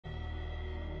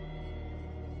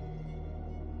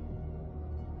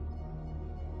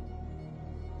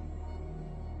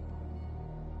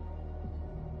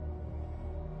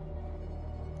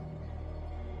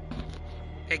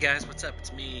Hey guys, what's up?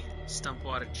 It's me,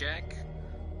 Stumpwater Jack,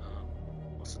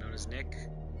 also known as Nick,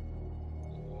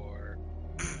 or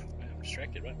I'm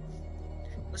distracted. What?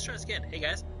 Let's try this again. Hey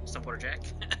guys, Stumpwater Jack,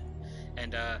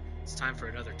 and it's time for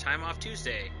another Time Off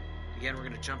Tuesday. Again, we're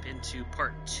gonna jump into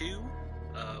part 2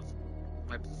 of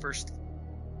my first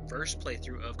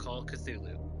playthrough of Call of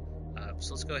Cthulhu.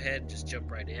 So let's go ahead and just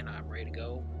jump right in. I'm ready to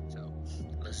go. So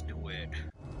let's do it.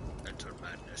 Enter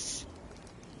madness.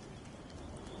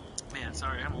 Man,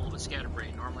 sorry, I'm a little bit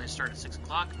scatterbrained. Normally I start at 6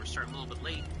 o'clock, and we're starting a little bit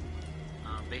late,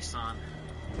 based on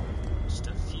just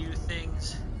a few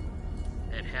things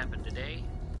that happened today.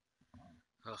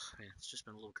 Oh, man, it's just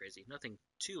been a little crazy. Nothing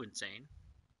too insane.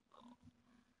 Oh,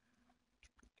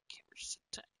 my camera's so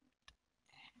tight.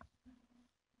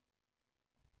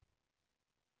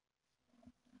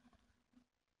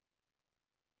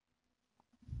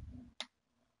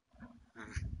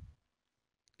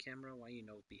 Camera, why you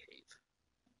know behave?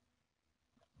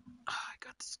 I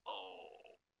got this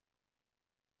all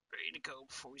ready to go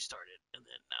before we started, and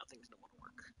then now things don't want to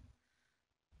work.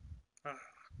 Too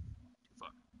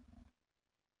far.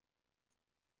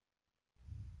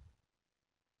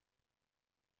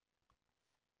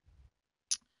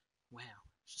 Wow,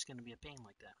 it's just gonna be a pain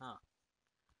like that, huh?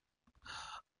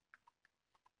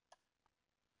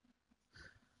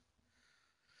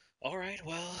 Alright,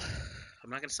 well, I'm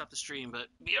not gonna stop the stream, but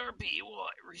BRB will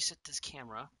reset this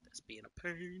camera. That's being a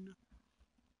pain.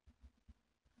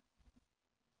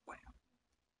 Wow.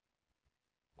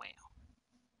 Wow.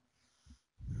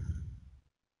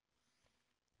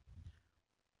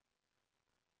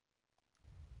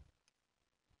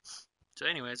 So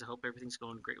anyways, I hope everything's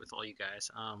going great with all you guys.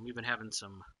 We've been having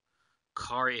some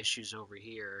car issues over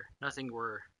here. Nothing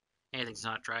where anything's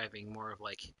not driving, more of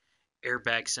like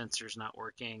airbag sensors not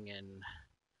working and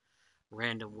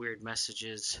random weird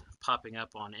messages popping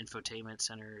up on infotainment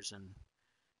centers, and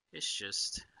it's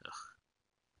just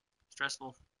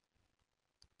stressful,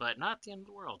 but not the end of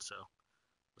the world. So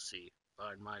let's see.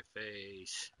 Find my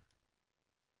face.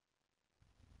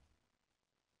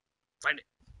 Find it.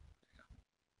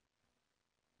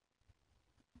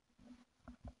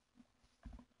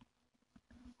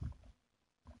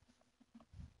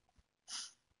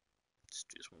 Let's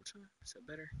do this one more time. Is that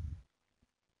better?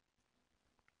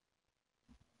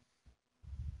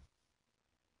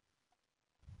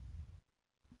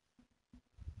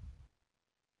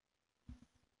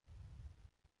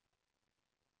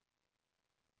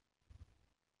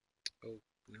 Oh,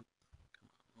 nope. Come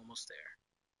on. Almost there.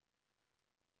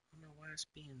 I don't know why it's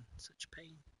being such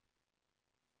pain.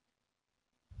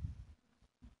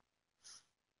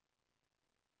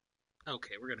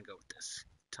 Okay, we're gonna go with this.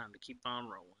 Time to keep on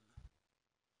rolling.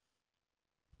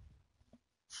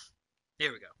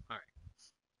 There we go. Alright.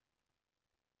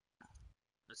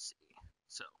 Let's see.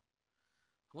 So,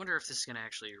 I wonder if this is gonna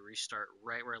actually restart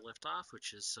right where I left off,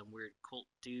 which is some weird cult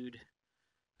dude.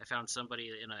 I found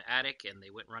somebody in an attic and they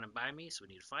went running by me, so we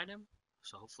need to find him.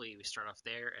 So hopefully we start off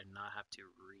there and not have to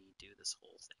redo this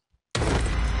whole thing.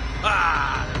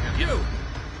 Ah! There we go. You!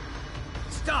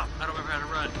 Stop! I don't remember how to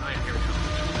run. Oh yeah, here we go.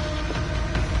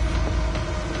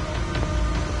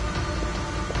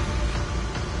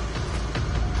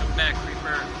 Come back,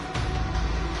 Reaper.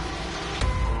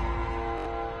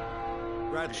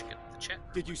 Bradley,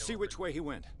 did you see over. which way he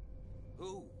went?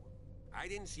 Who? I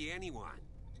didn't see anyone.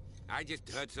 I just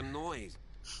heard some noise.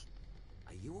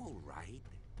 Are you all right?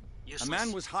 Useless. A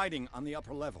man was hiding on the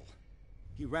upper level.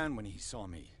 He ran when he saw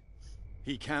me.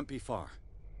 He can't be far.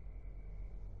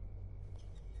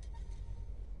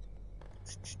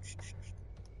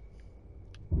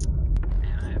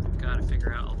 Man, I have got to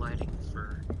figure out a lighting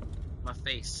for my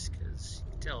face, because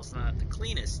you can tell it's not the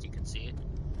cleanest. You can see it.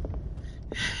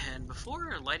 And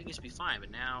before, lighting used to be fine,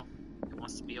 but now it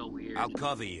wants to be all weird. I'll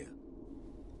cover you.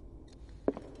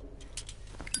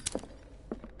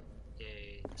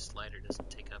 Yay, this lighter doesn't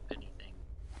take up anything.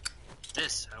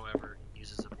 This, however,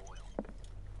 uses up oil.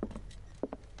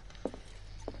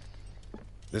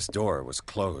 This door was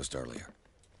closed earlier.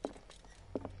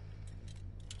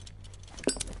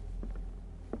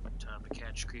 Time to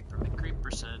catch Creeper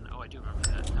McCreeperson. Oh, I do remember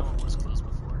that. That one was closed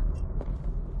before.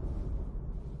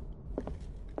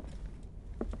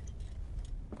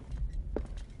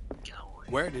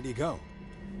 Where did he go?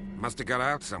 Must have got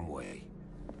out some way.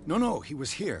 No, he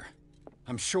was here.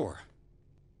 I'm sure.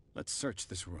 Let's search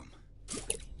this room.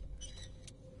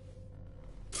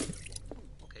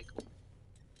 Okay, cool.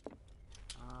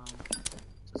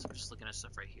 Since I'm just looking at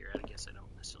stuff right here, I guess I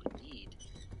don't necessarily need.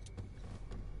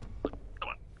 Look, come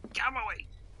on, get out of my way!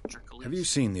 Have you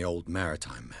seen the old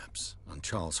maritime maps on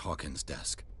Charles Hawkins'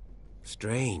 desk?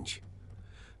 Strange.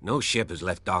 No ship has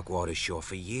left Darkwater shore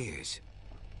for years.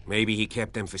 Maybe he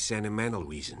kept them for sentimental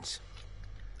reasons.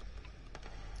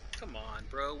 Come on,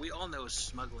 bro. We all know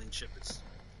smuggling operations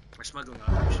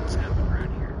happen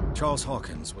around here. Charles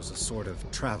Hawkins was a sort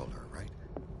of traveler, right?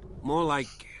 More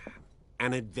like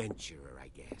an adventurer, I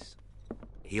guess.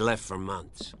 He left for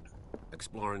months,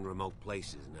 exploring remote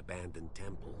places and abandoned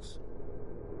temples.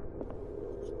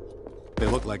 They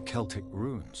look like Celtic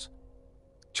runes.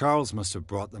 Charles must have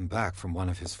brought them back from one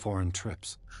of his foreign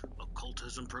trips.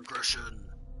 Occultism progression.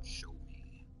 Show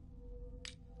me.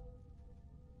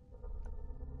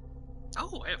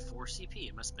 Oh, I have 4 CP.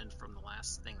 It must have been from the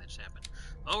last thing that just happened.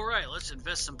 Alright, let's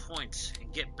invest some points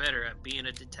and get better at being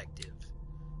a detective.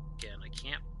 Again, I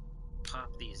can't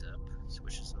pop these up,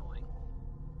 which is annoying.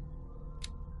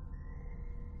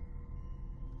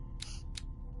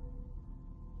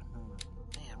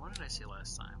 Man, what did I say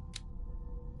last time?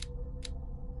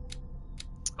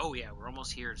 Oh yeah, we're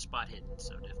almost here to spot hidden,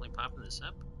 so definitely popping this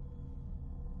up.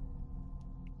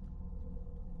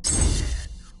 And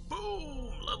boom!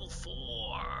 Level 4!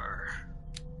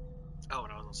 Oh,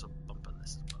 and I was also bumping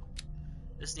this as well.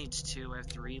 This needs 2, I have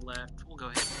 3 left. We'll go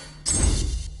ahead.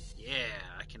 Yeah,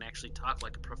 I can actually talk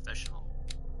like a professional.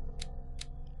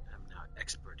 I'm now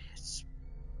expert hits.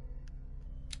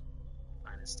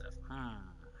 Finding stuff.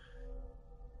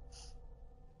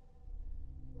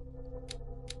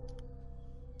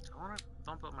 I want to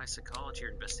bump up my psychology or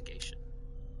investigation.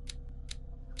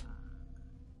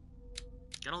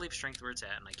 Gonna leave strength where it's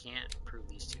at, and I can't improve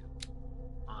these 2.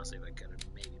 Honestly, if I could have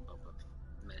maybe bump up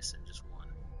medicine just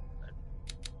 1. But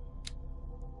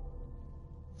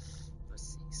let's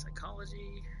see,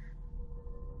 psychology.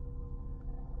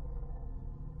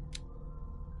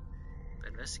 But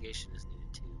investigation is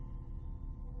needed too.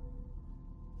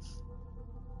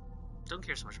 Don't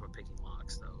care so much about picking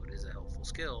locks, though. It is a helpful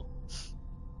skill.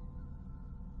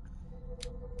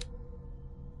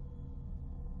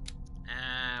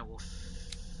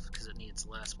 Because it needs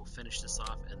less, we'll finish this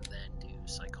off and then do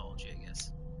psychology, I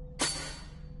guess.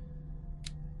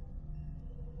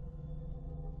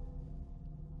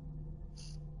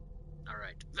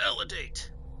 Alright,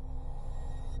 validate!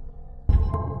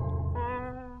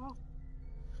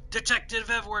 Detective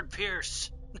Edward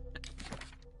Pierce!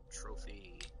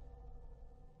 Trophy.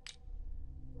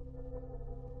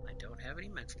 I don't have any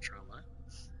mental trauma,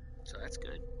 so that's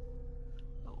good.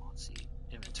 Oh, let's see.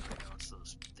 Inventory notes,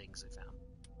 those things I found.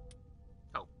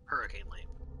 Oh, hurricane lamp.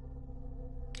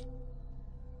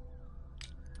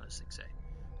 What does this thing say?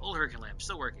 Old hurricane lamp,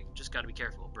 still working. Just gotta be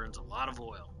careful. It burns a lot of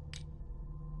oil.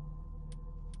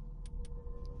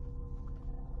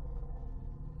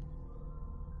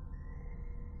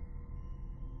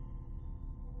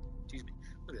 Excuse me.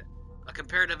 Look at that. A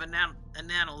comparative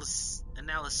analysis.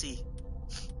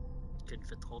 Couldn't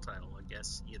fit the whole title, I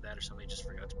guess. Either that or somebody just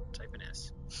forgot to type an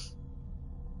S.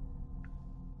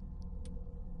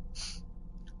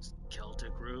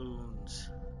 Celtic runes.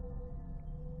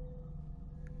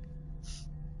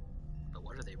 But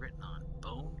what are they written on?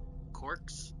 Bone?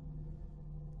 Corks?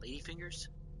 Ladyfingers?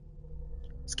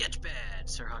 Sketchpad!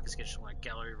 Sir Hawkins sketched like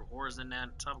gallery of horrors and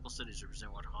anatomical studies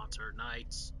represent what haunts her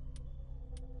nights.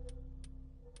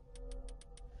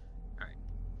 Alright.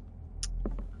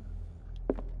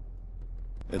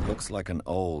 It looks like an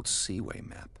old seaway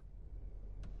map.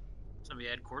 Somebody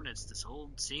had coordinates to this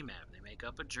old sea map. They make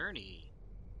up a journey.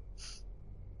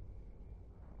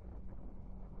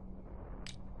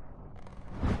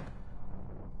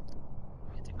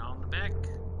 Anything on the back?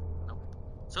 Nope.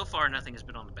 So far, nothing has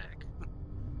been on the back.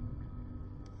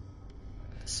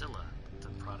 The Scylla, the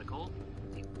Prodigal,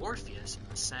 the Orpheus, and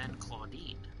the San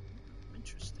Claudine.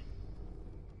 Interesting.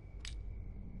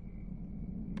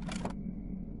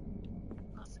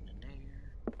 Nothing in there.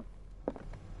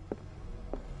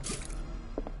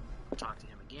 Talk to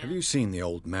him again. Have you seen the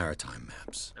old maritime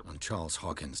maps on Charles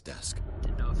Hawkins' desk?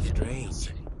 Didn't know if you had anything to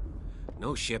Strange. say.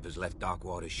 No ship has left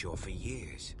Darkwater shore for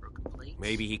years. Broken plates.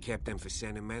 Maybe he kept them for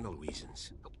sentimental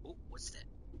reasons. Oh, what's that?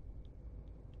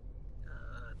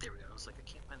 There we go. It's like I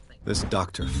can't find the thing. This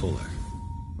Dr. Fuller,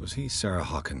 was he Sarah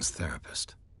Hawkins'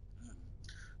 therapist?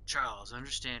 Charles,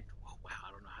 understand. Oh, wow, I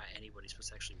don't know how anybody's supposed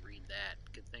to actually read that.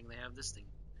 Good thing they have this thing.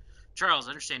 Charles,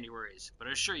 understand your worries, but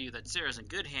I assure you that Sarah's in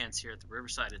good hands here at the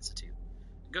Riverside Institute.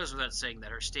 It goes without saying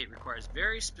that her state requires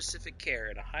very specific care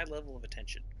and a high level of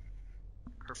attention.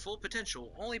 Her full potential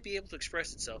will only be able to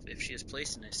express itself if she is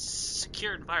placed in a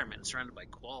secure environment and surrounded by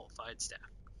qualified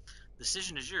staff. The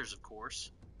decision is yours, of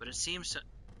course, but I seem to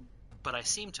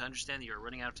understand that you are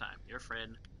running out of time. Your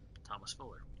friend, Thomas Fuller.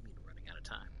 What do you mean running out of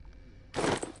time?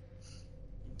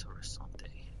 Interessante.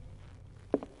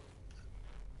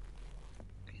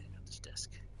 Anything on this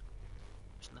desk?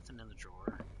 nothing in the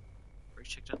drawer. Already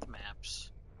checked out the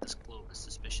maps. This globe is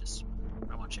suspicious.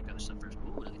 I want to check other stuff first.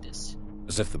 Ooh, look at this.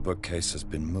 As if the bookcase has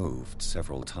been moved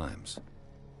several times.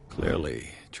 Clearly,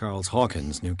 Charles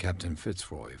Hawkins knew Captain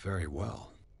Fitzroy very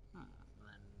well. Then,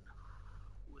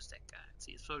 who was that guy? Let's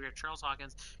see, his photograph, Charles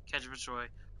Hawkins, Captain Fitzroy,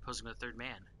 posing with the third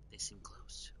man. They seem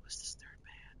close. Who was this third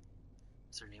man?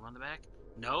 Is there a name on the back?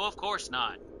 No, of course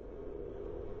not.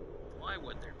 Why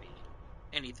would there be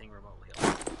anything remotely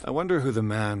helpful? I wonder who the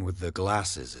man with the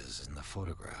glasses is in the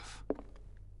photograph.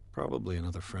 Probably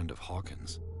another friend of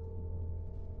Hawkins.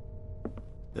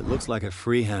 It looks like a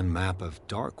freehand map of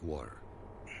Darkwater.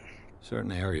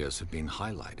 Certain areas have been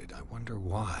highlighted. I wonder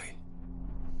why.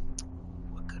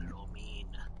 What could it all mean?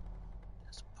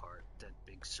 This part, that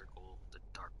big circle, the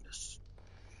darkness,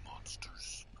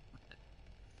 monsters.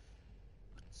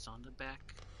 What's on the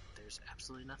back? There's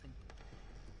absolutely nothing.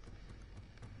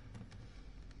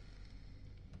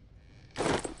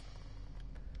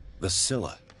 The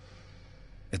Scylla.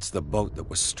 It's the boat that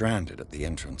was stranded at the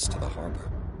entrance to the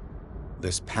harbor.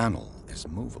 This panel is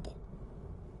movable.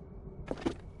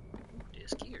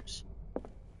 Disc gears.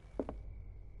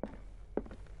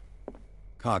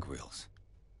 Cogwheels.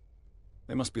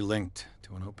 They must be linked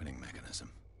to an opening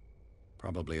mechanism.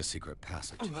 Probably a secret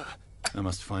passage. I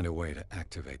must find a way to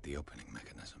activate the opening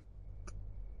mechanism.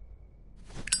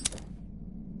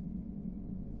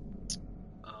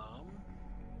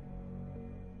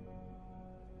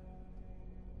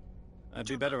 I'd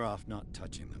be better off not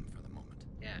touching them for the moment.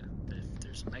 Yeah, if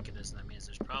there's a mechanism, that means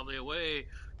there's probably a way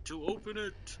to open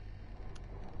it.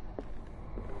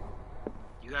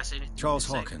 You guys say anything? Charles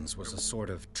Hawkins was a sort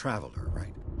of traveler,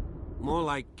 right? More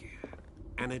like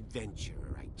an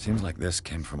adventurer, I guess. Seems like this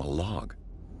came from a log.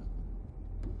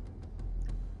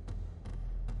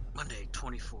 Monday,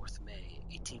 24th May,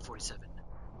 1847.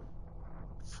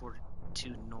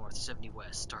 42 north, 70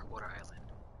 west, Darkwater Island.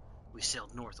 We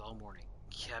sailed north all morning.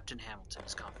 Captain Hamilton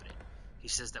is confident. He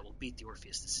says that we'll beat the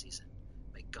Orpheus this season.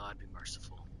 May God be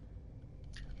merciful.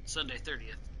 Sunday,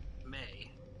 30th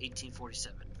May,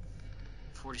 1847.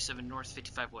 47 north,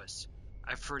 55 west.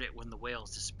 I've heard it when the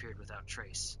whales disappeared without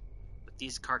trace. With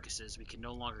these carcasses, we can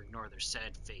no longer ignore their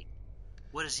sad fate.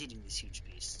 What is eating these huge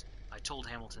beasts? I told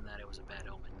Hamilton that it was a bad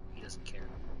omen. He doesn't care.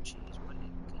 Jeez, what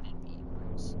could it be?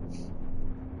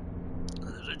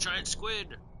 There's a giant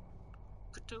squid!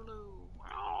 Cthulhu!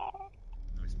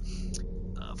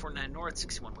 49 north,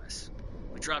 61 west.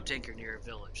 We dropped anchor near a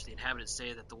village. The inhabitants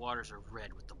say that the waters are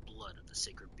red with the blood of the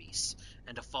sacred beasts,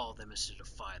 and to follow them is to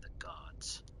defy the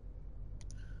gods.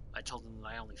 I told them that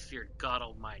I only feared God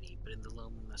Almighty, but in the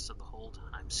loneliness of the hold,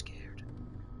 I'm scared.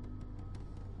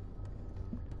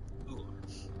 Ooh.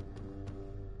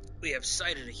 We have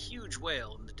sighted a huge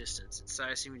whale in the distance. Its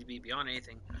size seemed to be beyond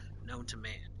anything known to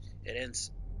man. It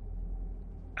ends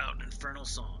out an infernal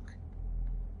song.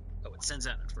 Oh, it sends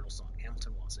out an infernal song.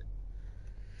 Hamilton wants it.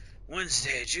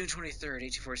 Wednesday, June 23rd,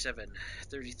 1847,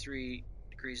 33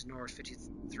 degrees north,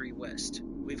 53 west.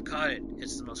 We've caught it.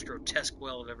 It's the most grotesque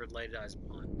whale I've ever laid eyes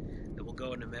upon. It will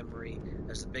go into memory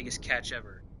as the biggest catch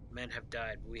ever. Men have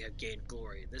died, but we have gained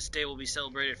glory. This day will be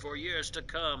celebrated for years to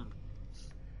come.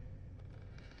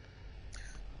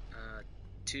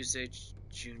 Tuesday,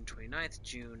 June 29th,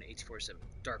 June 1847,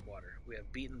 Darkwater. We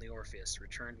have beaten the Orpheus,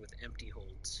 returned with empty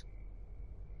holds.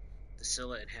 The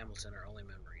Scylla and Hamilton are only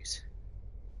memories.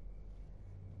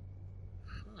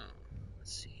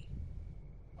 Let's see.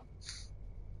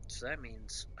 So that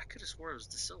means I could have swore it was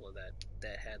the Scylla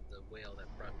that had the whale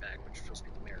that brought back, which was supposed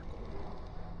to be the miracle.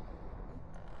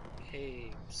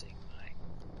 Hey, I'm seeing my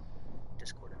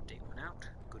Discord update went out.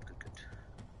 Good.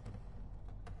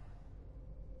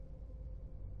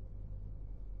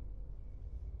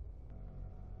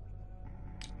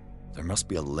 There must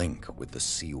be a link with the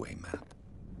Seaway map.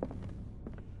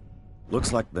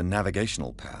 Looks like the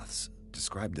navigational paths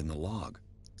described in the log.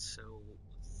 So,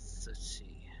 let's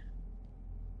see.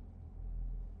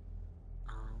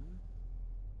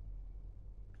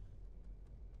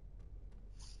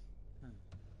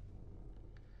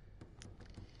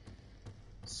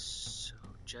 So,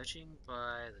 judging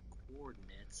by the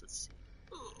coordinates, let's see.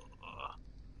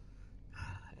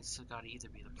 It's got to either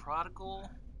be the Prodigal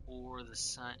or the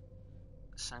San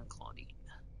Claudine.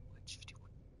 Which 51?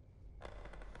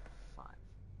 5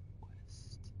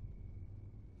 west.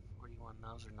 41.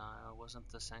 Those are not. It wasn't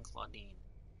the San Claudine,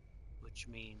 which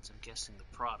means I'm guessing the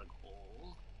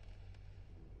Prodigal.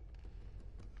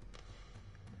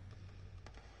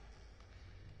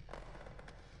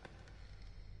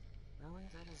 Really?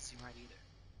 That doesn't seem right either.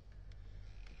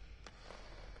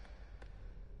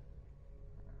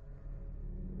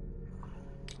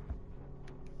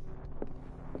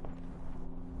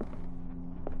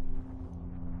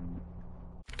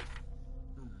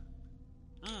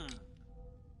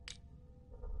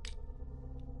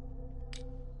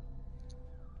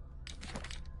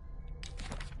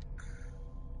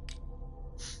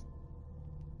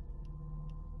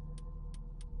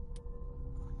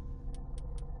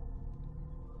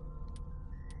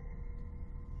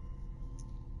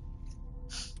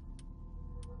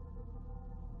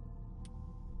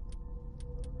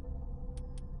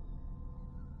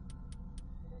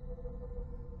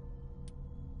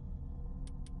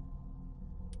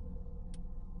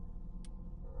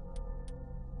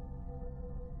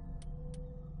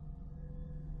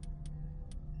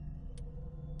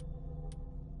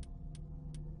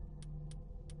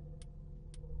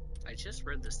 just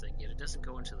read this thing, yet it doesn't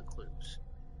go into the clues.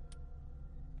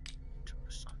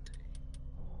 Interessante.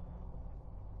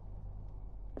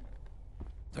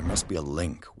 There must be a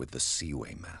link with the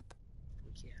Seaway map.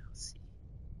 Yeah, let's see.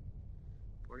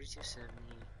 4270,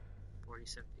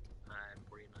 4755,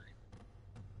 49,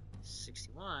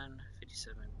 61,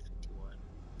 57, 51,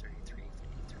 33,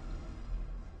 53.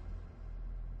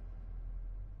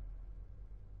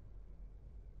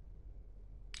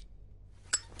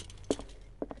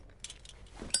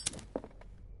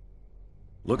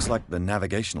 Looks like the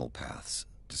navigational paths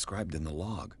described in the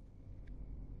log.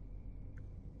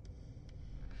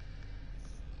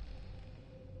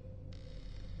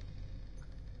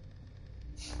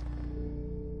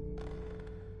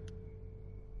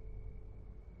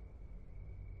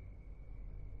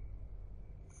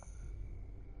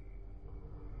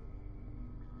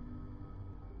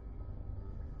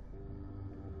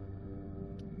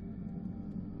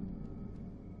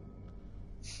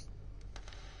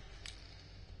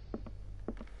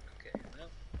 Okay, well,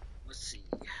 let's see.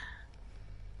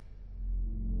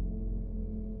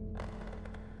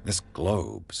 This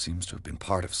globe seems to have been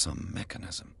part of some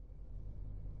mechanism.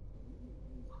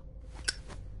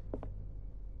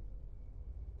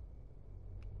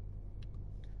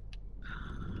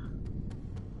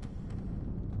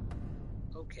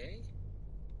 Okay.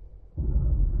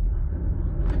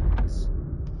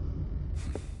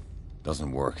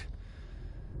 Doesn't work.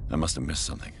 I must have missed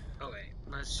something. Okay,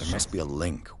 There must be a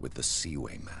link with the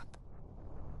Seaway map.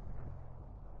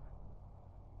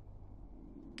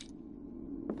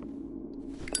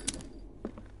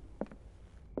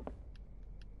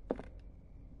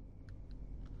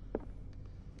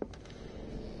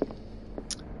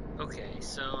 Okay,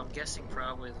 so I'm guessing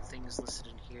probably the things listed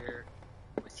in here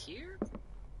with here?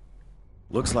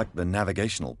 Looks like the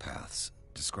navigational paths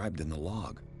described in the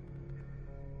log.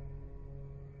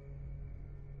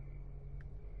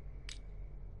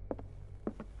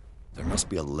 There must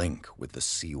be a link with the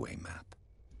Seaway map.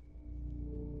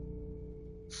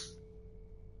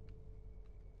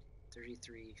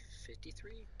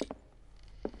 3353?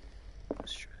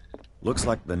 Let's try it. Looks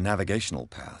like the navigational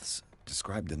paths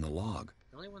described in the log.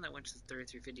 The only one that went to the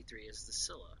 3353 is the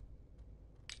Scylla.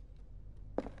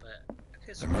 But,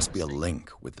 okay, so There must be a mistake.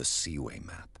 link with the Seaway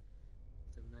map.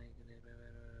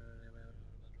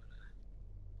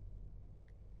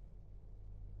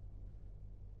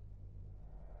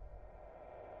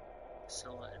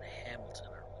 Scylla and Hamilton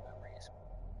are my memories.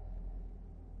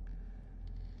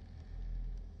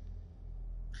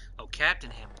 Oh,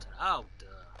 Captain Hamilton. Oh,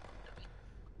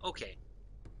 duh. Okay.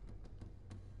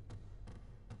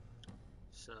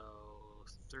 So,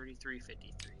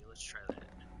 3353. Let's try that.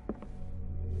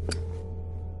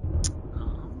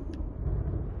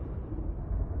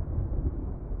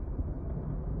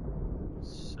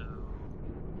 So...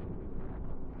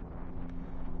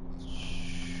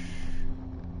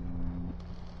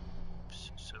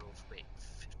 So, wait.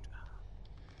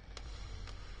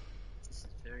 This is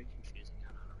very confusing. I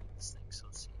don't know how to read this thing, so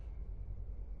let's see.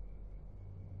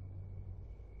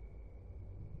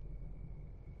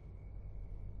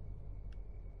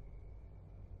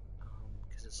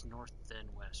 Because it's north then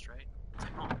west, right?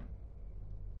 Oh.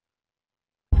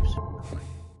 Oops.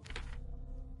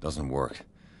 Doesn't work.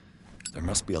 There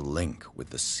must be a link with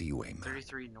the Seaway map.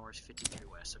 33 north, 53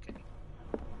 west. Okay.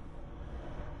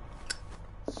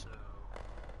 So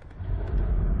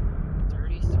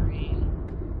 33.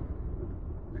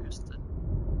 Where's the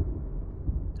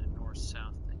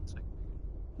north-south thing? It's like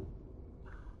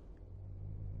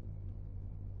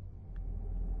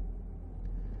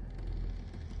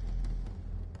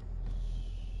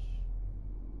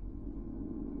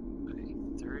okay,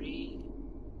 30.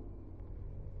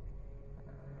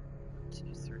 1,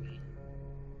 2, 3.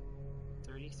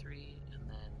 33, and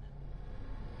then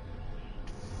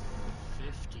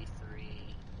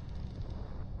 53.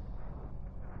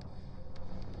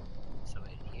 So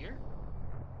in here?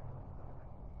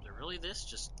 Is it really this?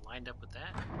 Just lined up with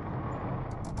that?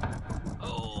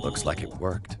 Oh! Looks like it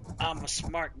worked. I'm a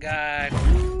smart guy.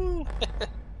 Woo!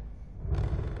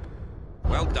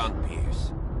 Well done,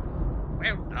 Pierce.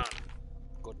 Well done.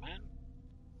 Good man.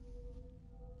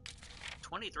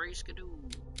 23 skidoo.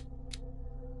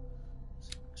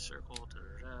 Circle to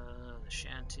the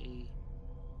shanty.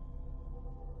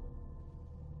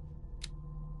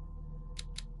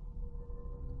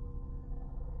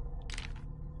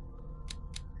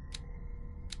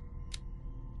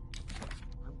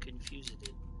 I'm confused.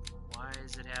 Why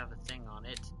does it have a thing on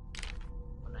it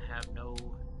when I have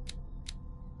nothing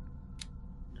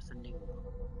new?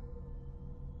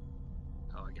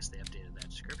 Oh, I guess they updated that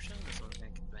description. That's what I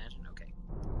can imagine. Okay.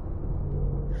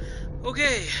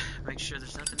 Okay, make sure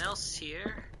there's nothing else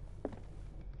here.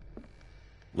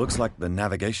 Looks like the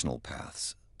navigational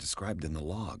paths described in the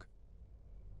log.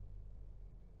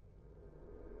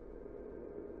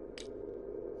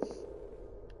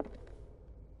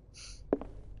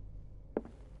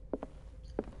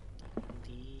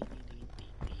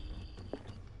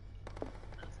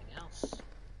 Nothing else.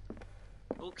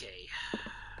 Okay.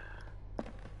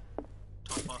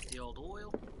 Top off the old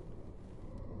oil.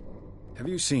 Have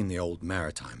you seen the old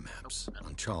maritime maps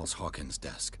on Charles Hawkins'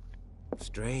 desk?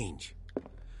 Strange.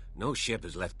 No ship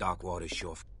has left Darkwater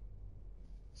shore.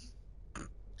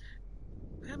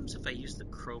 What happens if I use the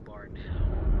crowbar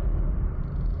now?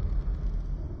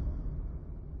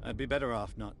 I'd be better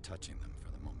off not touching them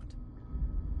for the moment.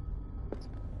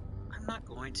 I'm not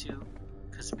going to,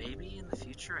 because maybe in the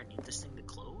future I need this thing to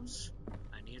close?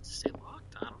 I need it to stay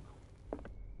locked? I don't know.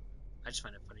 I just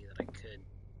find it funny that I could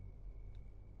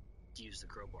use the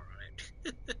crowbar on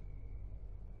it.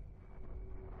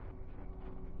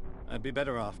 I'd be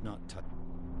better off not touching.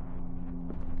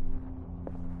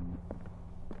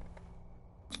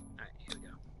 Alright, here we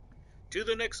go. To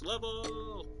the next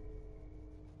level!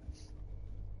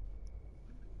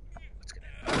 What's gonna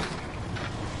happen?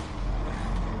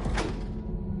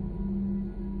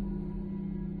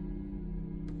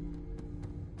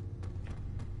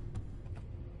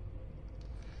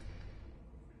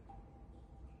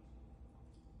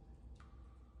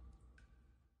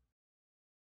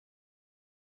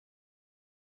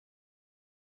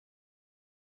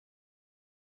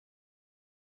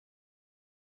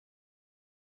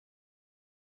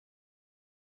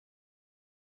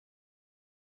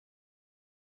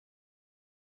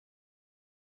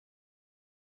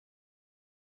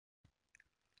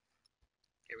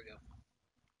 Here we go.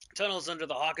 Tunnels under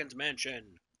the Hawkins Mansion.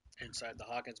 Inside the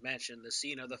Hawkins Mansion, the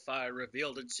scene of the fire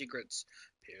revealed its secrets.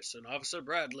 Pierce and Officer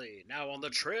Bradley, now on the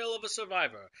trail of a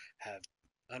survivor, have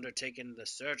undertaken the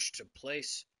search to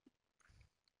place.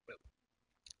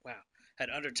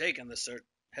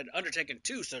 Had undertaken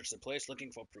to search the place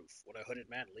looking for proof. When a hooded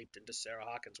man leaped into Sarah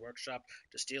Hawkins' workshop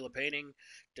to steal a painting,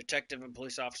 detective and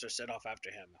police officers set off after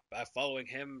him. By following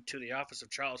him to the office of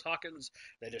Charles Hawkins,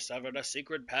 they discovered a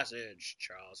secret passage.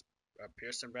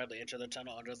 Pierce and Bradley enter the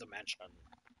tunnel under the mansion.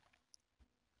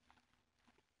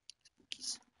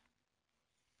 Spookies.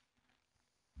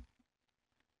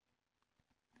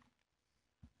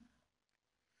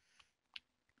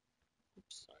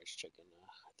 Oops, sorry, just checking.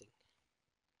 I think.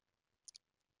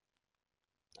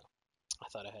 No, I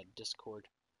thought I had Discord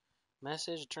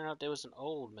message. It turned out there was an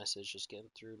old message just getting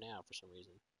through now for some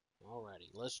reason.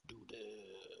 Alrighty, let's do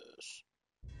this.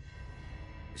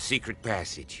 Secret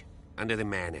passage. Under the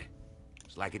manor.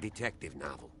 It's like a detective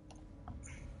novel.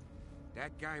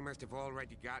 That guy must have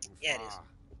already gotten Yeah, far. it is.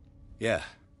 Yeah.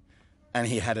 And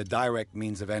he had a direct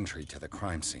means of entry to the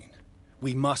crime scene.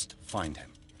 We must find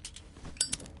him.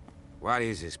 What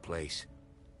is this place?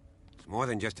 It's more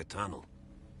than just a tunnel.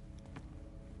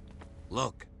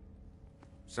 Look.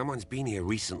 Someone's been here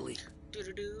recently.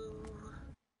 Doo-doo-doo.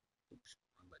 Oops,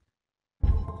 wrong button.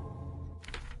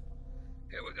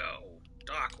 Here we go.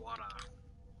 Darkwater.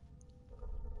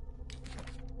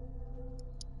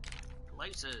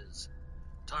 Places.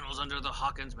 Tunnels under the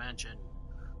Hawkins Mansion.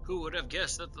 Who would have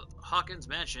guessed that the Hawkins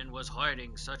Mansion was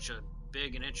hiding such a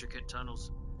big and intricate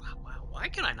tunnels? Wow, why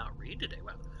can I not read today?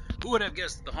 Wow. Who would have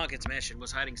guessed that the Hawkins Mansion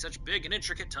was hiding such big and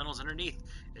intricate tunnels underneath?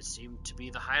 It seemed to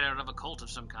be the hideout of a cult of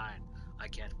some kind. I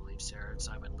can't believe Sarah and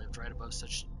Simon lived right above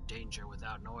such danger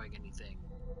without knowing anything.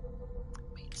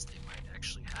 It means they might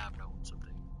actually have known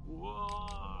something.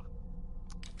 Whoa!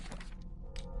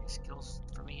 Any skills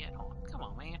for me yet? Hold on. Come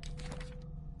on, man.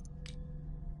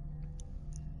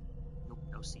 Nope,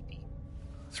 no CP.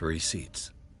 3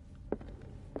 seats.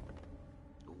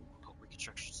 Ooh, oh,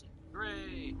 reconstruction scene.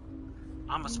 Hooray!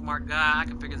 I'm a smart guy. I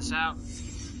can figure this out.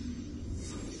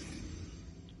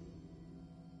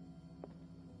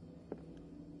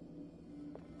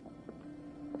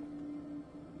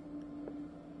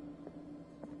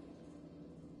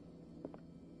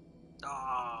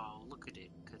 Oh, look at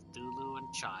it. Cthulhu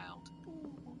and child.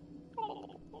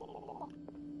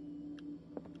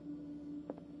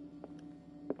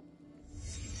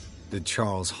 Did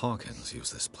Charles Hawkins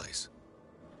use this place?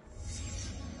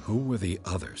 Who were the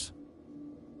others?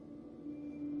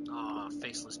 Oh,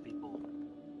 faceless people.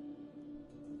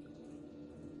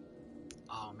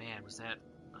 Oh man, was that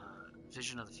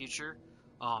Vision of the Future?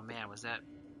 Oh man, was that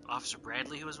Officer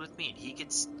Bradley who was with me and he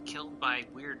gets killed by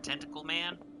weird tentacle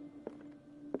man?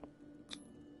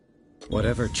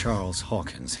 Whatever Charles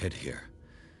Hawkins hid here,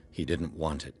 he didn't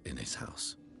want it in his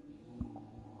house.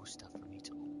 Ooh, stuff for me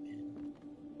to open.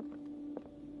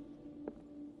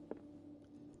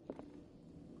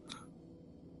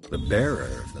 The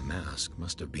bearer of the mask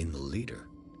must have been the leader.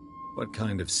 What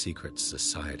kind of secret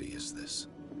society is this?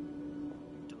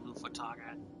 Cthulhu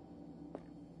Fatagan.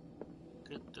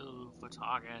 Cthulhu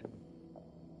Fatagan.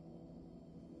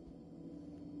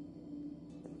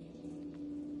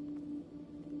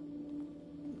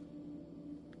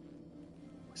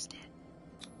 What's that?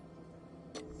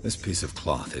 This piece of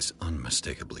cloth is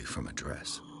unmistakably from a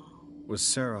dress. Was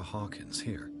Sarah Hawkins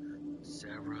here?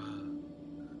 Sarah.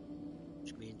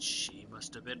 Which means she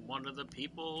must have been one of the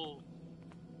people.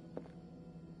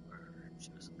 Or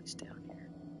she was at least down here.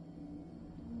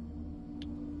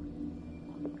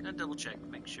 Gotta double check,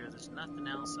 make sure there's nothing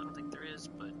else. I don't think there is,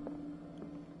 but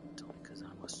because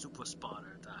I'm a super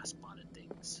spotter, I spotted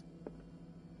things.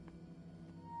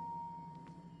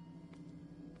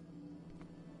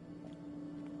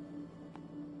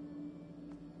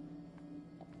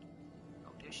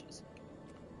 Oh, there she is.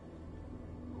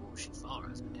 Oh, she followed her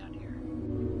husband down here.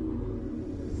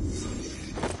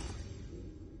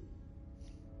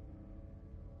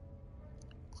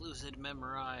 Clues had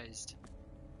memorized.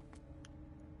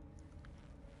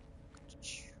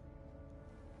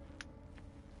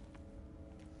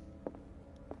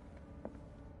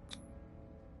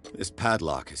 This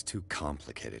padlock is too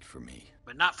complicated for me.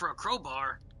 But not for a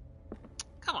crowbar.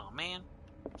 Come on, man.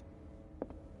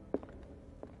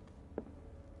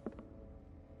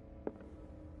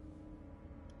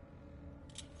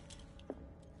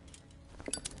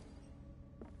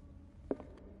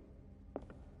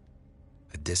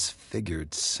 A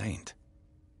disfigured saint.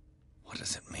 What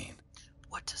does it mean?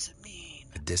 What does it mean?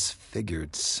 A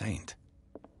disfigured saint.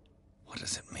 What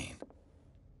does it mean?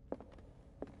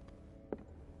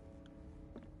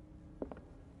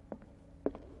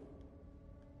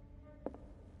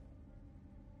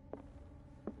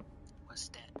 What's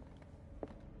that?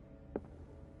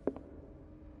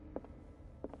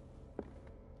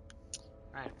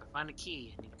 Alright, if I find a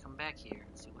key, I need to come back here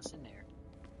and see what's in there.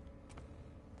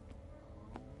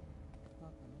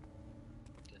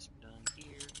 Guess we're done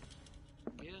here.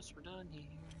 Guess we're done here.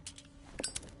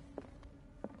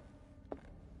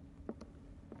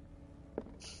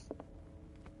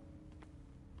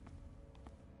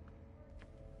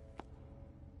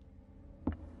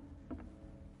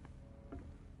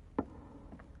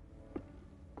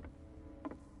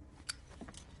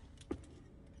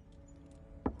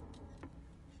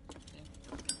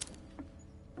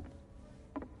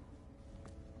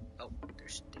 Oh,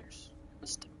 there's stairs. I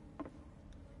missed him.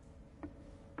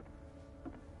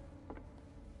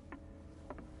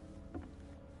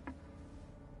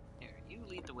 Here, you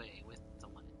lead the way with the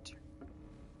lantern.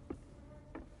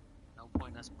 No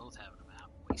point in us both having them out,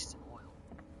 wasting oil.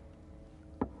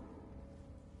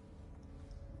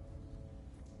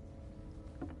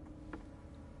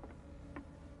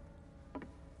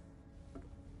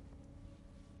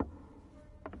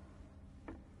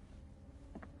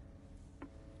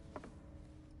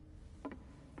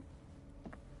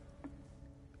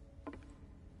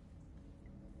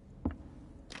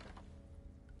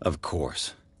 Of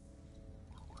course.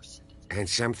 Of course it is. And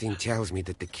something tells me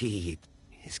that the key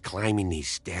is climbing these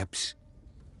steps.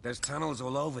 There's tunnels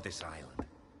all over this island.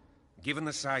 Given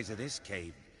the size of this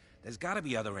cave, there's gotta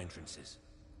be other entrances.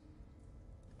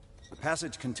 The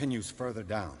passage continues further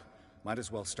down. Might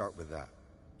as well start with that.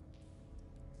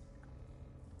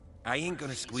 I ain't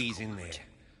gonna squeeze in there.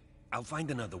 I'll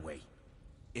find another way.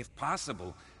 If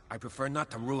possible, I prefer not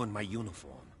to ruin my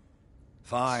uniform.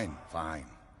 Fine, fine.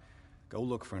 Go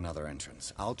look for another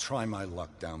entrance. I'll try my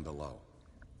luck down below.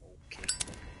 Okay.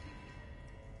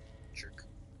 Jerk.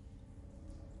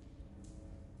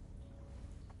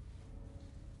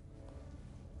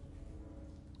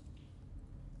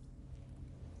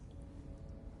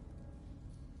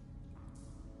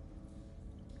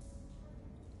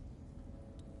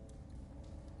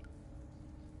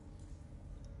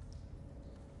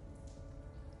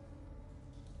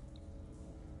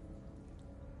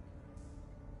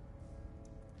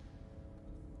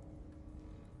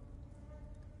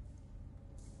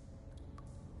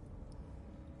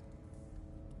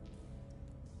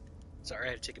 Sorry,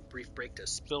 I had to take a brief break to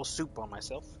spill soup on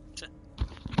myself.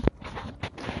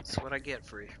 That's what I get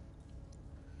for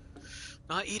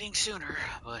not eating sooner,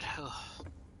 but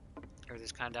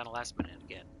everything's kind of down to last minute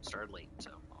again. Started late,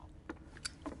 so.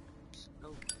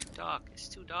 Oh, dark. It's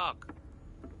too dark.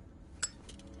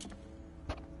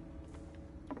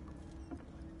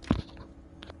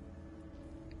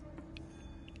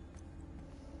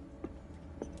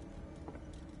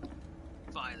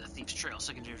 Find the Thief's Trail,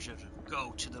 secondary objective.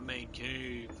 Go to the main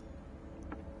cave.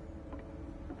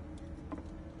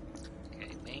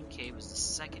 Okay, main cave is the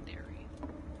secondary.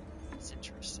 That's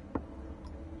interesting.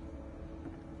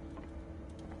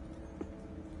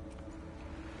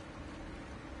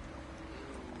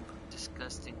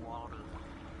 Disgusting water.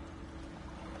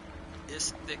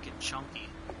 It's thick and chunky.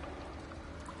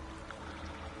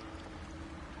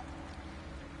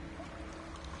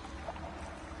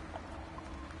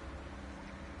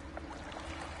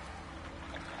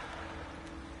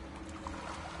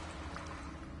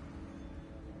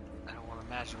 I don't want to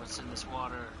imagine what's in this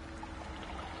water.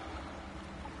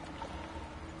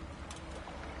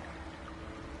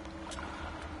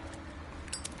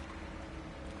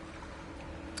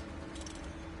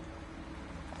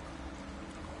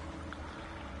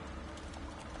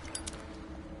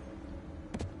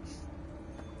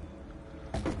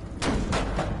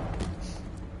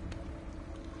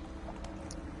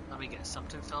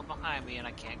 Something fell behind me and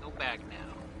I can't go back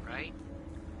now, right?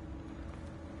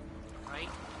 Right?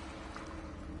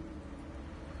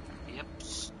 Yep.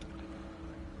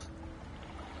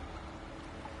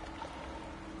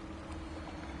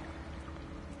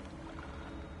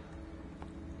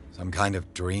 Some kind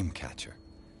of dream catcher.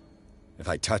 If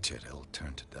I touch it, it'll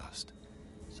turn to dust.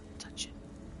 So touch it.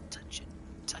 Touch it.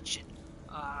 Touch it.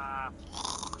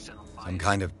 Set on fire. Some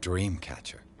kind of dream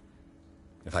catcher.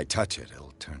 If I touch it,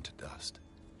 it'll turn to dust.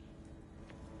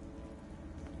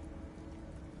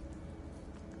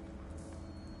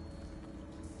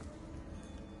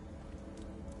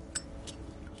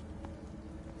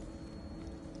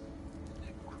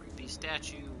 That creepy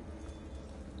statue.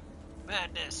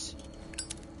 Madness.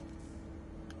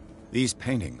 These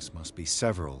paintings must be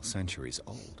several centuries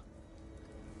old.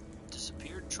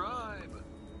 Disappeared tribe.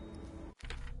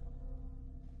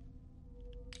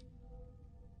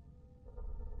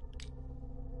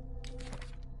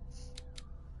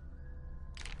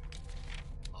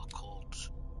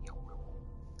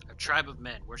 A tribe of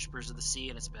men, worshippers of the sea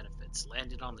and its benefits,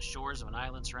 landed on the shores of an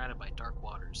island surrounded by dark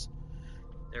waters.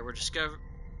 They were discovered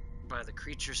by the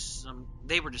creature some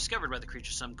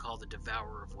called the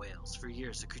Devourer of Whales. For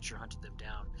years, the creature hunted them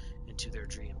down into their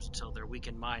dreams until their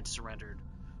weakened minds surrendered.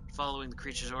 Following the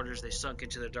creature's orders, they sunk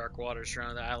into the dark waters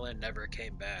surrounding the island and never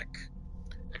came back.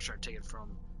 Extract taken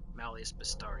from Malleus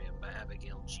Bastarium by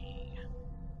Abigail G.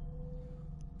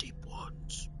 Deep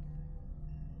ones.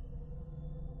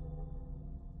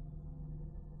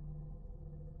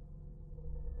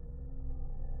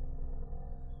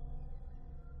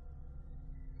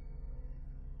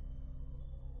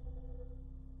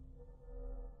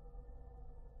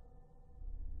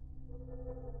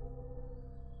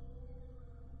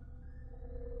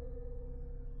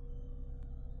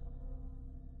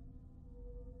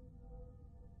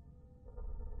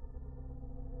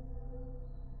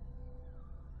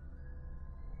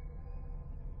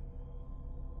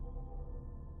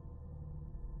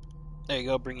 There you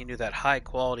go, bringing you that high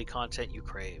quality content you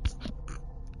crave.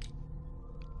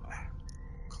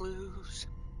 Clues.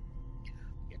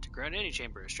 Yet to ground any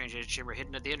chamber, a strange chamber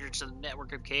hidden at the entrance of the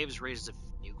network of caves raises a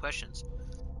few questions.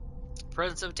 The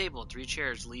presence of a table and 3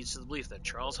 chairs leads to the belief that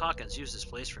Charles Hawkins used this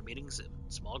place for meetings in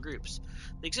small groups.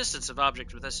 The existence of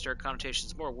objects with esoteric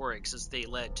connotations is more worrying since they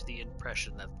led to the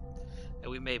impression that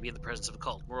we may be in the presence of a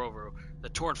cult. Moreover, the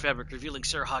torn fabric revealing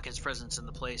Sarah Hawkins' presence in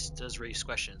the place does raise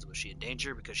questions. Was she in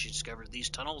danger because she discovered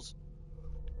these tunnels?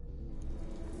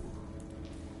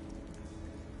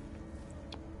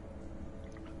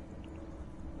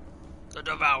 The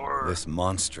Devourer! This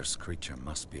monstrous creature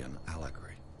must be an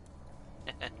allegory.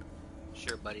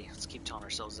 Sure, buddy. Let's keep telling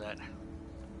ourselves that.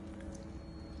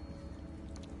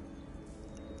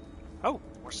 Oh,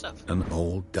 more stuff. An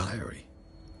old diary.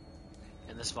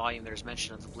 In this volume, there is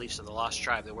mention of the beliefs of the lost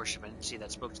tribe they worship an entity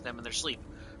that spoke to them in their sleep.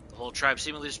 The whole tribe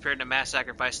seemingly disappeared in a mass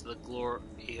sacrifice to the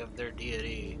glory of their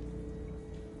deity.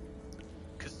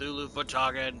 Cthulhu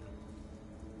Fatagan.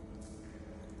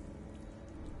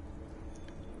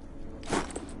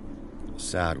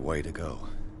 Sad way to go.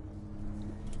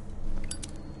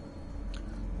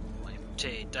 Volume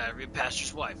 10, Diary of a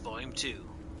Pastor's Wife, Volume 2.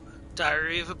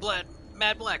 Diary of a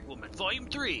Mad Black Woman, Volume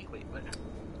 3. Wait, what?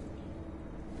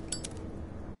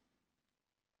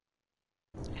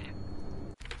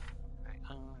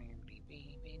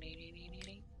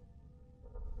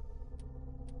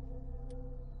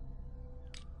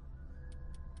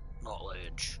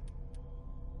 Knowledge.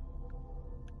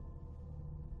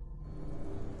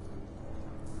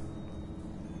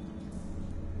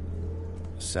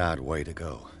 Sad way to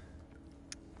go.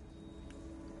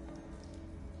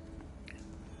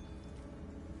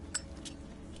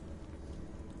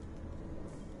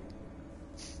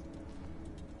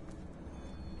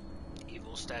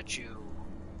 Evil statue.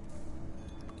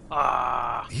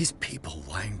 Ah. These people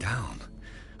lying down.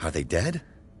 Are they dead?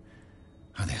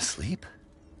 Are they asleep?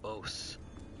 Both.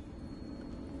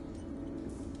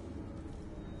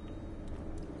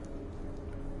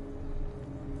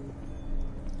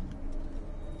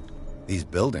 These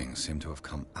buildings seem to have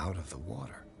come out of the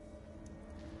water.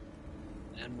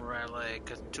 And where I lay,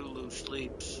 Cthulhu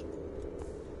sleeps.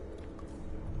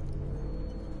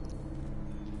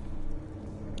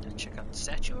 Did I check out the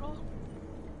statue at all?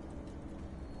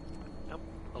 Nope.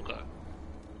 Okay.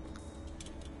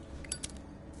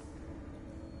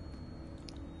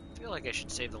 I feel like I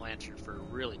should save the lantern for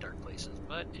really dark places,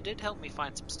 but it did help me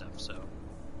find some stuff, so...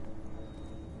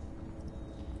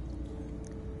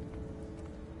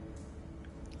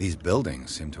 These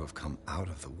buildings seem to have come out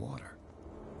of the water.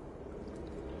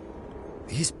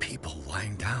 These people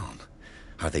lying down.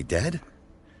 Are they dead?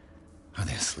 Are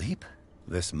they asleep?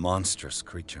 This monstrous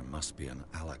creature must be an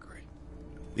allegory.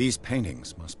 These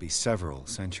paintings must be several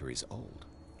centuries old.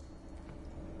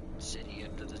 City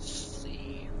under the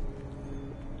sea.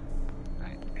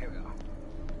 Alright, here we go.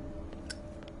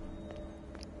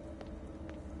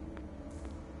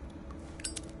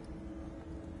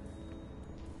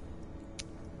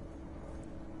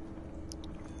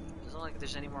 Doesn't look like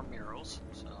there's any more murals,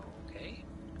 so okay.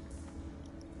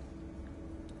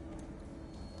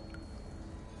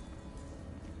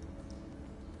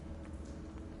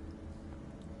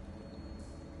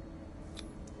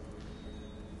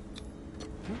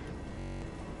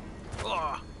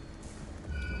 Oh.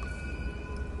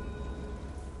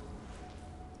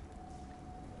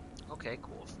 Okay,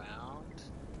 cool. Found.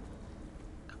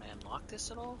 Can I unlock this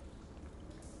at all?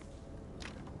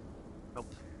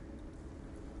 Nope.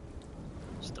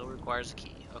 Still requires a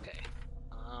key. Okay.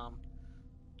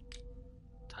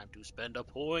 Time to spend a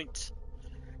point.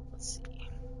 Let's see.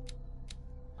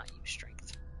 Not use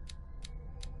strength.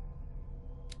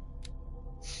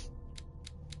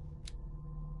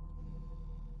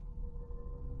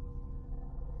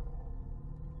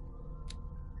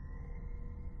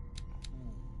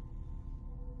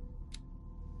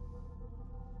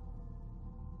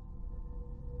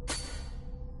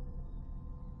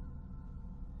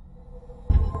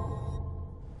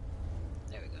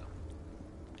 There we go.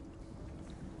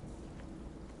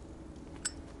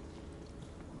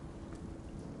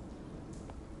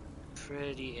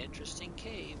 Pretty interesting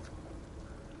cave.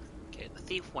 Okay, the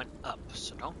thief went up,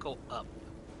 so don't go up.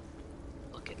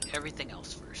 Look at everything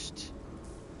else first.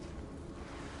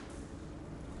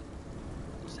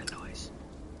 What's that noise?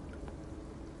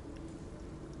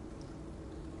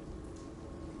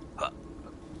 Huh.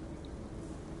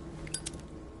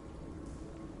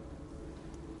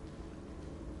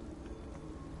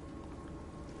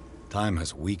 Time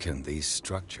has weakened these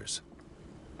structures.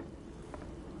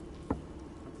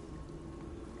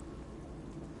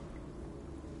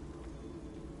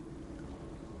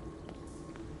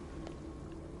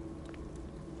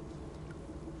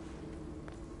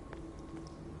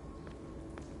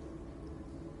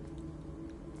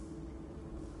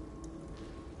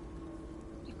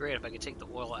 It'd be great if I could take the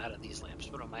oil out of these lamps,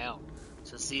 put on my own,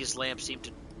 since these lamps seem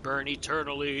to burn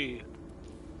eternally.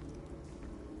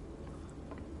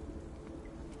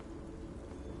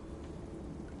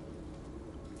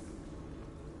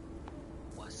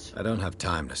 What? I don't have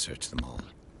time to search them all.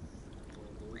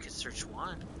 We could search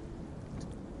one.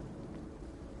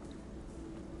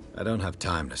 I don't have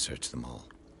time to search them all.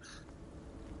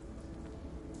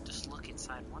 Just look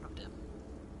inside one of them.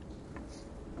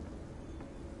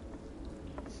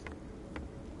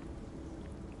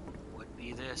 Would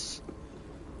be this.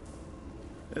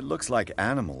 It looks like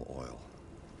animal oil,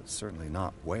 but certainly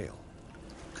not whale.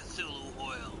 Cthulhu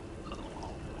oil.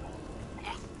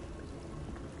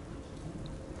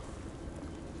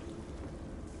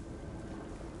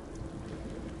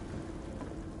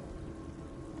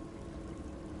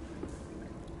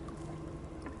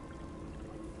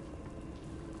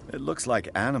 It looks like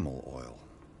animal oil,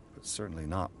 but certainly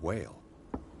not whale.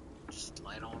 Just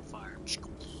light on fire.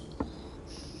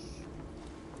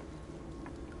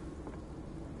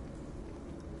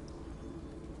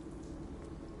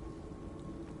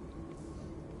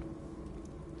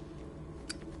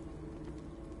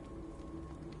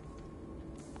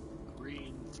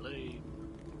 Green flame.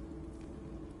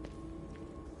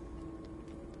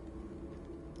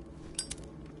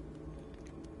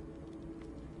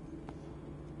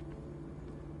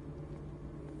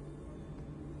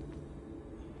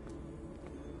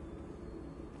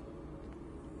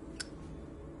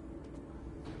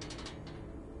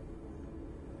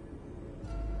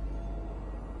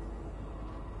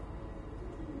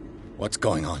 What's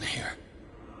going on here?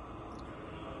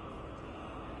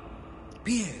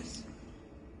 Piers!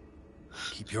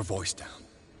 Keep your voice down.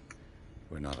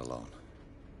 We're not alone.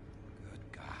 Good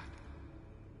God.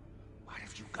 What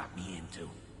have you got me into?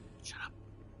 Shut up.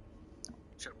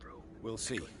 Shut up, bro. We'll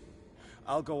see.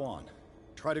 I'll go on.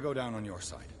 Try to go down on your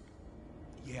side.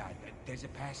 Yeah, there's a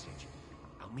passage.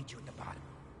 I'll meet you at the bottom.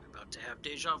 About to have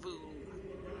deja vu.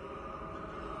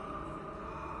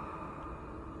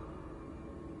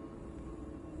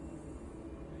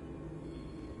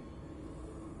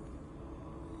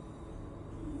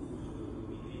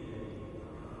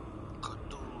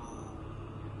 Cthulhu.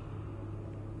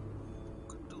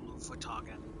 Cthulhu for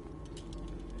talking.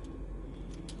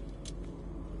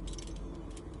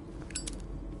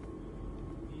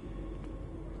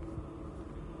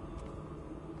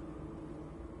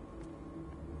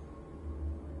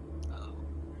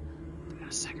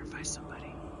 Sacrifice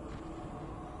somebody.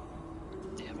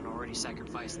 They haven't already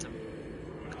sacrificed him.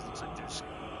 Because it looks like there's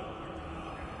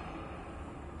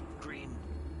green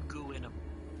goo in him.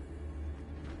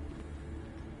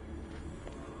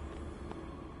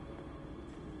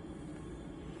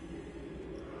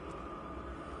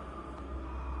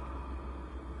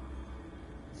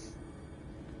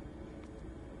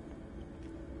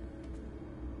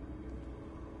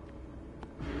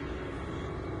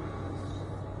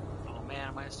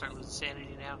 I might start losing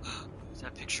sanity now. Is that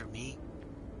a picture of me?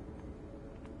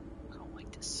 I don't like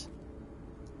this.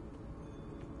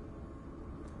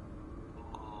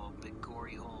 Oh, big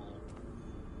gory hole.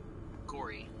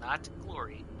 Gory, not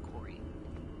glory. Gory.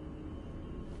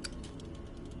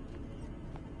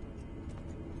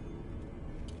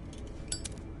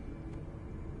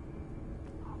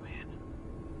 Oh man.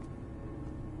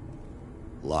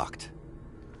 Locked.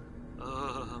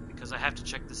 Because I have to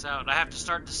check this out. I have to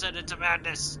start descending into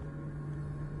madness.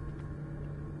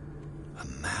 A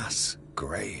mass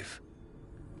grave.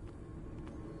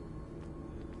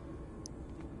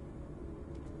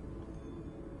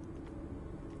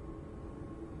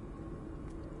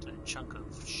 A chunk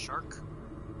of shark.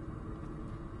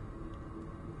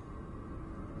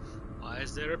 Why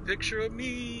is there a picture of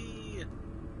me?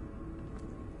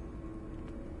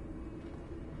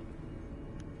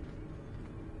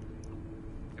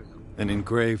 An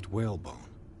engraved whalebone.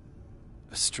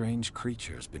 A strange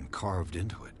creature has been carved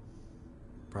into it.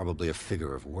 Probably a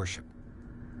figure of worship.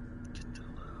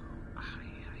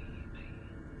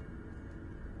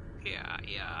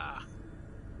 Yeah.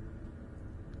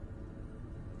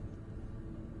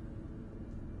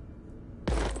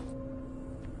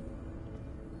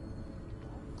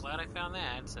 Glad I found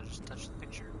that instead of just touch the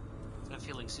picture. I have a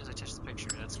feeling as soon as I touch the picture,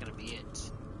 that's gonna be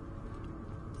it.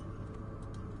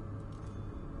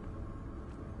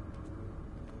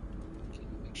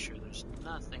 Make sure there's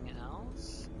nothing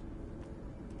else.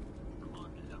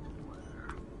 Blood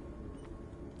everywhere.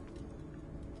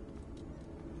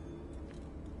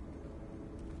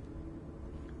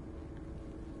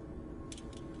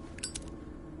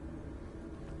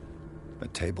 A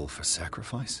table for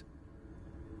sacrifice?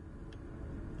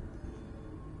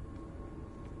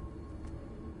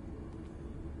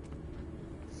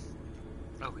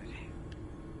 Okay.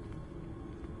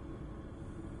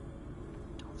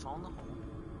 Don't fall in the hole.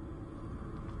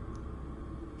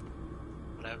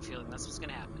 But I have a feeling that's what's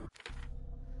gonna happen.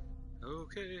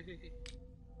 Okay.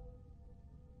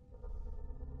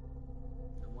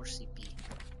 No more CP.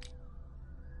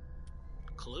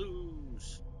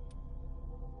 Clues.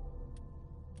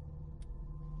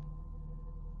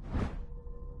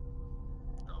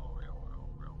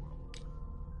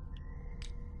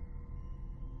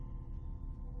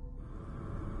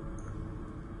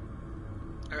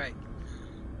 Alright.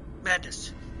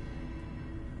 Madness.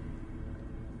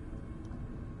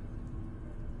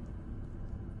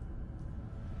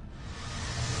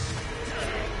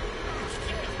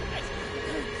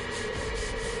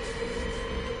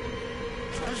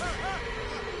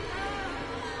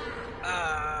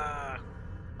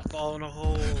 Fall in a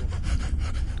hole.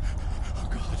 Oh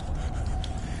God.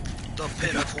 The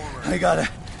pit of horror. I got it.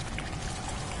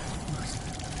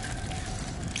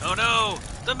 Oh no!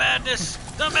 The madness!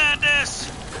 The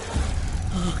madness!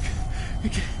 Oh,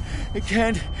 I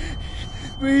can't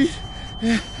breathe.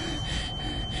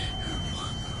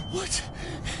 What's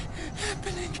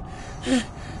happening?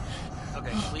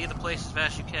 Okay, flee the place as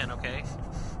fast as you can, okay?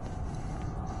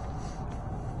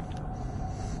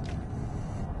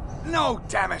 No,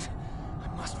 damn it! I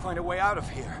must find a way out of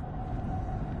here.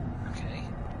 Okay.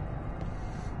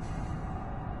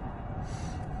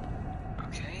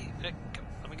 Okay, go.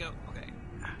 Let me go. Okay.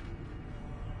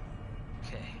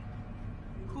 Okay.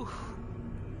 Whew.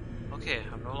 Okay,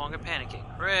 I'm no longer panicking.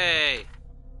 Hooray!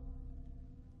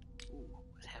 Ooh,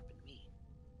 what happened to me?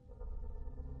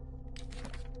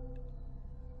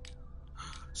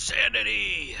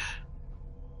 Sanity!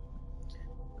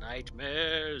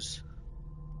 Nightmares!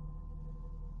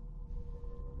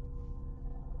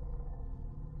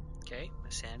 Okay, my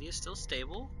sanity is still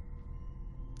stable.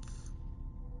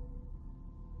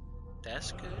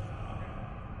 That's good.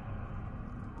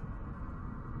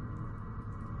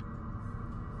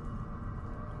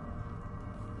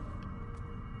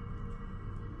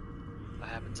 What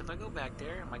happens if I go back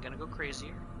there? Am I gonna go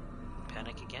crazier?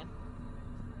 Panic again?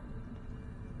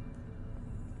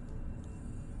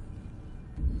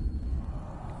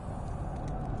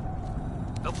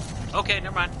 Oh, okay,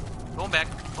 never mind. Going back,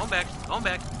 going back, going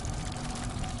back.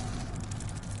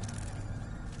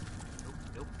 Nope,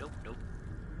 nope, nope, nope.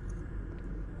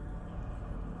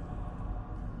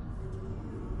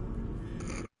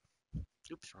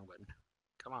 Oops, wrong button.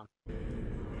 Come on.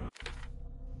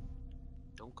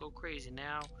 Don't go crazy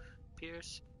now,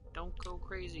 Pierce. Don't go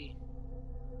crazy.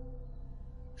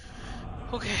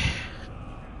 Okay.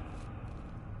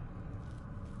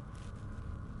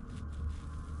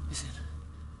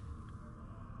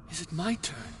 Is it my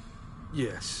turn?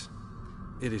 Yes.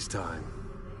 It is time.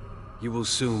 You will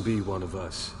soon be one of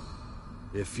us.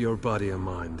 If your body and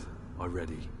mind are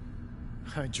ready.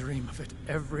 I dream of it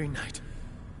every night.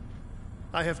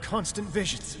 I have constant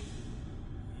visions.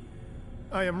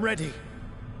 I am ready.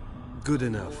 Good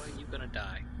enough. Boy, you're gonna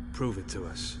die. Prove it to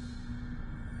us.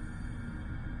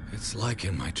 It's like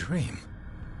in my dream.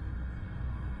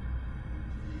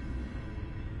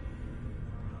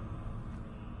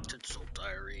 Tinsel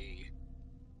diary.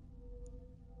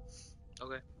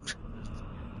 Okay.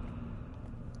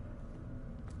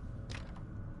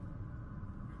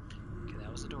 Okay,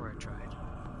 that was the door I tried.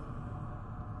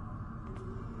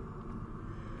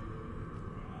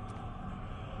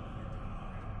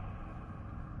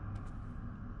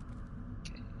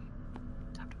 Okay.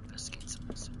 Time to investigate some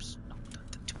steps. No,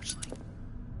 not too much light.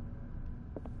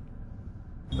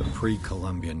 A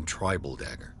pre-Columbian tribal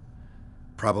dagger.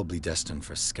 Probably destined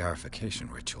for scarification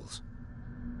rituals.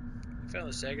 We found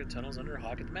the staggered tunnels under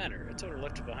Hawkins Manor. Its owner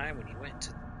left it behind when he went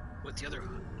with the other.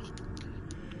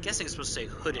 I'm guessing it's supposed to say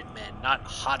hooded men, not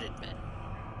hotted men.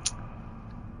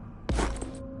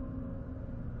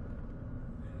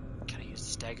 Can I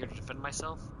use the dagger to defend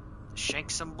myself? To shank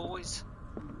some boys?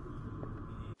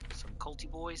 Some culty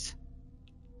boys?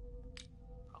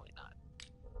 Probably not.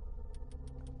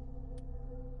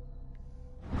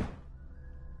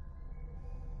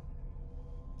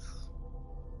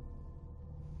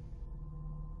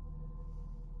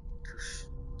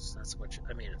 It's not so much.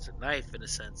 I mean, it's a knife in a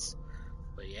sense,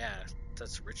 but yeah,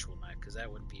 that's a ritual knife because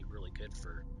that wouldn't be really good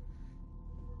for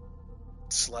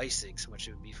slicing so much.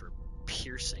 It would be for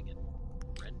piercing and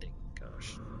rending.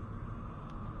 Gosh.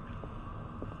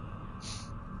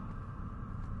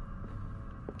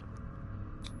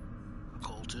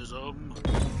 Occultism.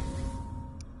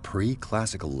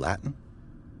 Pre-classical Latin?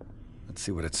 Let's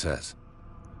see what it says.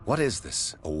 What is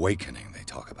this awakening they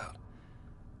talk about?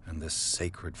 And this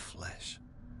sacred flesh?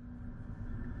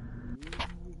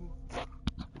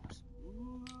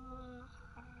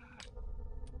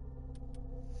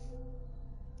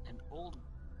 An old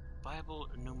Bible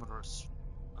numerous.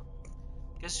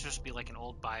 I guess it should just be like an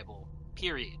old Bible,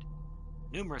 period.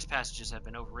 Numerous passages have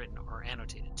been overwritten or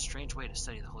annotated. Strange way to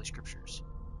study the Holy Scriptures.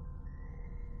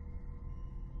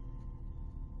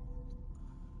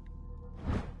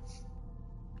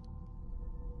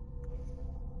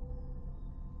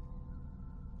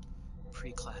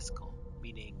 Pre-classical,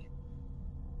 meaning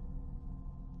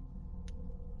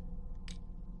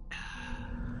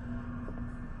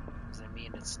does that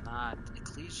mean it's not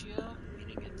ecclesia?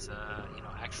 Meaning it's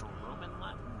actual Roman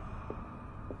Latin?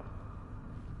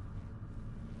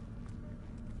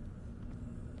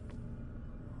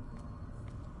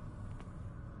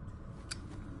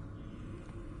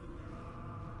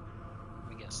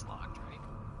 I guess locked, right?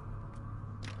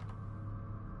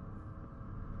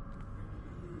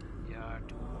 Yeah,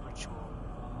 do a ritual.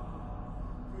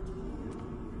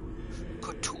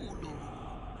 Cthulhu.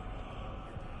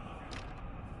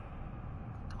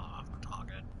 For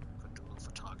target. Cthulhu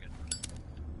for target.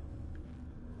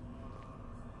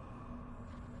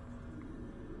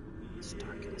 It's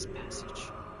dark in this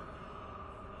passage.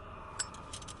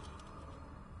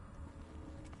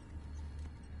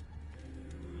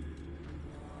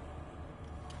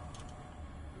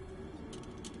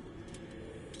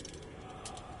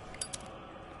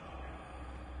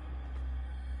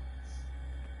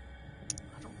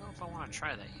 I don't know if I want to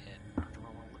try that yet, or do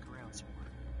I want to look around some more?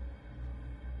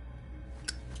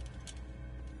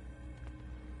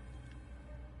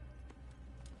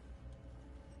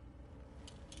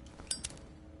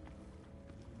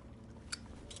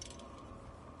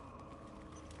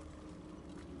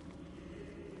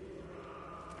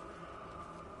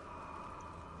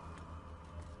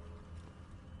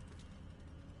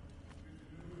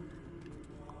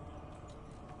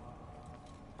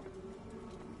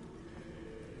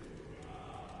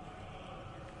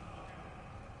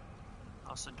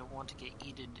 Also, don't want to get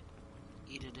eaten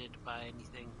by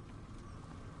anything.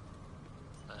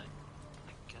 But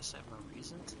I guess I have no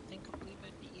reason to believe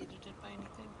I'd be eaten by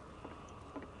anything.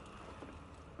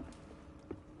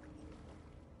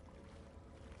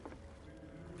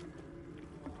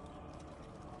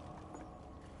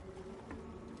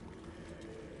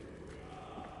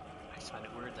 I just find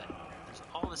it weird that there's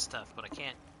all this stuff, but I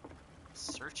can't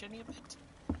search any of it.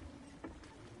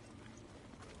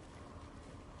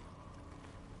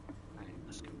 Alright,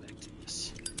 let's go back to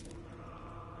this.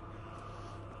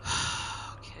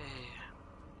 Okay.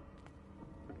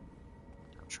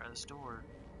 I'll try this door.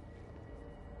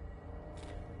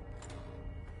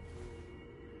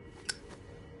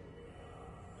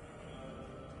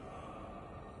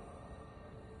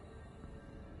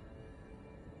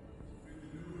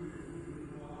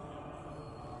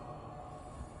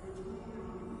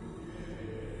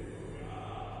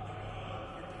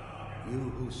 You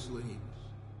who sleeps,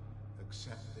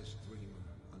 accept this dreamer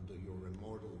under your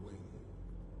immortal wing.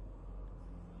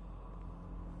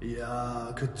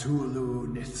 Ya Cthulhu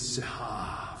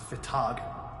Nithsiha Fitag.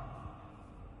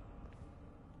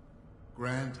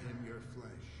 Grant him your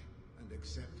flesh and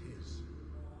accept his,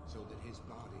 so that his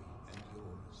body and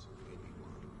yours may be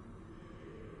one.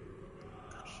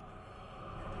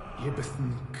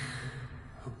 Yibithink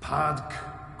Hupadk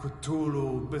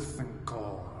Cthulhu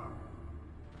Bithinkor.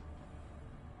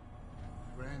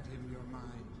 Grant him your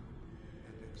mind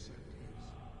and accept his,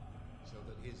 so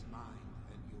that his mind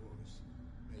and yours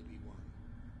may be one.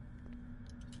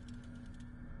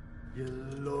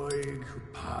 Yeloig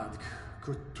Hupadk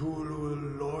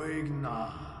Cthulhu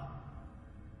Loigna.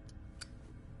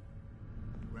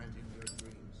 Grant him your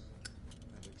dreams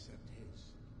and accept his,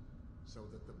 so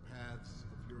that the paths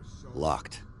of your soul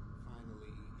Locked.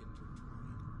 finally intertwine.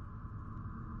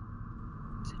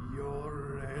 Yor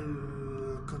El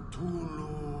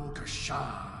Cthulhu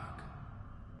Kashag.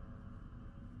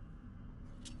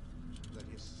 Let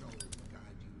his soul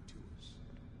guide you to us,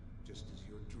 just as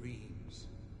your dreams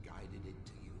guided it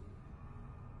to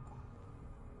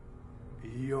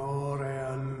you. Yor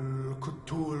El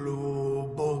Cthulhu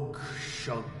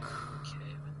Bogshug. Okay,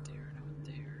 I went there.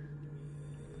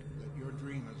 Let your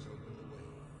dreamers open the way,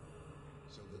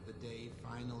 so that the day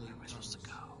finally Where am I supposed to comes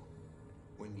go?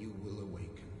 when you will awaken.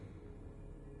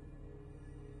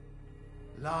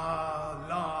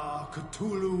 La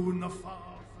Cthulhu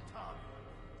Nafal Fatag.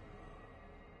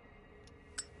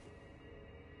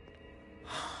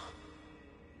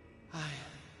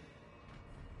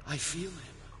 I feel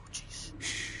him. Oh, jeez.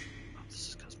 Oh, this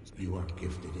is Cosmo's You are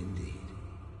gifted indeed,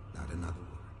 not another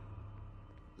word.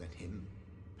 Let him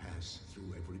pass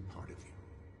through every part of you.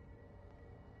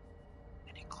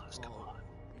 Any clues? Come on.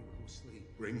 You who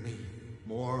sleep, bring me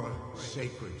more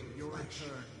sacred flesh.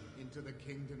 Return into the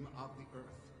kingdom of the earth.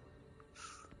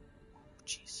 Oh,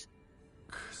 jeez.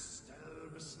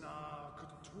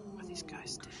 Are these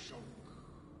guys dead?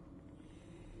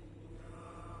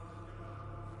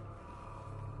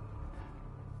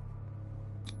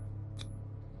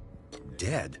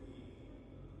 Dead?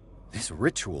 This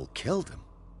ritual killed him.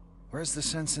 Where's the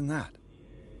sense in that?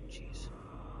 Jeez.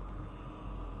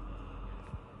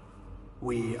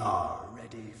 We are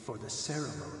ready for the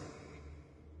ceremony.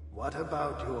 What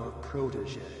about your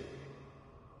protege?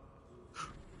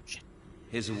 Shit.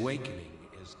 His awakening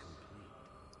is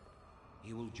complete.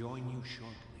 He will join you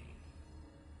shortly.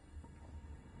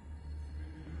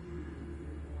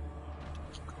 Do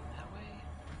I keep going that way?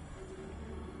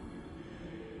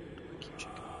 Do I keep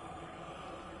checking?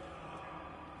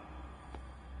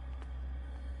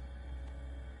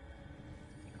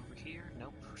 Over here?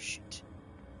 Nope. Shit.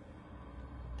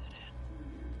 Dead end.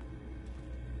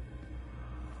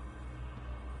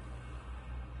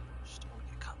 Just don't want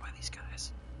to get caught by these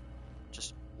guys.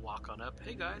 Just walk on up.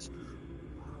 Hey guys.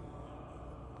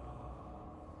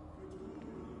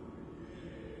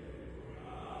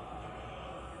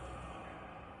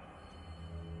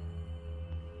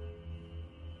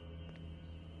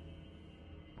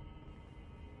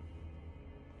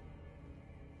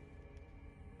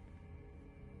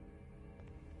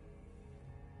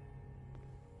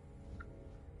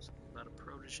 Something about a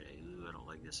protege. Ooh, I don't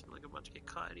like this. I feel like I'm about to get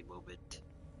caught any moment.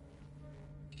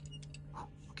 Whew,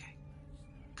 okay.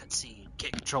 Cutscene.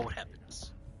 Can't control what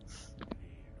happens.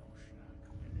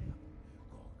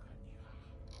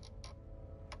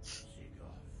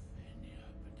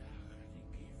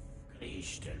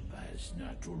 Eastelbas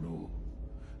Natulu,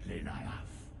 Lenalaf,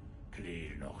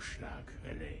 Kle Nochschlag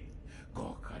Rele,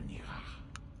 Gorkanira,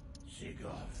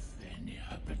 Sigov,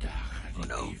 Oh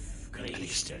no, I think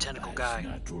it's the tentacle guy.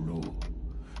 Natulu,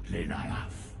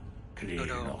 Lenalaf, Kle Oh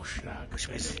no, Nochschlag which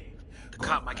means Rele, The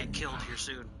cop might get killed here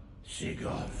soon.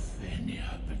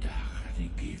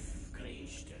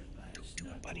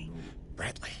 Buddy.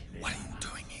 Bradley, what are you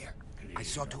doing here? I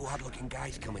saw two odd-looking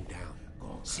guys coming down.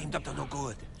 Seemed up to no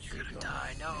good. You're gonna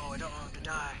die. No, I don't want to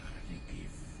die.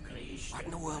 What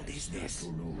in the world is this?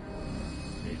 Oh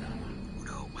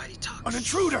no, why'd he talk? An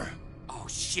intruder! Oh,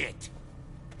 shit.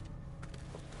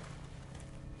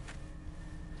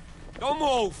 Don't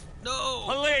move! No!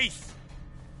 Police!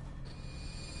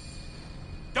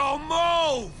 Don't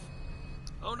move!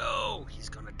 Oh no, he's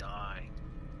gonna die.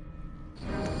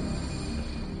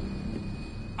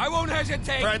 I won't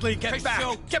hesitate. Bradley, get to back!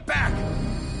 shoot. Get back!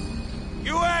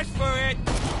 You asked for it.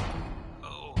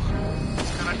 Oh,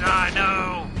 he's gonna die.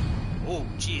 No! Oh,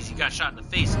 jeez, he got shot in the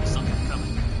face and he still kept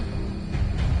coming.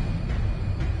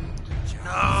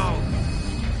 No!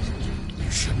 You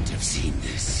shouldn't have seen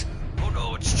this. Oh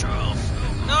no, it's Charles.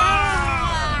 No!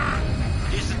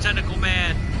 He's the tentacle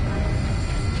man.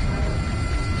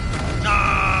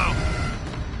 No!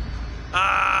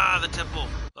 Ah, the temple.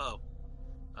 Oh.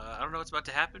 I don't know what's about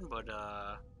to happen, but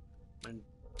I'm gonna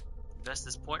invest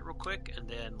this point real quick and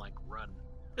then like run.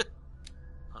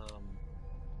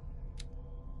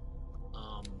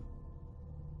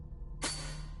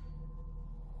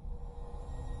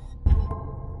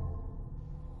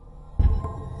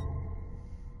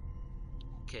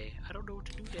 Okay, I don't know what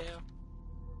to do now.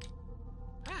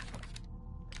 Ah.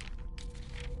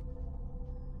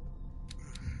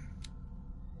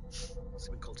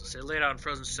 Some cultists. They're laid out in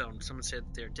frozen stone. Someone said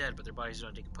that they're dead, but their bodies do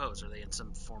not decompose. Are they in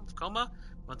some form of coma?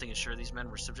 One thing is sure, these men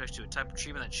were subject to a type of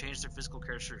treatment that changed their physical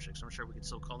characteristics. I'm sure we can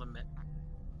still call them men.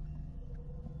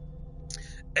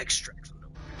 Extract from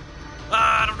nowhere.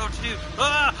 Ah, I don't know what to do.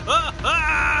 Ah! Ah!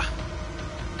 Ah!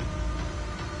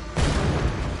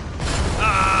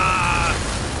 Ah!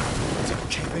 They're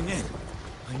caving in.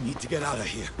 I need to get out of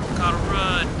here. Gotta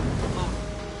run. Oh.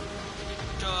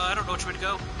 I don't know which way to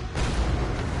go.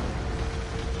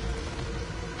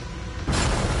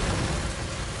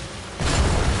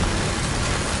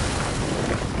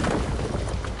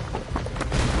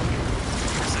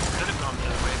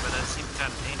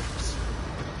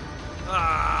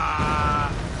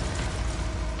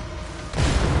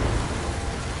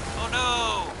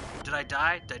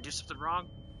 Die? Did I do something wrong?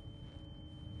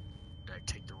 Did I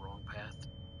take the wrong path?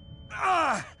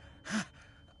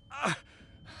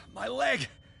 My leg!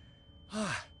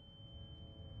 Oh,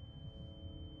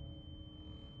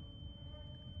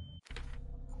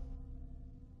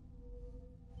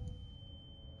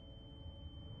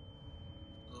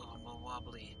 I'm all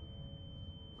wobbly.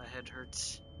 My head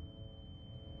hurts.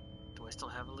 Do I still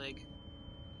have a leg?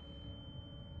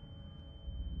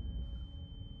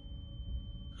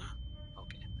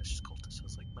 That's just cultist, so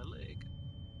it's like my leg.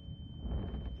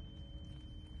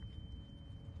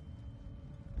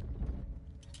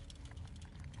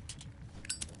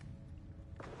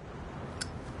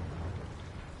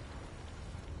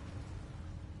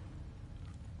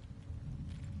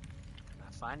 Can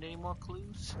I find any more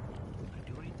clues? Can I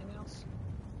do anything else?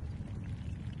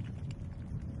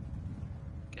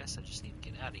 Guess I just need to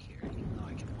get out of here, even though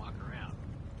I can walk around.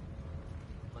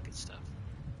 Look at stuff.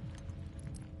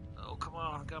 Oh, come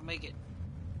on, gotta make it.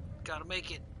 Gotta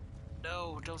make it.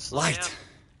 No, don't slow down. Light!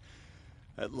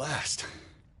 At last.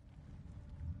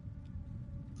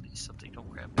 Please, something don't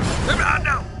grab me. Oh,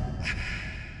 no!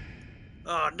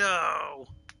 Oh, no!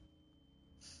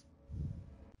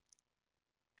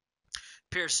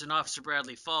 Pierce and Officer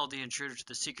Bradley followed the intruder to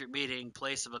the secret meeting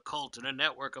place of a cult in a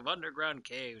network of underground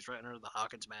caves right under the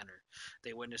Hawkins Manor.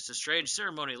 They witnessed a strange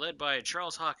ceremony led by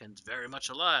Charles Hawkins, very much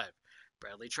alive.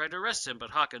 Bradley tried to arrest him,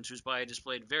 but Hawkins, whose body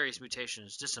displayed various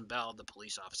mutations, disemboweled the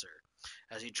police officer.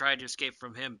 As he tried to escape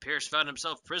from him, Pierce found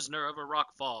himself prisoner of a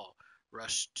rock fall.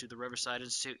 Rushed to the Riverside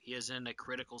Institute, he is in a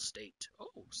critical state.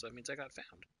 Oh, so that means I got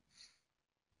found.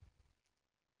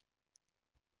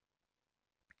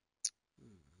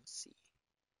 Let's see.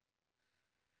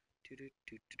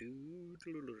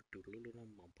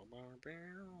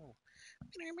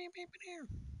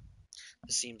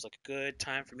 This seems like a good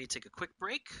time for me to take a quick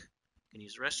break. I can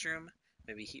use the restroom,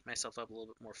 maybe heat myself up a little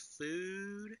bit more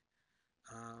food.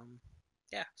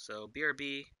 Yeah, so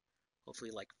BRB,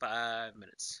 hopefully like 5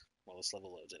 minutes while this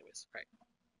level loads anyways. Alright,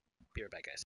 be right back,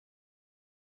 guys.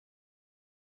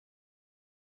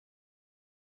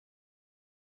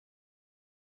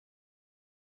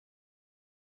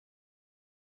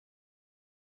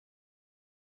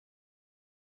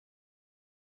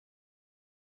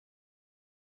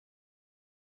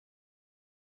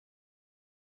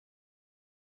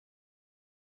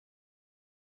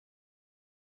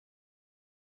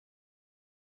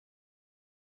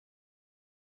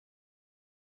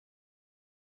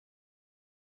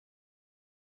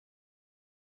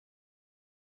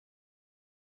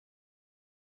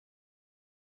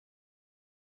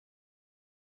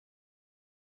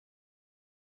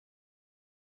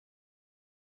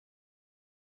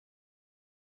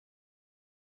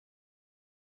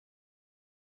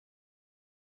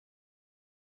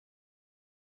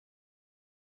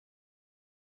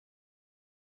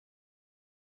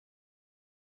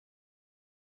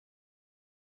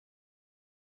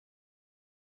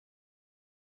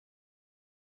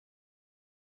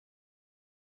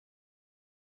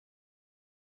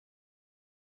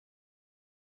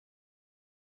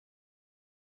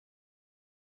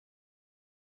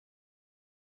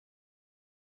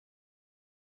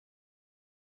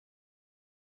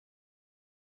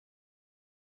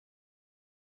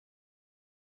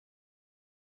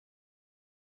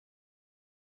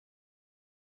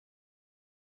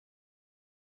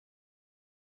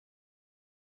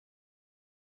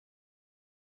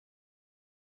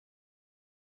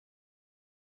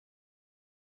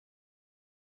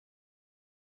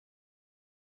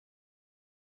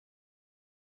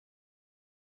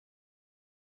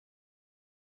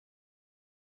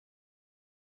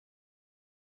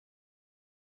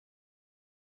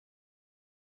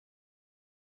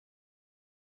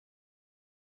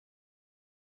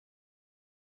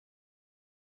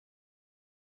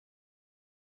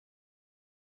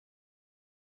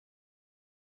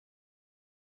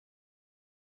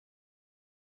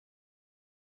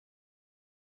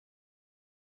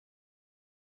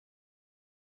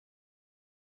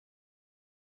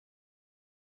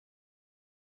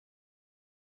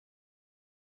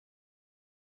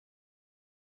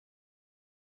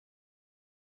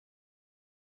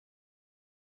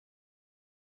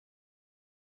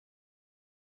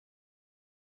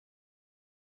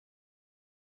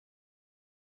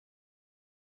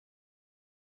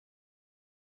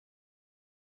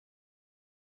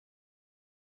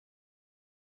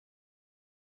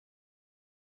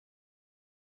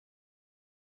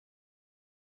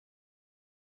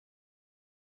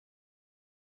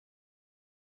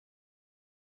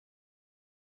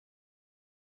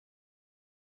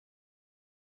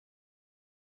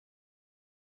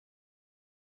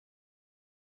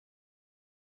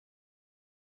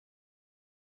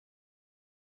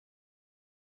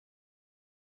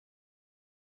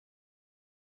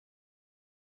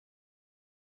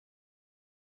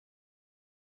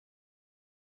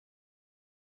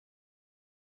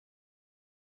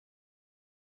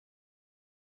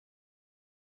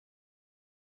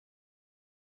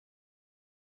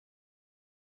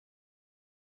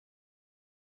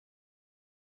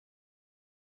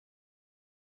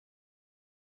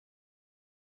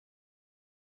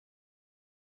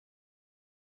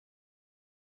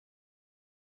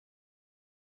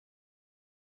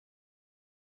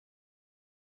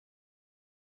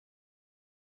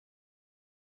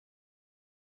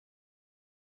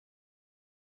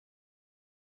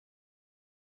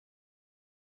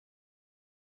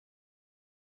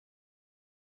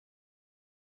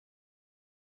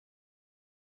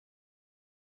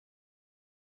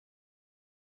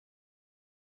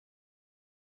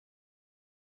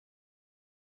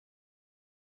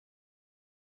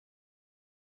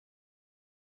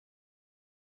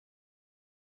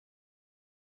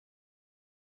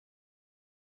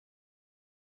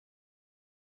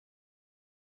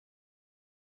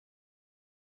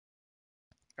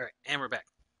 Alright, and we're back.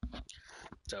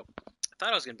 So, I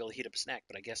thought I was going to be able to heat up a snack,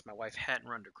 but I guess my wife hadn't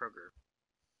run to Kroger.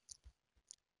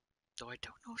 Though I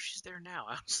don't know if she's there now.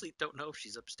 I honestly don't know if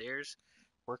she's upstairs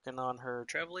working on her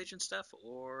travel agent stuff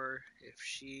or if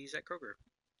she's at Kroger.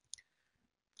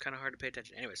 Kind of hard to pay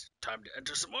attention. Anyways, time to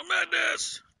enter some more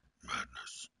madness!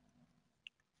 Madness.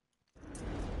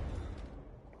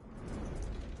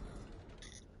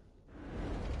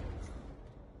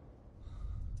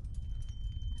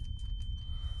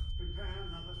 Prepare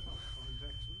another shot for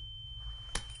injection.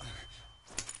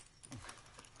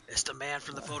 It's the man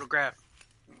from the photograph.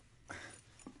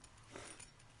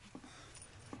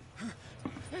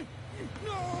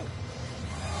 No!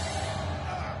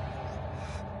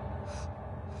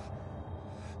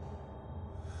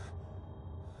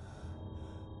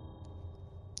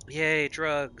 Yay,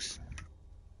 drugs.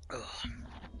 Ugh.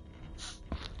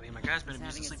 I mean, my guy's been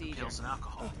abusing sleeping pills and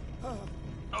alcohol.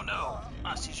 Oh no!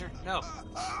 Not a seizure? No.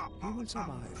 He will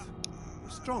survive.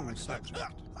 Strong subject.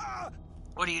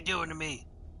 What are you doing to me?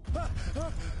 You're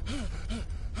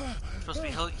supposed to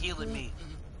be healing me.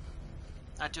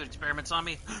 Not doing experiments on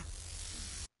me.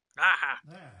 Aha!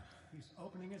 There, he's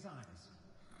opening his eyes.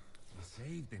 You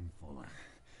saved him, Fuller.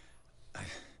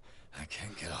 I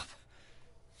can't get up.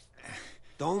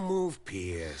 Don't move,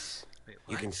 Pierce. Wait,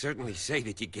 You what? can certainly say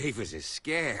that you gave us a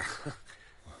scare.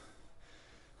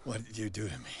 What did you do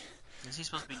to me? Is he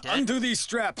supposed to be dead? Undo these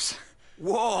straps!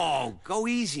 Whoa! Go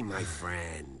easy, my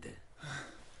friend.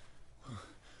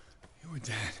 You were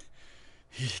dead.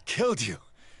 He killed you.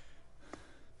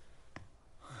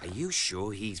 Are you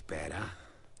sure he's better?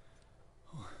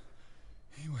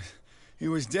 He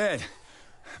was dead.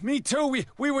 Me too.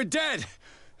 We were dead.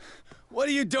 What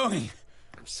are you doing?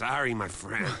 I'm sorry, my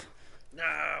friend.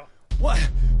 No. What?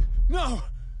 No.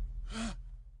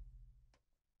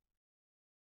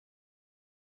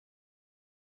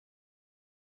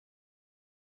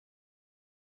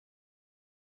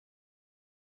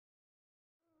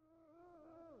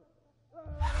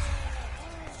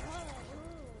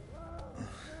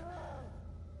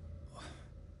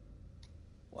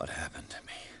 What happened to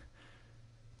me?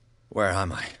 Where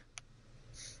am I?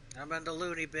 I'm in the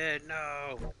loony bin.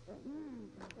 No.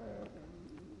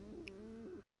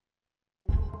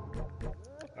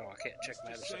 Oh, I can't check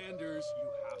my other side. Sanders, you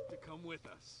have to come with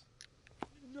us.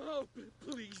 No,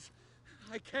 please.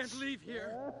 I can't leave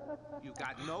here. You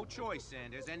got no choice,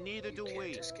 Sanders, and neither do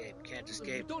we. Can't escape. Can't You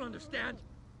escape. don't understand.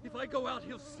 If I go out,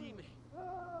 he'll see me.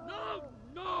 No!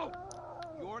 No!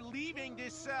 You're leaving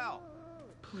this cell.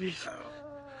 Please.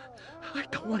 I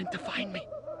don't want him to find me.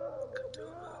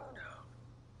 Cthulhu, no.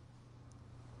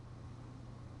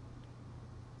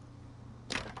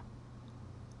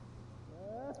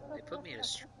 They put me in a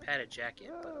padded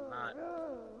jacket, but I'm not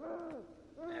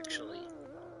actually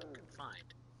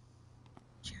confined.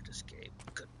 Can't escape.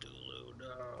 Cthulhu,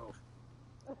 no.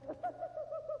 Can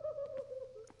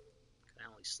I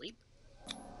only sleep?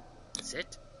 That's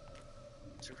it?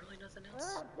 Is there really nothing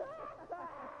else?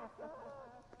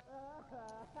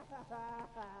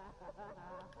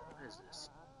 What is this?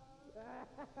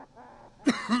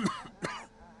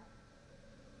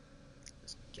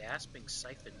 This gas being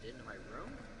siphoned into my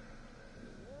room?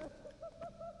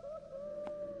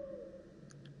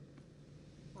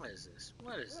 What is this?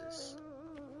 What is this?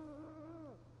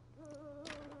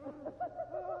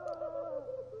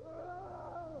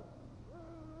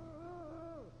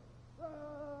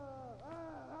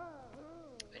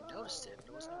 I noticed it,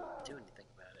 but I wasn't able to do anything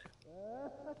about it.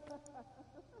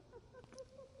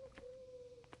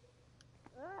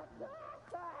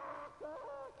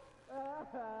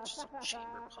 Just a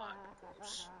chamber pot.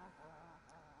 Oops.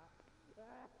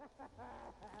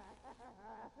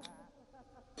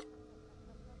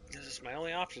 This is my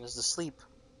only option, is to sleep.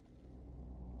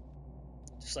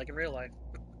 Just like in real life.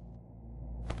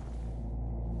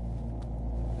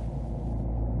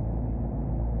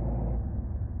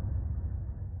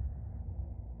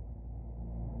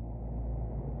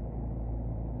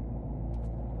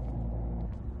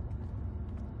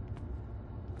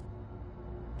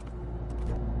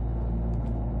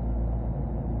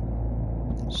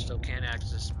 Still can't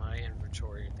access my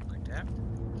inventory or anything like that.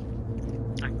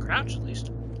 I can crouch at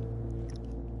least.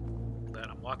 But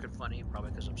I'm walking funny,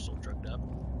 probably because I'm still drugged up.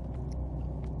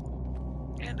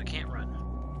 And I can't run.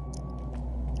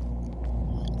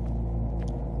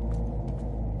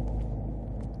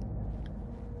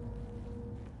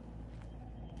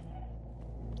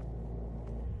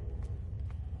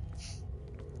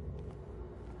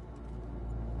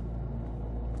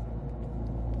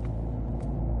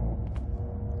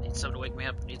 Need something to wake me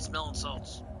up. Need smelling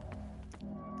salts.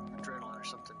 Adrenaline or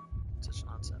something. Such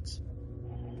nonsense.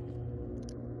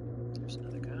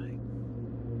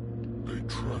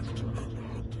 attacked and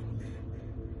hunted me,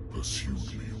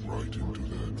 pursued me right into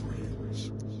their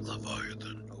dreams.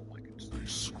 Leviathan. Oh my goodness. They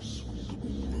scribbled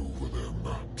all over their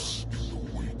maps in the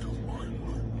wake of my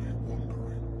lonely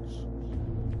wanderings.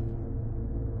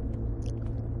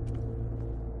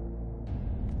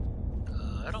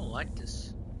 I don't like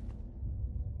this.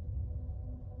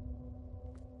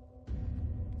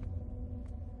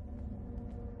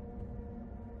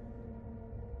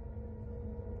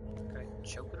 Okay,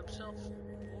 choking himself?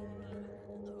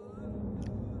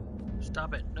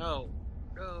 Stop it. No.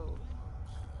 No.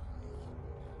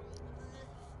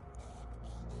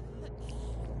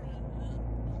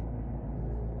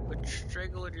 Quit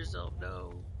strangling yourself.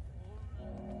 No.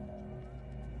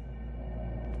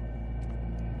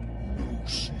 No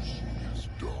sea is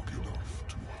dark enough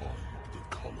to hide the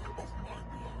color of my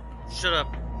blood. Shut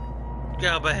up.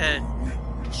 Get out of my head. No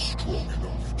wind strong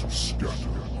enough to scatter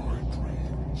my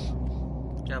dreams.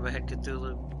 Get out of my head,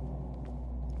 Cthulhu.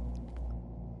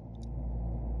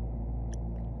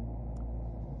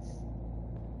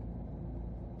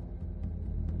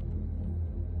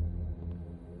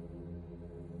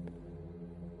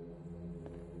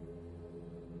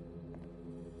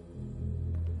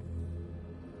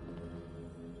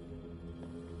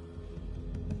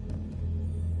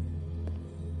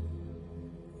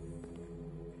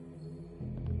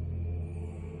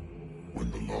 When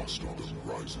the last of them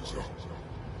rises up,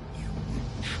 you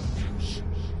will choose.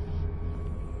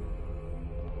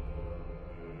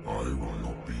 I will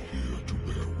not be here to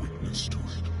bear witness to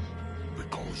it,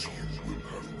 because you will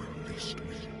have released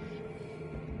me.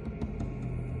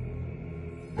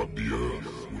 But the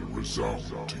earth will resound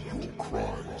to your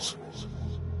cries,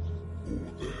 or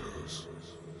theirs.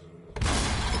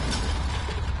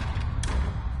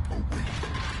 Awaken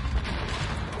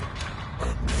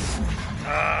and free.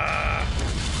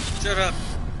 Shut up.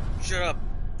 Shut up.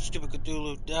 Stupid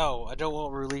Cthulhu. No, I don't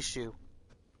want to release you.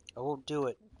 I won't do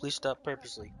it. Please stop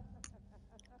purposely.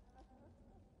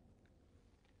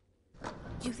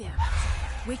 You there.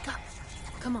 Wake up.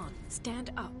 Come on,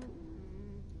 stand up.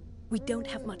 We don't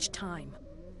have much time.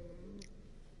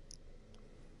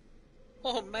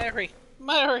 Oh, Mary.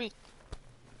 Mary.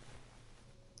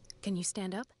 Can you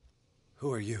stand up?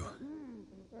 Who are you?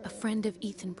 A friend of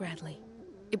Ethan Bradley.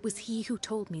 It was he who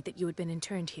told me that you had been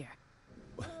interned here.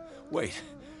 Wait.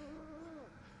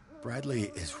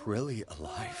 Bradley is really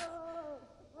alive?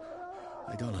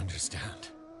 I don't understand.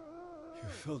 You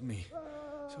filled me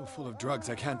so full of drugs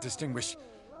I can't distinguish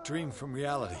dream from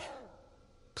reality.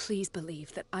 Please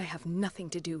believe that I have nothing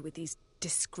to do with these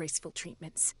disgraceful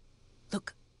treatments.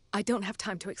 Look, I don't have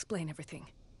time to explain everything.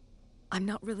 I'm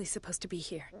not really supposed to be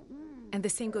here. And the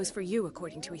same goes for you,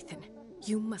 according to Ethan.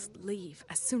 You must leave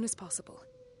as soon as possible,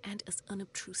 and as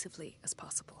unobtrusively as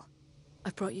possible.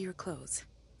 I've brought you your clothes.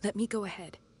 Let me go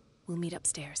ahead. We'll meet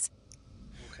upstairs.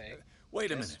 Okay.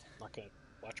 Wait a minute. Not gonna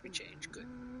watch me change. Good.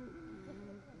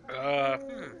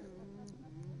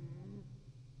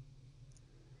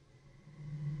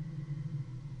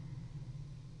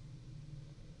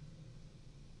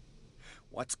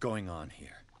 What's going on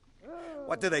here?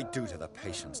 What do they do to the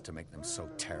patients to make them so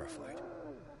terrified?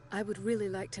 I would really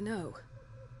like to know.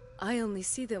 I only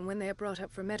see them when they are brought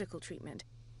up for medical treatment,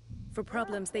 for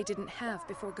problems they didn't have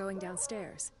before going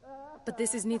downstairs. But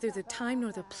this is neither the time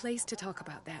nor the place to talk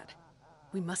about that.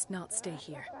 We must not stay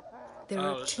here. There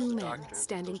are two men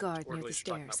standing guard near the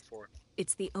stairs.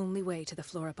 It's the only way to the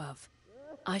floor above.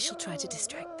 I shall try to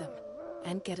distract them,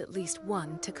 and get at least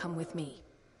one to come with me.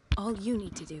 All you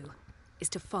need to do is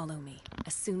to follow me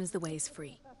as soon as the way is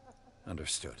free.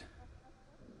 Understood.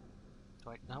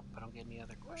 Nope, I don't get any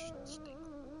other questions.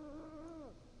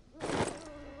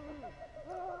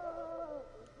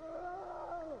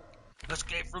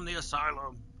 Escape from the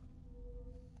asylum.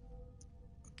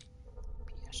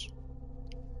 Yes.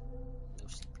 No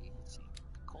sleepy. See,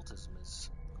 occultism is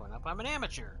going up. I'm an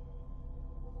amateur.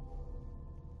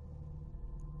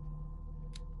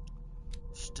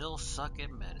 Still suck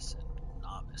at medicine.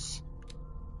 Novice.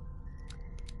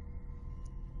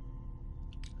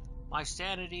 My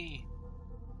sanity.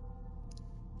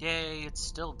 Yay, it's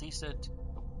still decent.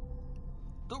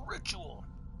 The ritual.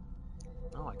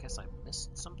 Oh, I guess I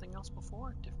missed something else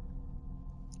before.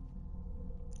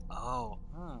 Oh,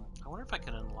 I wonder if I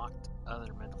could unlock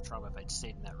other mental trauma if I'd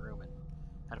stayed in that room and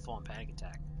had a full-on panic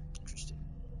attack. Interesting.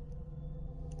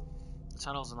 The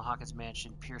tunnels in the Hawkins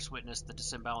mansion. Pierce witnessed the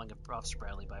disemboweling of Officer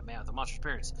Bradley by a man with the monster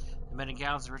spirits. The men in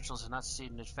gowns and rituals have not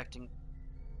succeeded in infecting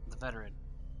the veteran.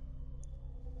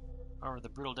 However, the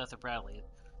brutal death of Bradley,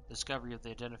 the discovery of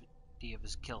the identity of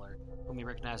his killer, whom he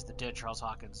recognized as the dead Charles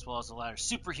Hawkins, as well as the latter's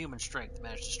superhuman strength,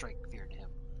 managed to strike fear into him.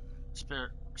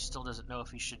 still doesn't know if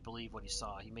he should believe what he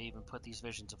saw. He may even put these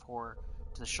visions of horror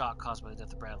to the shock caused by the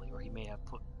death of Bradley, or he may have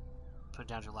put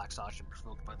down to lax oxygen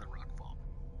provoked by the rockfall.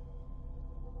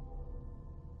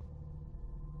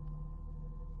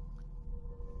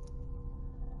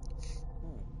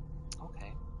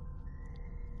 Okay.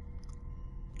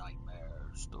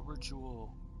 Nightmares, the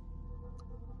ritual.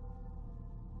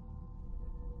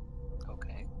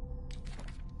 Okay.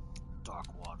 Dark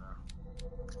water.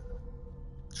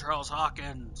 Charles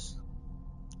Hawkins.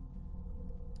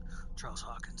 Charles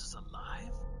Hawkins is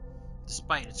alive?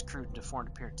 Despite its crude and deformed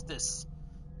appearance, this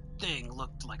thing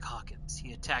looked like Hawkins.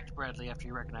 He attacked Bradley after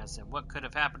he recognized him. What could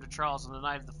have happened to Charles on the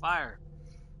night of the fire?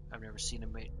 I've never seen a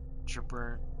major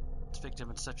burn victim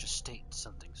in such a state.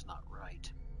 Something's not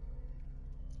right.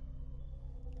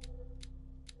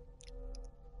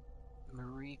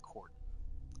 Marie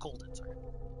Golden, sorry.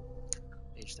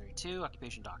 Age 32,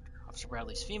 occupation doctor. Officer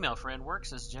Bradley's female friend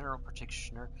works as general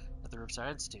practitioner at the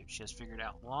Riverside Institute. She has figured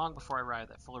out long before I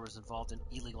arrived that Fuller was involved in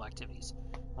illegal activities.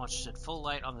 Wants to shed full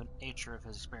light on the nature of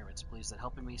his experiments. Believes that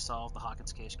helping me solve the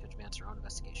Hawkins case could advance her own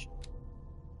investigation.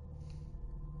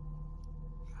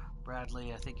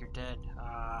 Bradley, I think you're dead.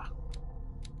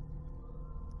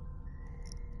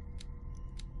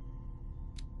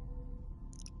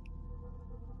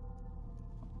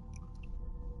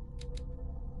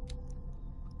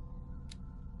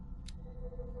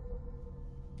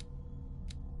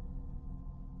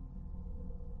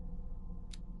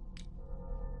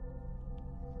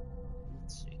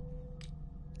 Let's see.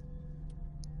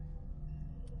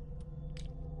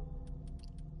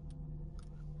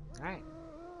 All right.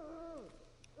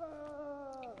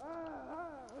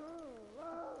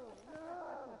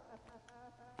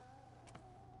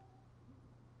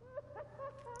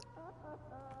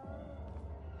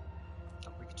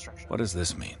 What does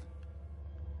this mean?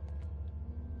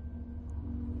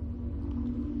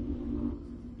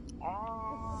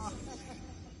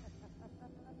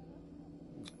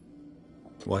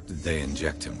 What did they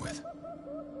inject him with?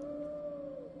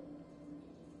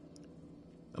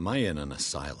 Am I in an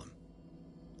asylum?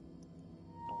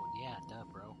 Oh, yeah, duh,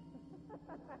 bro.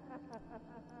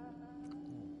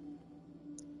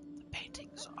 The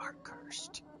paintings are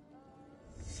cursed.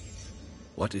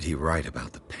 What did he write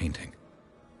about the painting?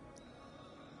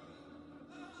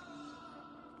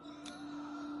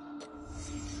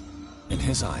 In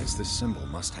his eyes, this symbol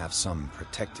must have some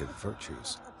protective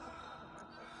virtues.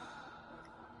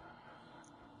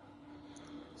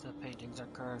 The paintings are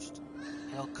cursed.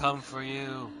 He'll come for you.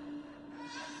 You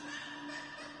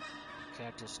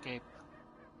can't escape.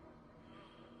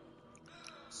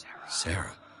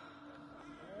 Sarah.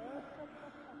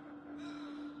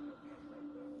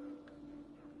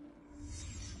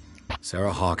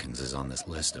 Sarah Hawkins is on this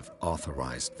list of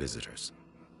authorized visitors.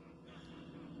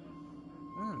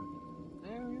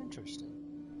 Very interesting.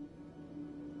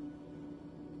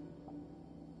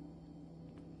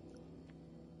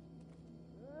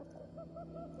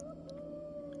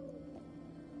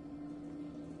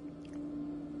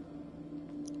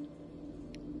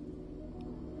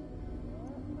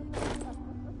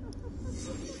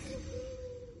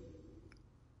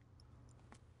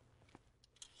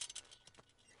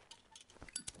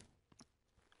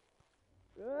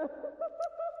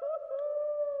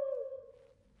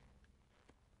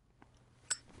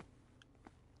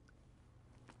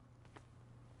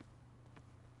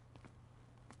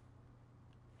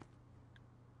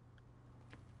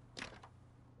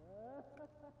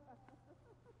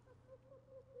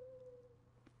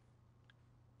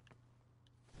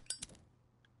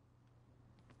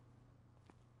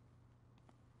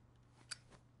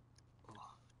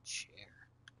 Chair.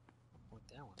 What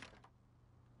that one?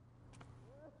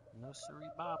 No siree,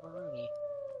 Bob Rooney.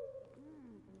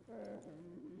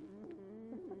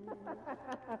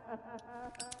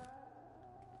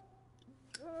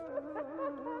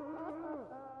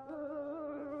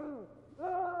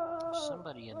 There's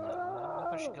somebody in there. I don't know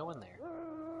if I should go in there.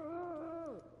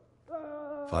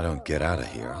 If I don't get out of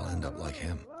here, I'll end up like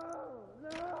him.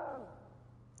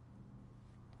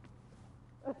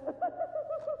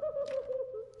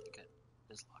 Good.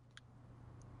 It's locked.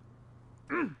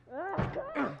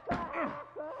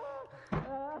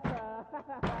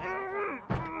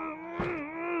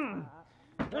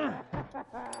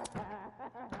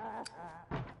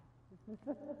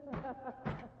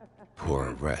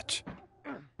 Poor wretch.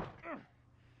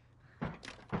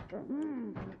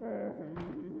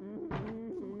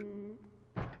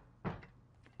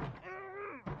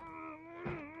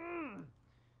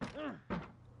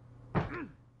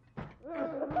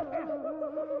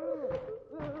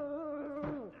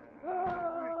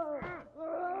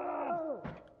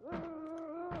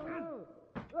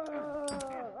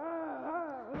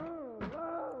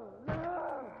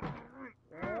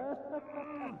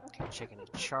 check any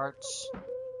charts.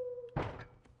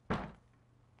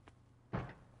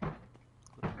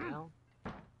 Look around.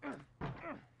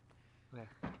 Where?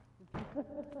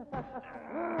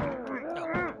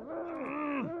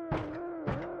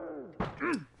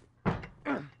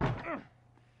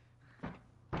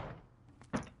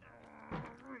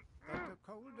 Dr.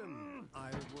 Colden,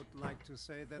 I would like to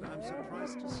say that I'm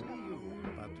surprised to see you,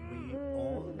 but we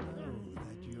all know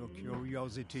that your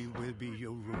curiosity will be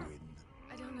your ruin.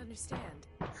 I don't understand.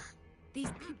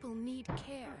 These people need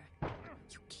care.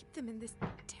 You keep them in this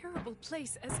terrible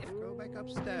place as if... Go back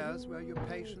upstairs where your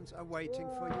patients are waiting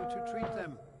for you to treat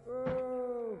them.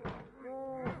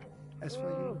 As for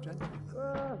you, gentlemen, do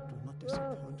not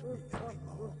disappoint me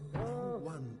anymore. No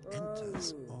one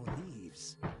enters or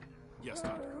leaves. Yes,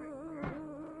 Doctor.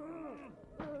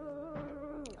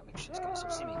 I'll make sure these guys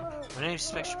don't see me. When any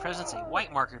suspects your presence, a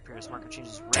white marker appears. Marker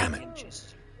changes red Damn it. and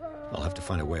chases. I'll have to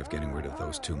find a way of getting rid of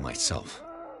those two myself.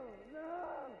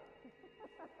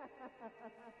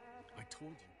 I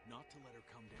told you not to let her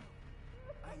come down.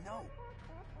 I know.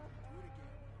 Do it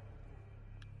again.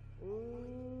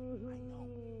 I know.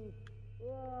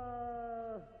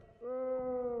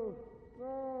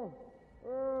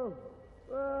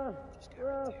 This guy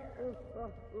right there.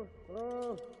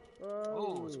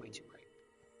 Oh, it's way too bright.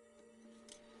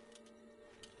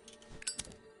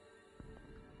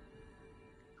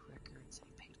 Records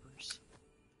and papers.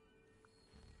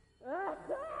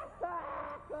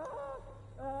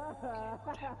 Okay,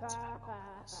 what happens if I open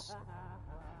this?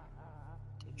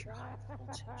 Danger high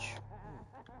voltage.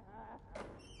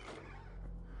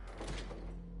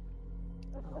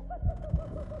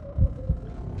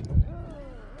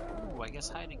 Ooh, I guess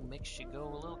hiding makes you go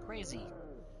a little crazy.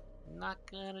 Not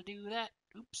gonna do that.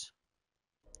 Oops.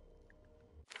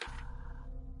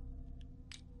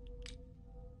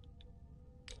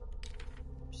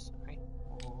 Sorry.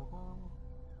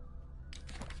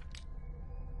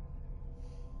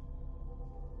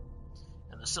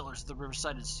 And the cellars of the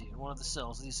Riverside Institute. One of the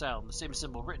cells of the asylum. The same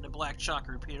symbol written in black chalk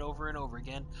and repeated over and over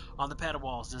again on the padded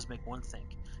walls does make one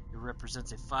think. It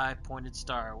represents a 5-pointed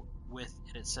star with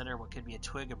in its center what could be a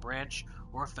twig, a branch,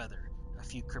 or a feather. A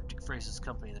few cryptic phrases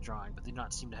accompany the drawing, but they do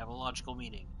not seem to have a logical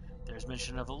meaning. There is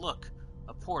mention of a look,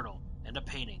 a portal, and a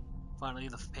painting. Finally,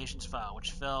 the patient's file, which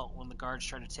fell when the guards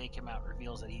tried to take him out,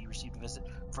 reveals that he received a visit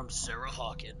from Sarah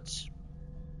Hawkins.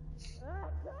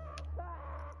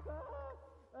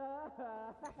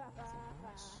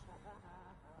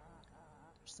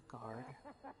 There's the guard.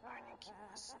 Hiding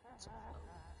keys.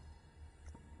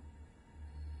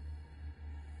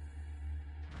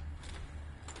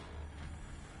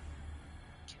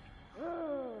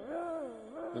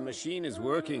 The machine is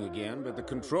working again, but the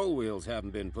control wheels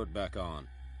haven't been put back on.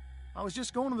 I was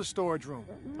just going to the storage room.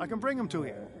 I can bring them to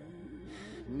you.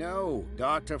 No,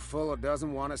 Dr. Fuller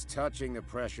doesn't want us touching the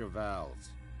pressure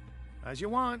valves. As you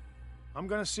want. I'm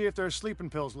gonna see if there's sleeping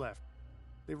pills left.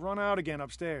 They've run out again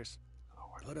upstairs.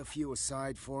 Put a few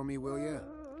aside for me, will you?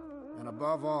 And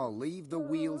above all, leave the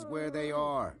wheels where they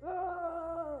are.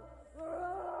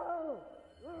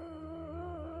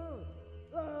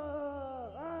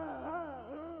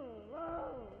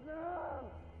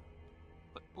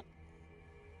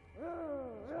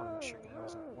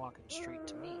 Walking straight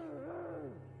to me.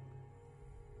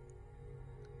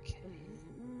 Okay.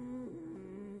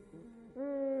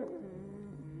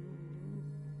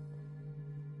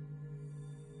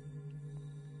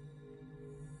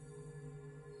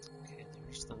 Okay,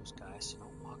 there's those guys, so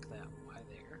don't walk that way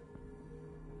there.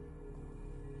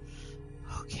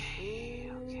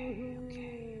 Okay, okay,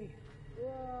 okay.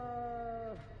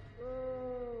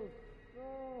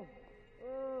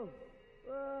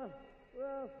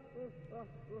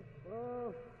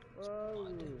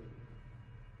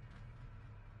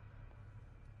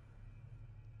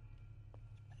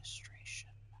 Administration.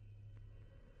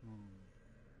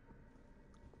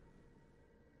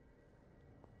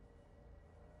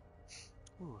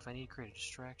 Ooh, if I need to create a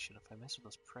distraction, if I mess with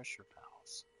those pressure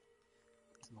valves,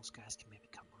 then those guys can maybe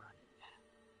come running.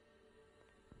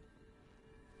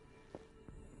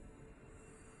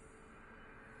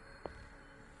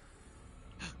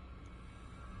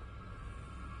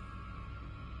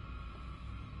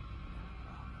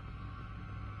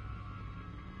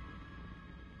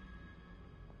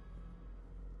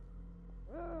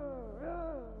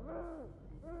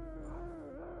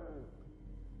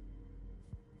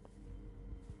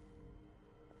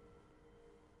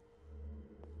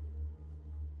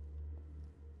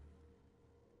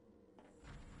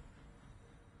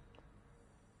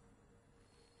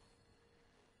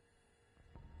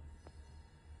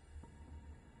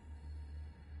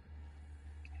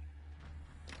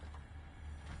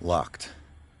 Locked.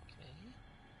 Okay.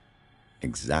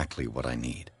 Exactly what I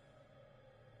need.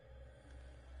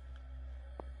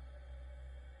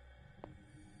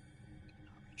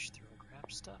 I'll reach through and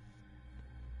grab stuff.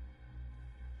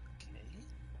 Okay.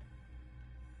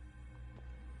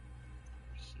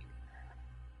 Here.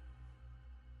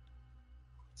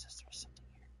 It says there's something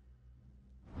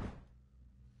here.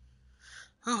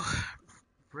 Oh,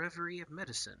 Breviary of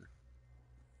Medicine.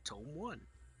 Tome 1.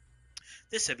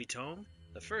 This heavy tome,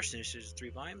 the first in a series of 3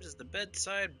 volumes, is the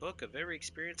bedside book of every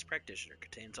experienced practitioner. It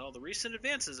contains all the recent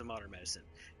advances in modern medicine.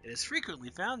 It is frequently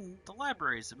found in the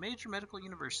libraries of major medical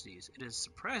universities. It is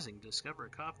surprising to discover a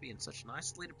copy in such an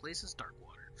isolated place as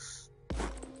Darkwater.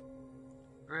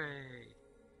 Hooray!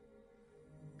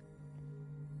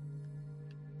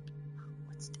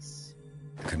 What's this?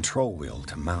 The control wheel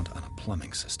to mount on a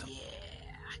plumbing system. Yeah!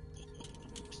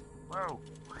 Whoa!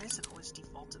 Why is it always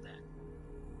default to that?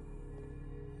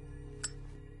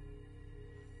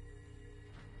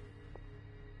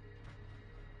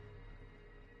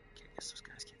 Okay, I guess those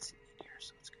guys can't see me in here,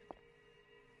 so it's good.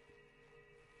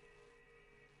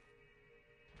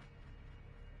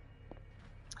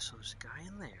 So there's a guy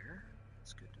in there.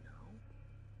 That's good to know.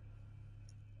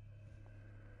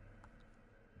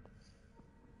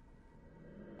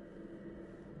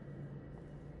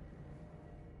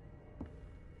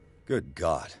 Good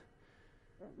God.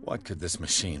 What could this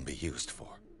machine be used for?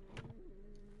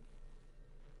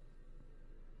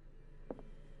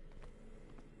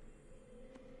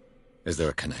 Is there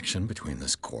a connection between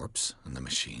this corpse and the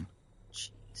machine?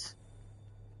 Jeez.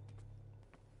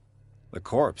 The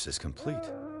corpse is complete.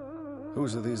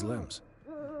 Whose are these limbs?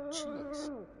 Jeez.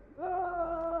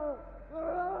 Oh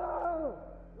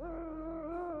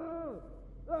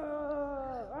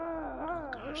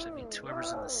gosh, that means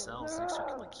whoever's in the cells next to it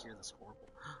can like hear this horrible.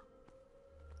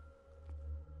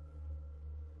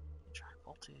 Try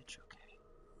voltage, okay.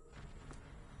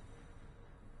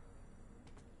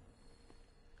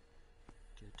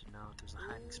 Good to know if there's a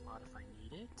hiding spot if I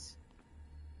need it.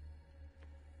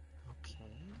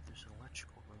 Okay, there's an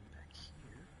electrical room back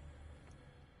here.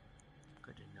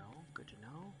 Good to know, good to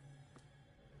know.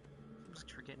 Looks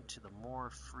like we're getting to the more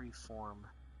free form.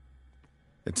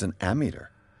 It's an ammeter.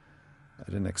 I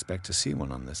didn't expect to see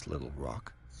one on this little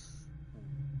rock.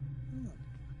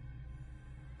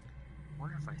 I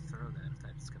wonder if I throw that, if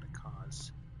that's going to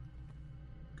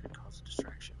could cause a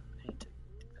distraction. I need to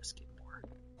investigate more.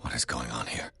 What is going on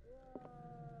here?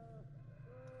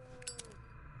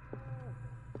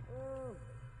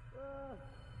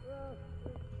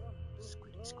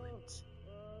 Squiddy squids.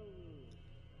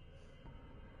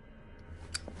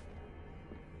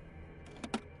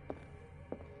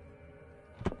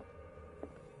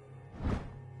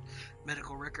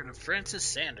 Medical record of Francis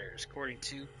Sanders. According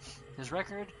to his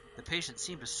record, the patient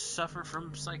seemed to suffer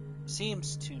from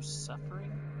seems to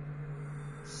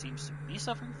be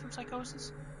suffering from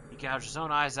psychosis. He gouged his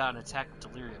own eyes out in an attack of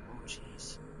delirium. Oh,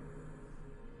 jeez.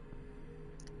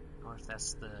 I wonder if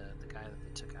that's the guy that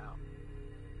they took out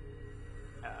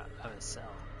of his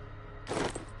cell. Okay,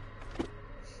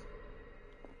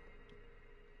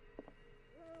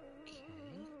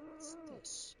 what's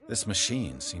this? This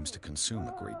machine seems to consume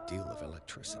a great deal of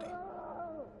electricity.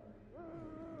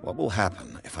 What will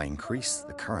happen if I increase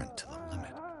the current to the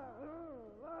limit?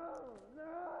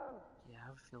 Yeah, I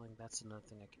have a feeling that's another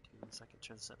thing I could do. Is I could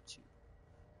turn this up to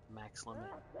max limit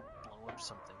and blow up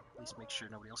something. At least make sure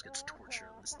nobody else gets tortured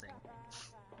on this thing.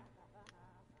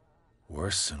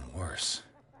 Worse and worse.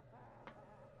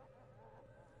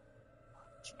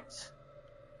 Jeez.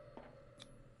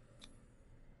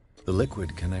 The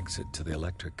liquid connects it to the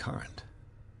electric current.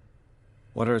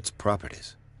 What are its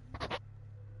properties?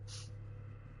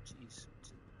 Jeez.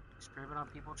 Experiment on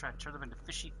people, try to turn them into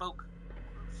fishy folk.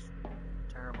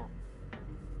 Terrible.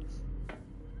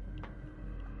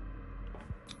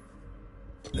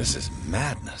 This is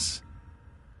madness.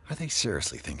 Are they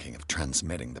seriously thinking of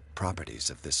transmitting the properties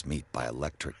of this meat by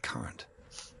electric current?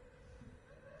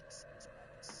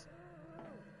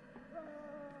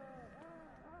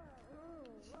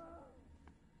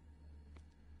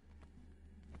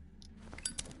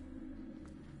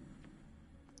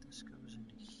 This goes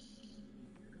into here.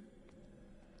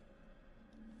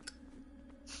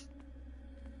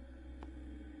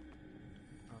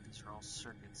 Oh, these are all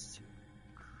circuits too.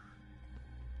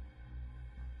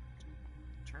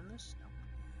 Turn this? No.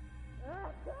 I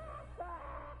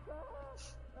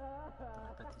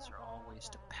bet these are all ways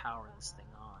to power this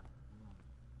thing on.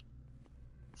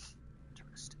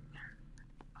 Interesting.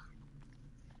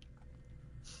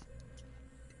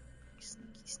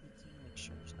 Sneaky, sneaky. Make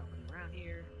sure there's nobody around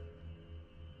here.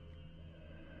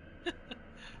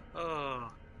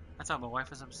 Oh, I thought my wife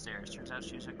was upstairs. Turns out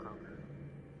she was at Kroger.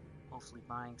 Hopefully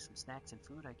buying some snacks and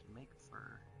food I can make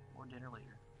for more dinner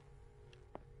later.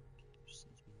 There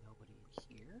seems to be nobody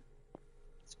in here.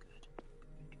 That's good.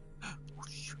 Oh,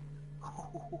 shoot.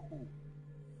 Oh.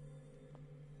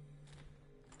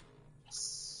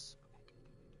 Yes.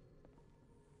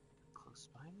 Close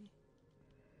by me.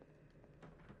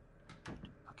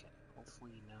 Okay.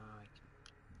 Hopefully now I can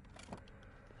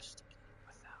investigate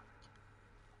without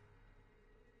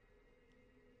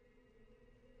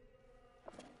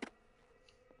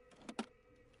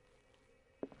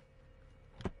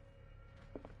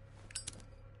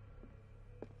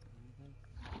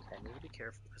Okay, I need to be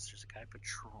careful because there's a guy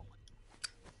patrolling.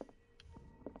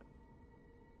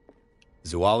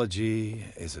 Zoology,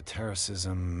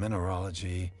 esotericism,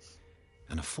 mineralogy,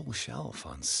 and a full shelf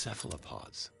on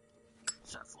cephalopods.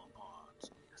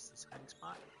 Cephalopods. Yes, this hiding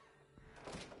spot.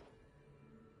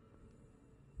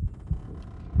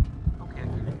 Okay, I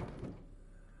get it.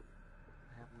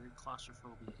 I have weird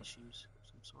claustrophobia issues of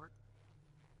some sort.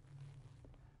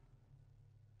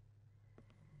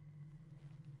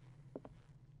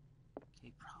 Okay,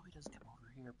 he probably doesn't come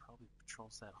over here. Probably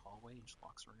patrols that hallway and just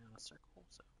walks around in a circle.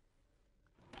 So.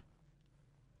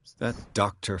 That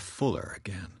Dr. Fuller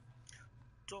again.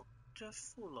 Dr.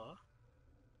 Fuller?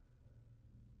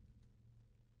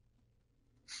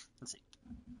 Let's see.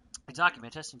 A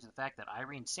document attesting to the fact that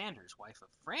Irene Sanders, wife of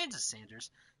Francis Sanders,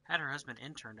 had her husband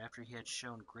interned after he had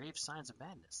shown grave signs of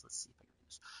madness. Let's see if I can read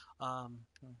this.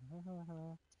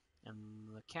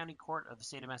 In the county court of the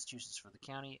state of Massachusetts for the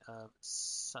county of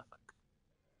Suffolk.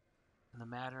 In the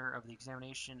matter of the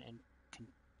examination and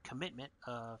commitment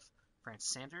of Francis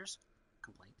Sanders,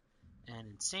 complaint, an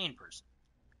insane person,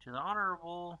 to the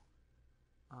Honorable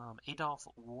Adolph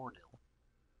Wardell,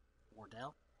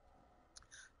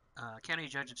 County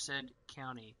Judge of said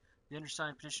county. The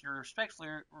undersigned petitioner respectfully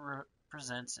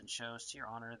presents and shows to your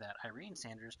honor that Irene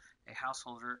Sanders, a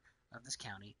householder of this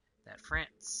county, that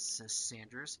Francis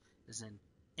Sanders is an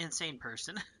insane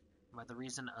person by the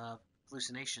reason of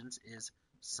hallucinations, is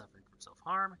suffering from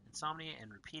self-harm, insomnia,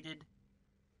 and repeated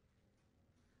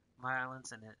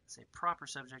violence, and is a proper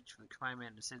subject for the confinement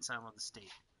and insane asylum of the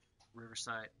state,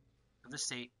 Riverside and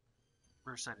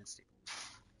state.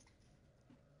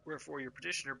 Wherefore your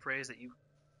petitioner prays that you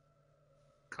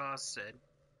cause said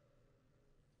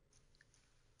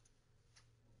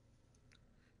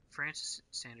Francis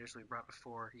Sanders will be brought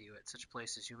before you at such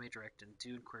place as you may direct, and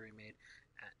due inquiry made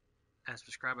as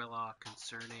prescribed by law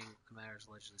concerning the matters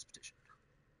alleged in this petition.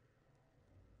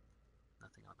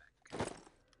 Nothing on the back.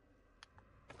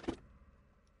 Okay.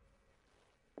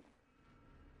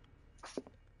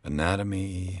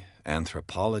 Anatomy,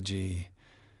 anthropology,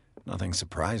 nothing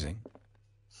surprising.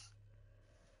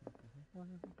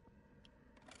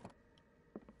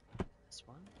 This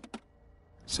one?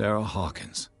 Sarah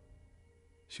Hawkins.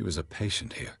 She was a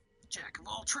patient here. Jack of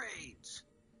all trades!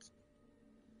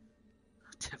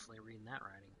 Definitely reading that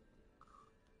writing.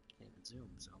 Can't even zoom,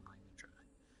 so I'm not even try.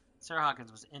 Sarah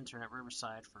Hawkins was interned at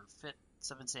Riverside for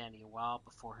fits of insanity a while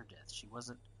before her death. She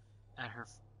wasn't at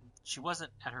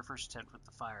her first attempt with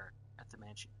the fire at the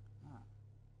mansion.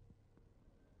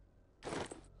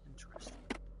 Interesting.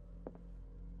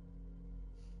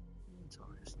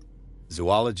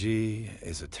 Zoology,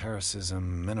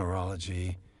 esotericism,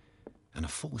 mineralogy, and a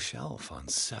full shelf on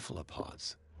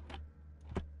cephalopods.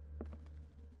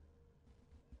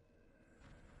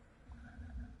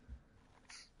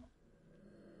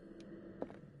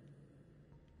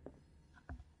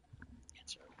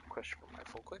 Answer a question from my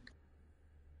full quick.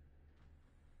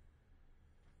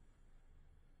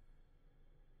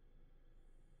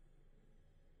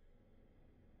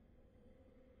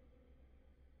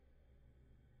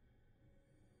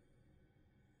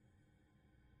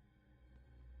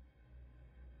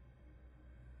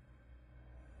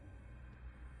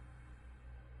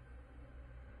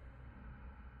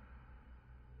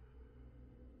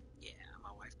 Yeah, my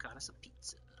wife got us a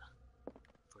pizza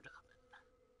for the oven.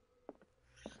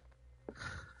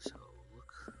 So,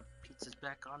 look, pizza's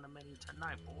back on the menu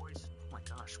tonight, boys. Oh my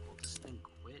gosh, will this thing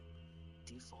quit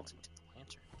defaulting to the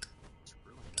lantern? It's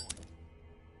really annoying.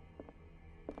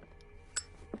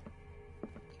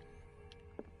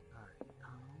 Alright,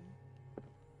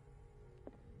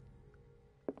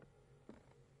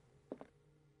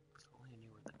 if only I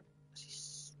knew where is he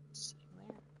sitting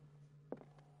there?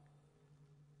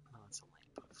 No, it's a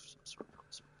lamp of some sort.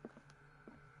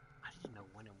 I didn't know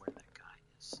when and where that guy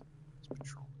is. He's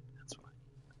patrolling, that's why.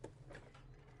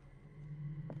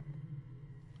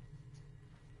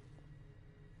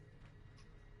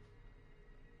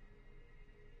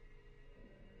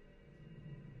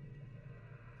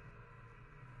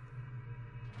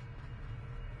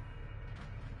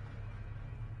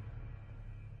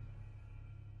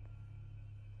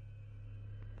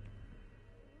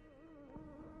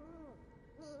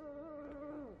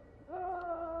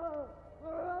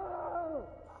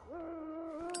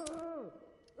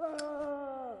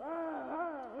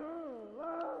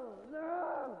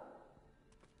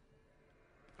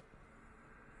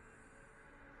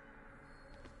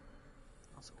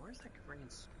 Also, where's that green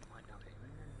line? Okay.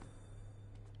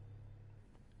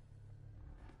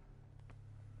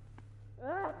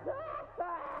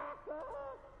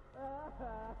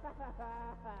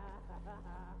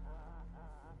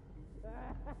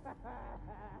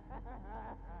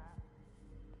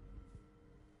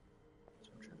 So I'm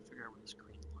trying to figure out where this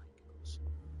green line goes.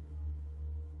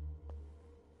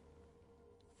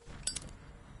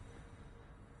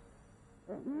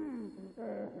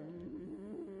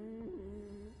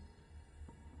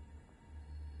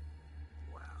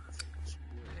 Wow, that thing goes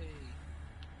way,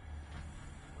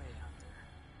 way out there.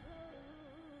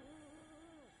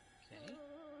 Okay.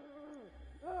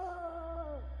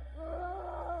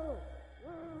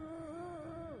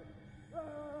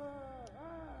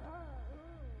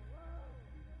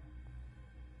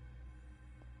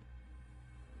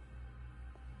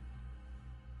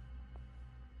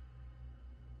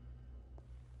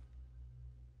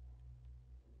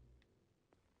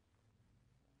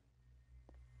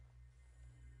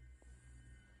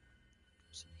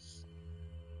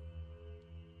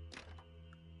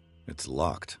 It's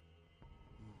locked.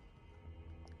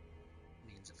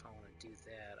 Means if I want to do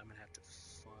that, I'm gonna have to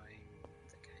find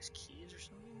the guy's keys or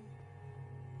something.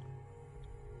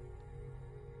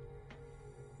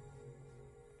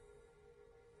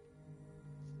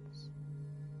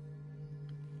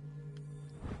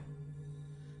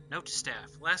 Note to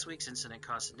staff. Last week's incident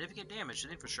caused significant damage to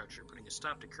the infrastructure, putting a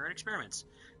stop to current experiments.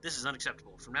 This is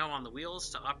unacceptable. From now on, the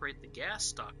wheels to operate the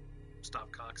gas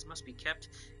stopcocks must be kept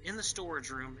in the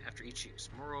storage room after each use.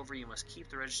 Moreover, you must keep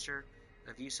the register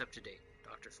of use up to date.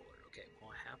 Dr. Fuller. Okay, well,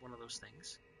 I have one of those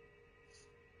things.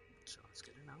 So that's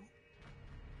good to know.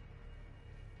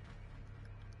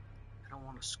 I don't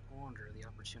want to squander the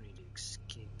opportunity to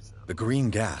escape, though. The green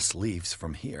gas leaves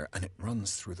from here, and it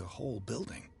runs through the whole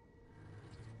building.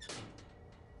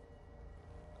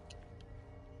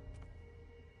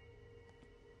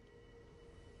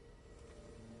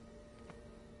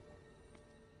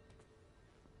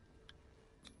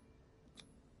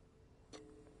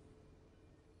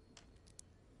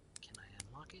 Can I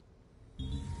unlock it?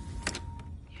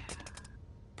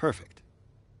 Perfect.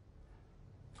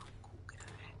 Oh, cool guy.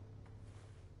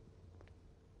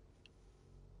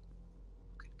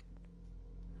 Okay,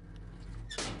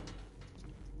 good.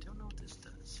 Don't know what this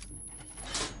does.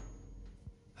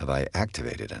 Have I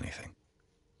activated anything?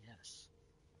 Yes.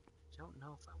 Don't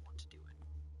know if I want to do it,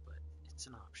 but it's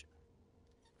an option.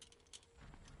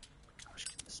 Oh my gosh,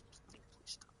 can this thing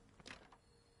please stop?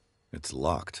 It's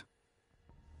locked.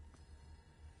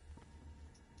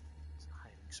 It's a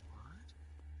hiding spot.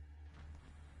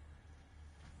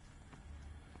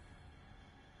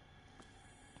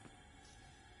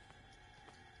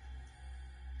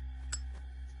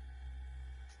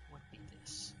 What be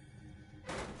this?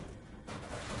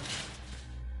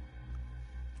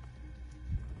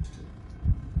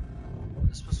 Is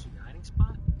this supposed to be a hiding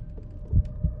spot?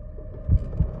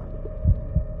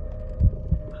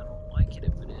 I don't like it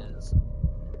if it is.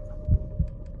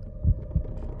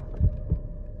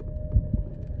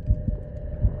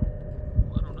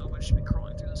 Well, I don't know if I should be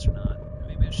crawling through this or not.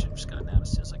 Maybe I should have just gotten out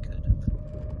as soon as I could have.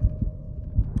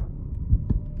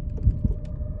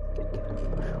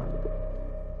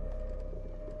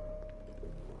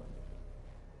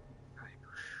 Alright.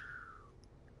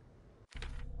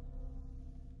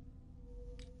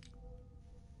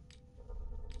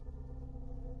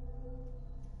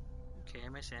 Okay,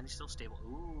 my sanity's still stable.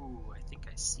 Ooh, I think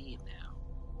I see it now.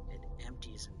 It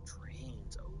empties and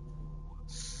drains. Ooh.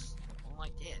 I don't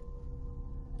like that.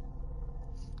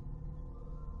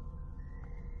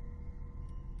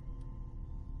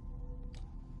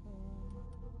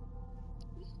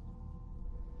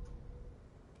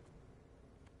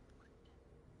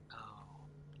 Oh.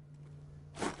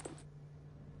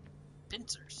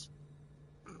 Pincers.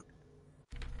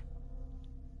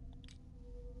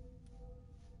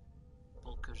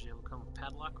 Bolt could become a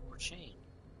padlock or chain.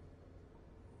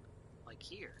 Like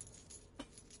here.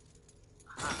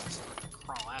 Aha, so I have to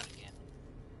crawl out again.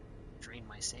 Drain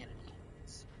my sanity.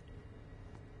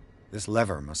 This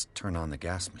lever must turn on the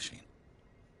gas machine.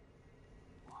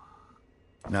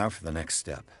 Now for the next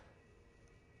step.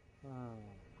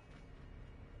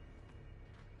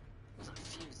 There's a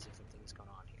few different things going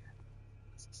on here.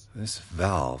 This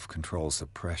valve controls the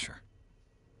pressure.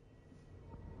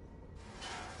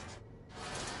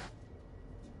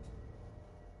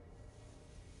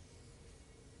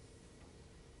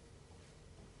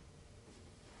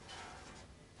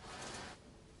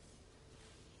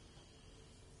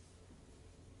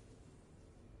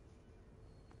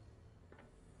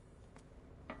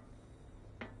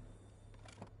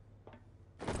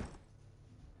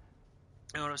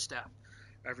 Owner of staff.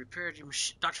 I've repaired your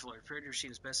machine. Dr. Floyd, repaired your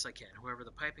machine as best I can. However,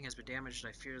 the piping has been damaged, and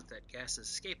I fear that gas is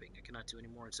escaping. I cannot do any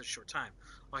more in such a short time.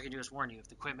 All I can do is warn you. If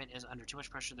the equipment is under too much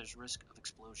pressure, there's risk of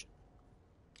explosion.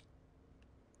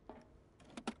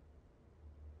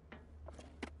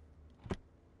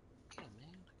 Okay,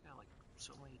 man. I got like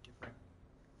so many different.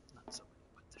 Not so many,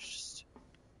 but there's just.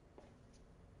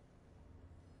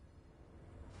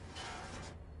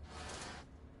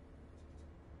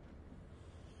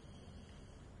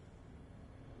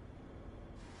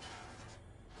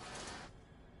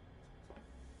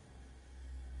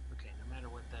 Okay, no matter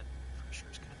what that pressure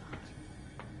is kind of high.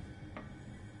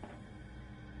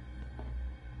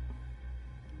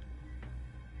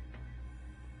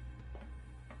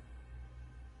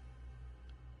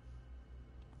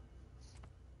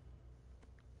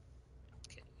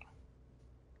 Okay.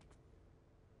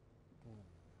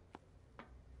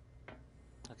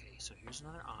 Okay, so here's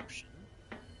another option.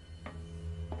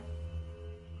 I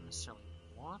don't necessarily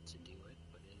want to do it,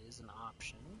 but it is an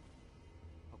option.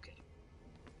 Okay.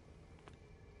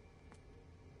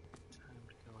 Time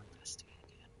to go investigate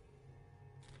again.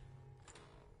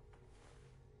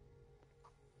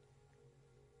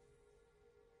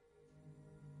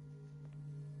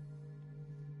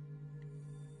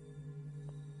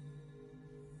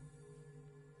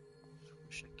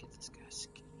 Wish I could get this guy's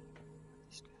key.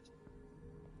 These guys.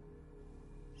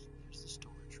 Here's the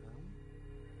storage room.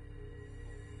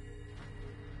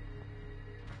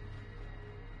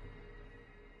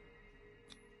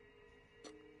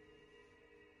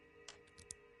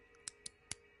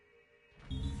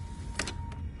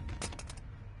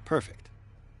 Perfect.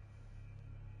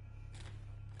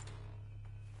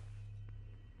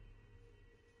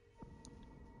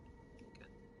 Good.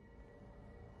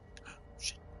 Oh,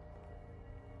 shit.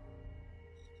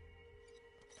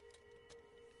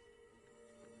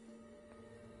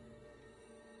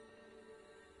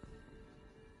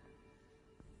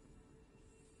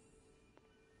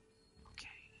 Okay.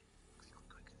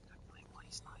 Quick. Well,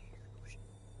 he's not here. Oh, shit.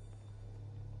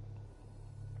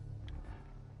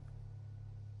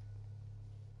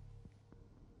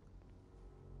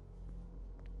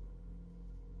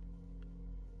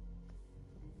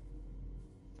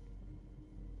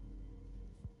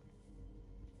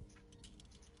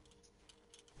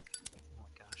 Oh my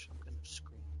gosh, I'm gonna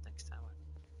scream next time.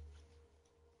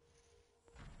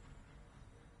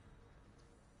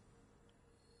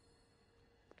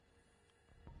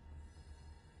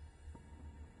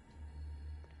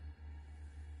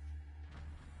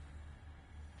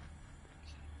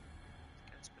 Okay.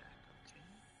 This guy's back. Okay.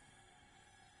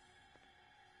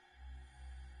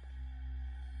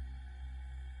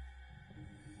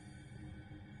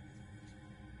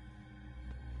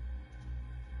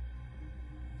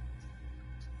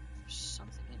 There's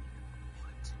something in here.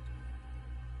 What?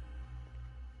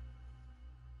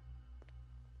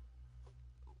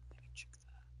 Oh, maybe check the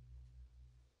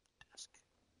desk.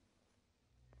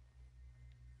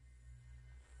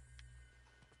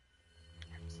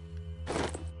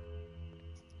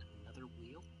 Another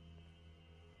wheel?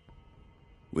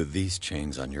 With these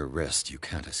chains on your wrist, you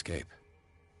can't escape.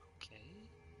 Okay.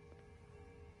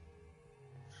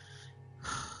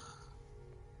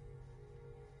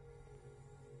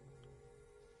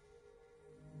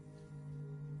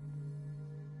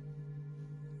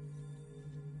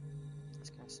 This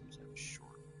guy seems to have a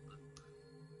short loop.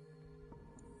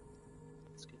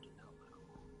 It's good to know, though.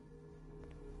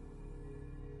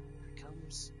 Here he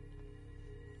comes.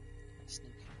 I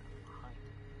sneak behind him.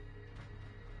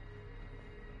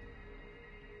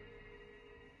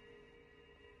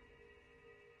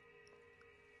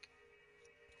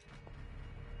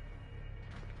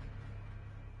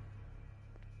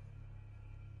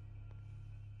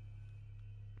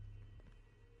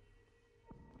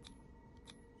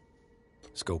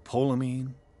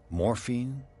 Scopolamine,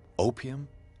 morphine, opium.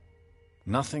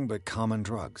 Nothing but common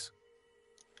drugs.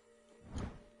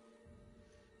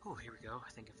 Oh, here we go. I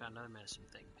think I found another medicine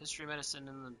thing. History of medicine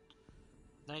in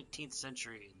the 19th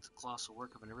century. The colossal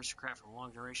work of an aristocrat from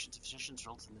long generations of physicians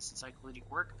results in this encyclopedic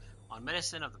work on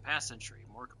medicine of the past century.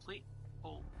 More complete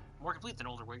than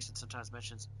older works, it sometimes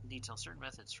mentions in detail certain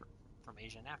methods from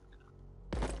Asia and Africa.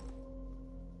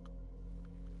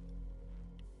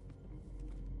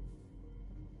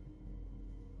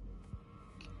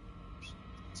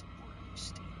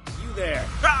 You there!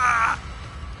 Ah!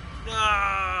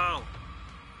 No!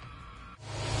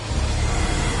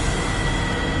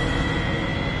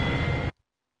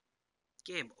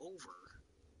 Game over.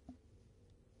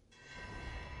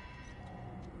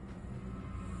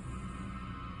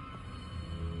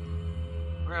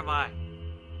 Where am I?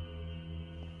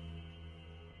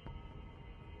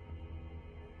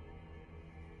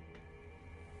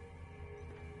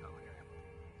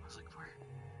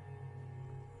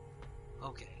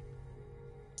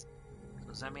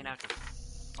 does that mean I have to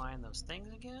find those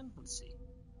things again? Let's see.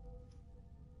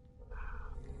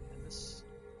 This.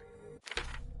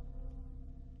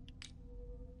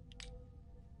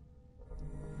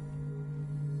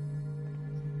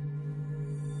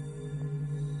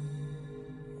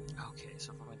 Okay,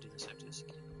 so if I'm gonna do this, I have to do this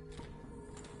again.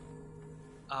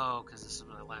 Oh, because this is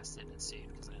my last hit and save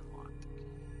because I unlocked.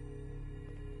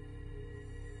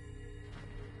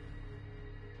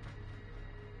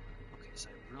 Okay, so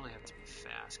I really have to be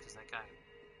fast because that guy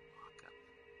walk up.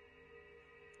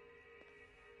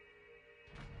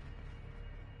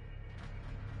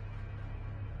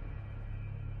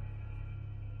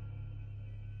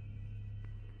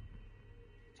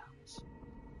 Comes.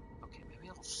 Okay, maybe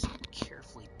I'll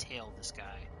carefully tail this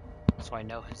guy so I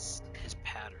know his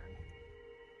pattern.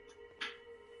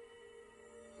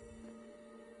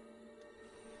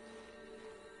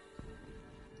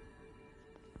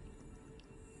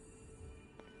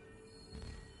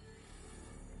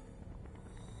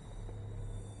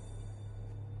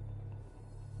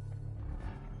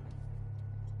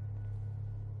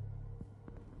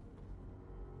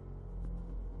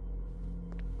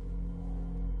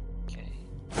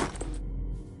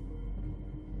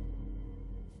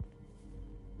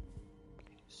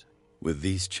 With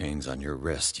these chains on your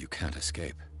wrist, you can't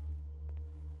escape.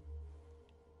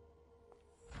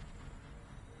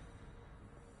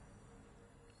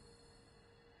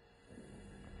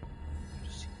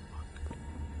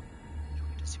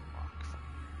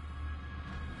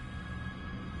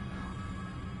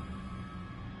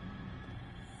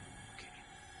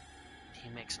 He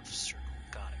makes a circle.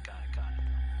 Got it.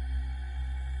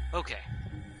 Okay.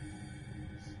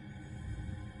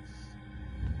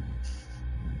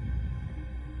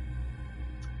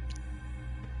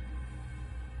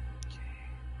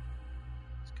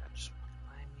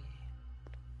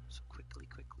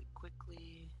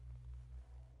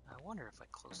 I wonder if I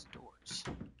close the doors.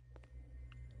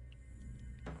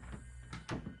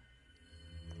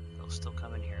 They'll still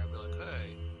come in here. I'll be like,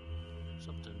 hey,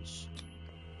 something's...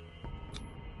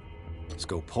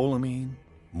 Scopolamine,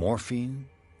 morphine,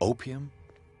 opium.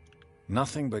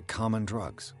 Nothing but common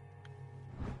drugs.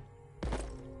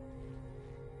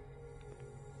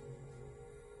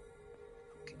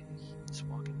 Okay, he's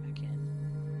walking back in.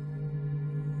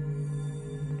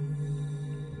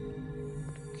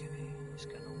 He's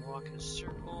gonna walk his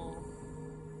circle.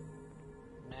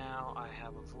 Now I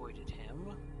have avoided him.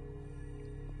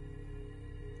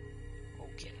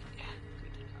 Okay,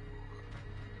 good to know.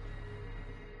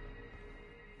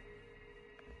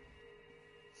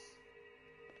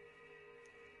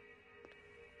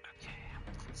 Okay, I'm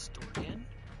gonna close the door again.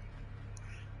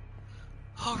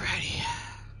 Alrighty.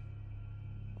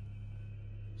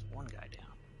 There's one guy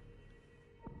down.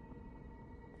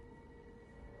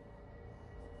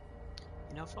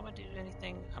 You know, if I'm gonna do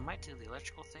anything, I might do the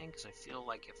electrical thing, because I feel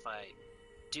like if I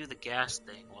do the gas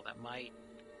thing, well, that might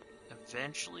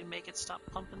eventually make it stop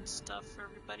pumping stuff for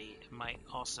everybody. It might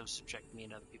also subject me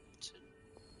and other people to,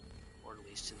 or at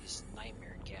least to this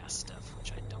nightmare gas stuff,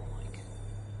 which I don't like.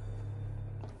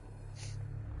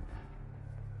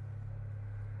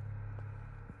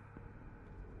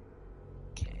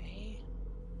 Okay.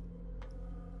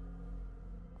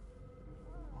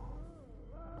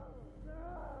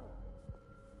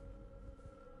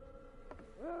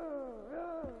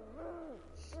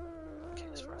 Okay,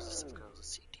 as far as this stuff goes, let's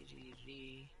see.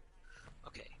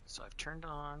 Okay, so I've turned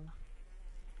on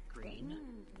green,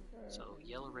 so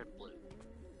yellow, red, blue.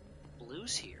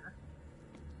 Blue's here.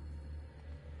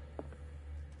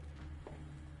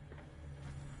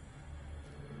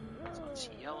 So it's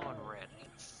yellow and red I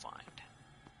need to find.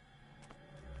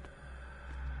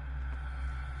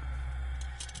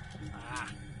 Ah.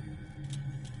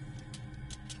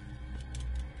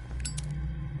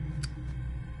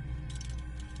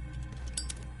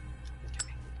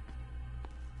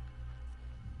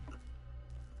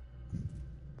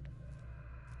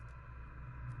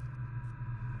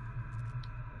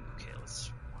 Okay,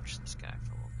 let's watch this guy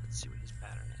for a little bit, see what his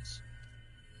pattern is.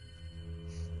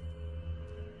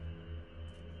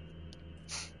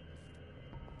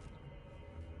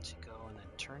 To go and then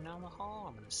turn down the hall?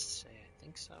 I'm gonna say I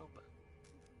think so, but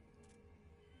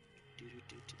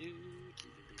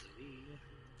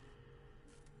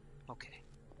okay.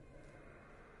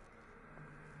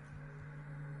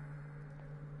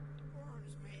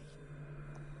 Burns me.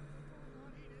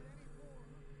 Not eat it anymore.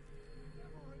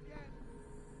 Never again.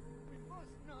 We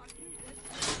must not eat it.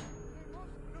 They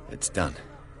must know. It's done.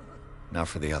 Now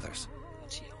for the others.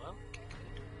 That's yellow. Okay,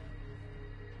 good.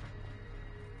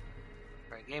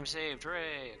 Alright, game saved.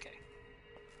 Hooray! Okay.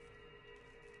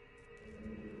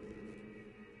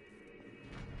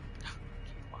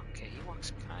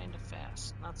 walks kind of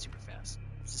fast. Not super fast.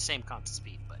 It's the same constant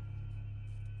speed, but...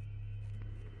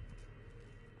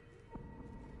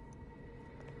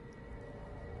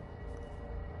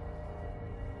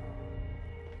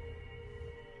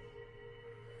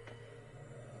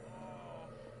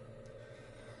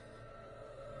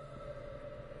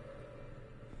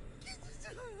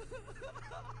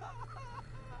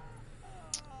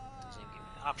 Doesn't even give me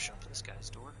the option for this guy's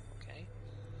door. Okay.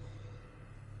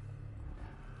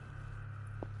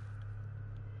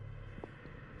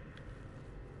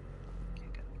 Okay,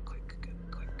 gotta be quick, gotta be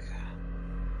quick.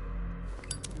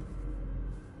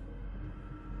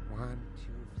 1,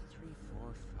 2, 3,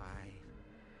 4, 5,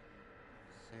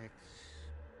 6.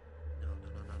 No,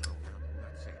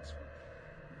 not 6.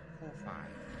 4, 5.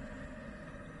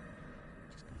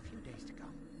 Just got a few days to go.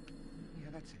 Yeah,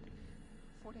 that's it.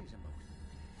 4 days at most.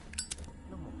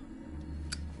 No more.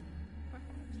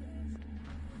 Perhaps left.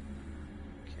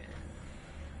 Okay.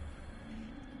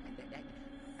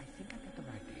 I think I got the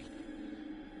right date.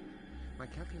 My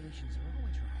calculations are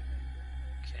always right.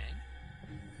 Okay.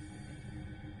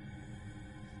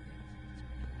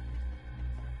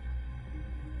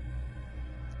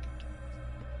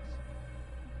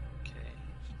 Okay.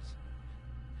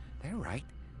 They're right.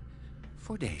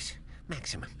 4 days,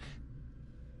 maximum.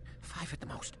 5 at the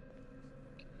most.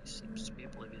 Okay, seems to be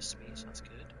oblivious to me, so that's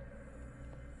good.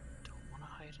 Don't want to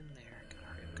hide in there. Gotta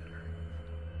hurry up, gotta hurry up.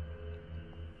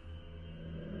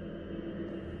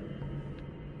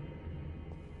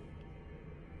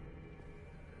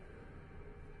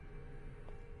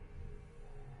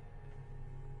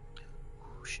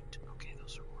 Oh shit. Okay,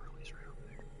 those are orderlies right over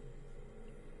there.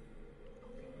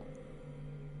 Okay.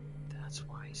 That's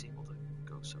why he's able to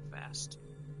go so fast.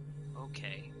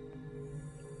 Okay.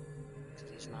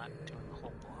 Because he's not doing the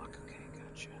whole block. Okay,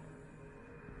 gotcha.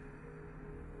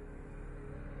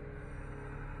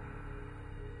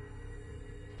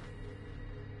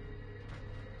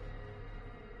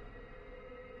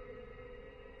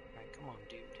 Alright, come on,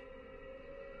 dude.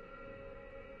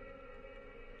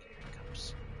 Here he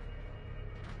comes.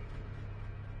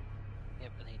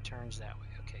 Yep, and he turns that way.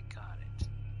 Okay, got it.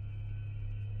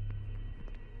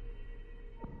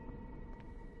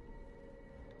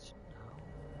 So now...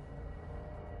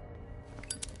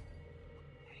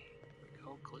 Hey, there we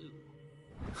go, clue.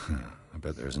 I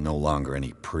bet there's no longer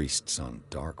any priests on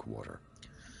Darkwater.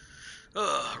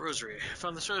 Rosary. I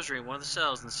found this rosary in one of the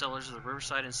cells in the cellars of the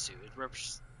Riverside Institute.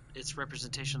 Its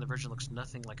representation of the Virgin looks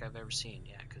nothing like I've ever seen.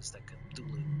 Yeah, because that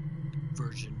Cthulhu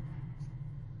Virgin.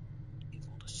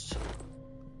 Evil to see.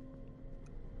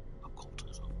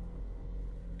 Occultism.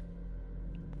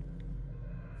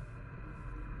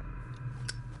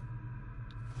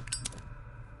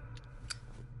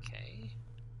 Okay.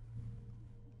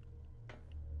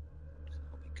 So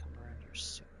I'll be coming around here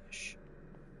soonish.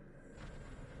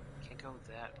 Can't go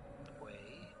that way.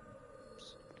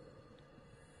 Oops.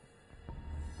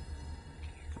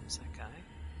 Okay, here comes that guy.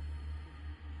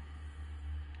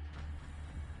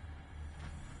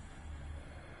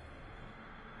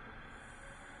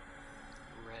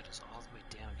 Red is all the way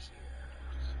down here.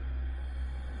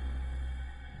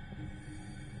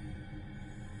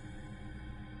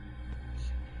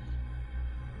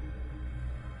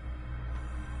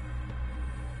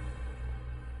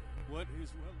 What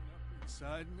is welling up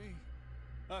inside me?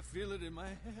 I feel it in my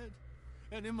head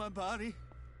and in my body.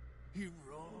 He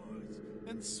roars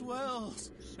and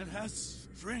swells and has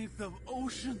strength of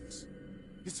oceans.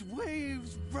 Its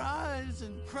waves rise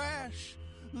and crash,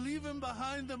 leaving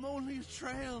behind them only a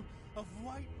trail of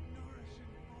white, nourishing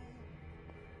foam.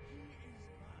 He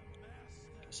is my master.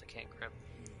 Guess I can't grab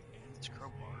this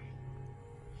crowbar.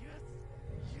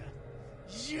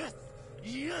 Yes!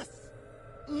 Yes!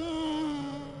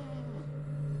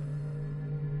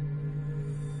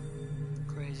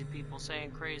 Crazy people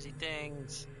saying crazy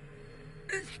things.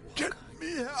 Get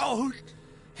me out!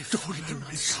 If I do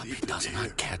not stop, he does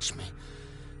not catch me.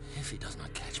 If he does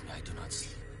not catch me, I do not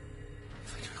sleep.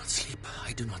 If I do not sleep,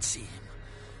 I do not see him.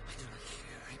 I do not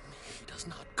hear him. He does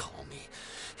not call me.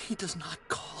 He does not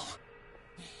call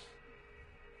me.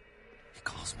 He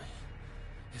calls me.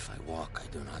 If I walk, I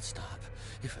do not stop.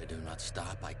 If I do not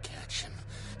stop, I catch him.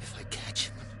 If I catch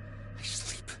him, I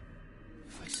sleep.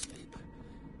 If I sleep,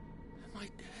 am I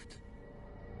dead?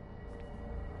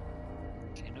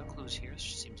 Okay, no clues here. This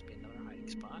seems to be another hiding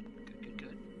spot.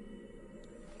 Good.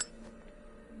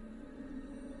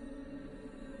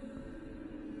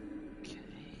 Okay.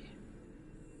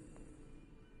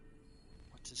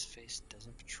 What's his face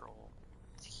doesn't patrol.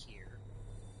 It's here.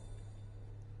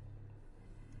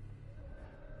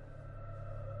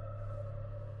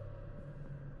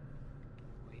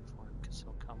 Wait for him, because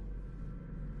he'll come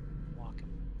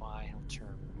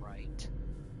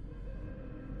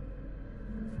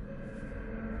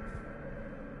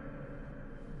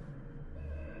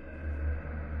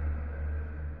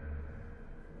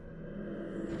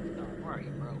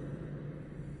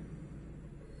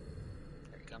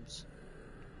times.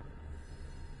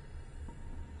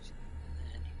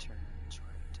 And then he turns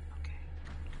right. Okay.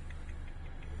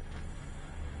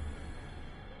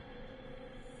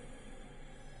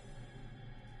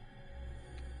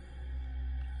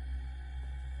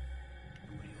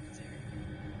 Nobody over there.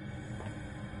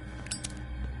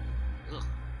 Ugh.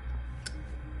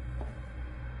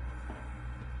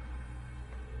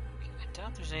 Okay, I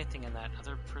doubt there's anything in that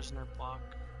other prisoner block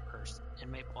or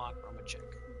inmate block, but I'm gonna check.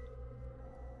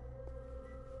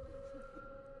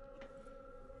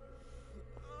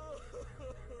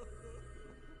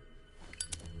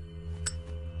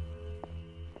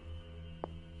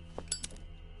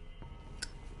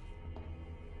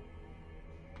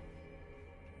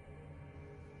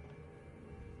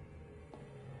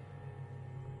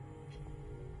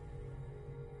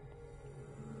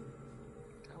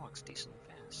 That walks decently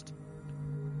fast.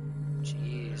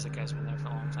 Jeez, that guy's been there for a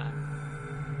long time.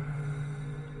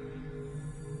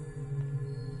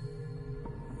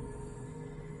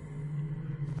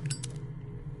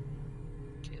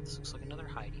 Okay, this looks like another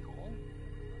hidey hole.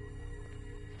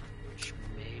 Which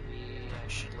maybe I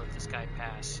should let this guy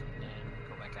pass and then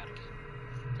go back out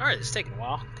again. Alright, this is taking a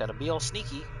while. Gotta be all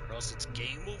sneaky, or else it's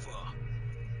game over.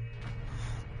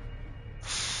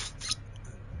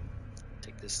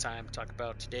 Take this time to talk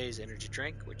about today's energy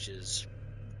drink, which is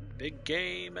Big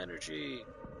Game Energy.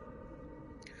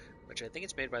 Which I think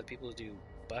it's made by the people who do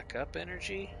Buck Up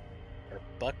Energy. Or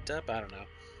Bucked Up, I don't know.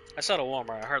 I saw it at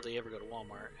Walmart. I hardly ever go to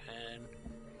Walmart. And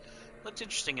it looked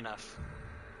interesting enough.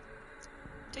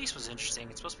 Taste was interesting.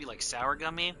 It's supposed to be like sour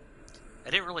gummy. I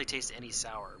didn't really taste any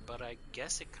sour, but I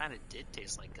guess it kind of did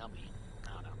taste like gummy.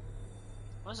 I don't know.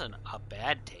 It wasn't a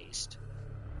bad taste.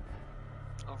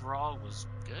 Overall, it was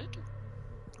good?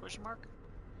 Question mark?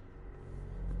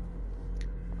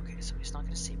 Okay, so he's not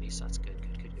going to see me, so that's good,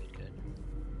 good, good, good, good.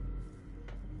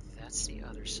 That's the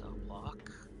other cell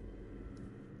block,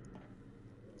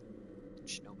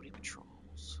 which nobody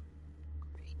patrols.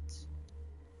 Great.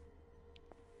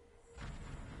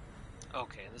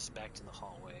 Okay, this is back to the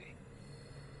hallway.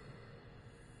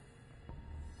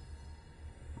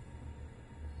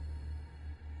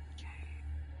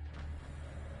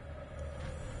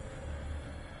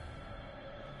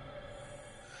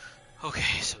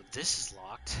 Okay, so this is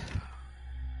locked.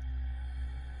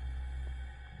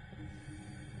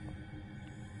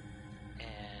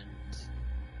 And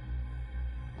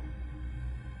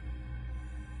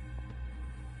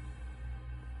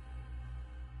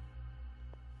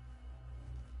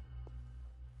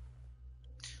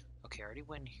okay, I already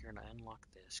went here and I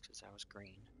unlocked this because that was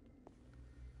green.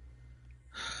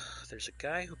 There's a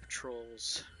guy who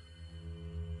patrols.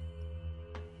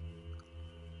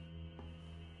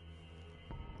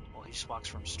 He just walks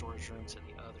from storage room to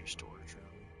the other storage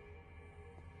room.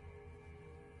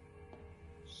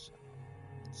 So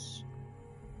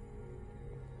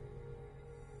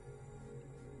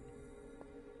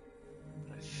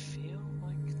but I feel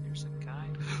like there's a guy.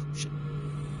 Shit.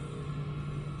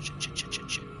 Shit, shit, shit, shit,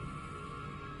 shit.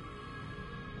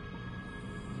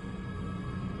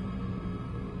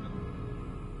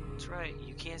 That's right,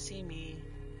 you can't see me.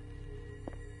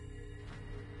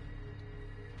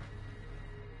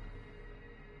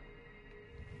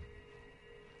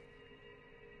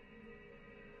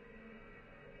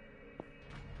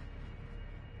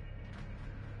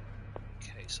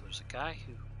 So there's a guy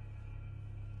who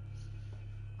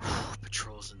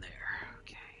patrols in there.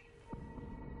 Okay.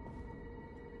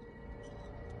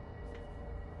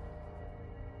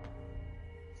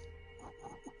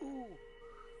 Ooh.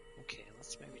 Okay,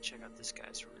 let's maybe check out this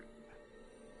guy's room.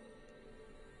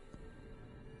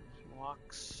 He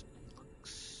walks and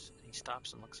looks, and he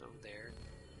stops and looks over there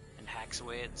and hacks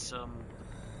away at some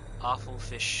awful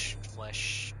fish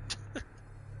flesh.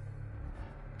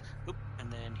 Oop,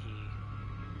 and then he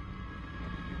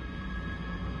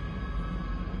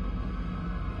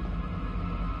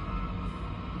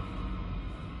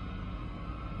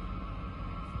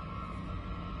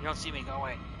You don't see me, go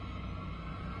away.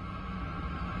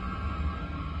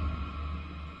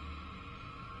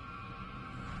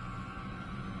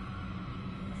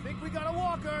 I think we got a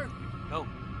walker. Go.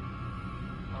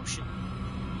 Oh shit.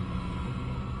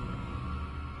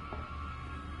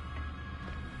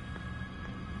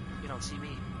 You don't see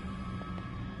me.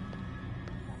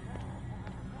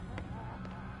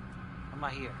 I'm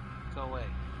not here. Go away.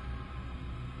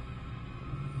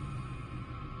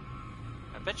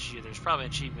 I bet you there's probably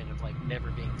an achievement of like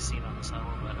never being seen on this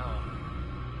level, but oh.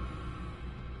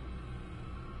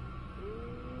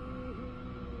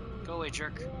 Go away,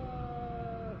 jerk.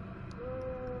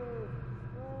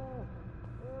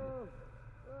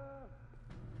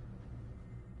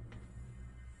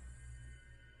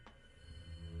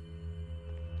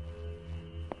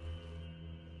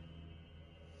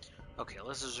 Okay,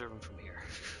 let's observe him from here.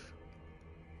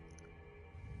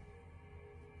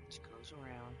 Just goes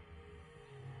around,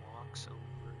 walks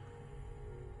over.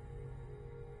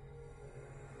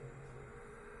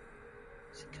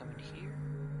 Is he coming here?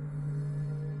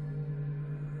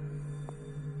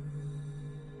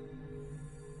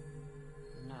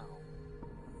 No.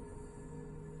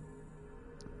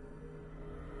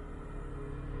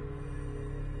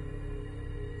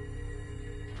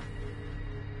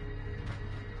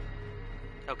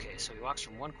 Okay, so he walks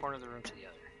from one corner of the room to the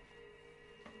other.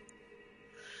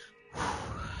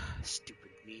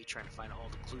 Stupid me trying to find all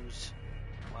the clues.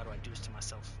 Why do I do this to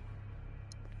myself?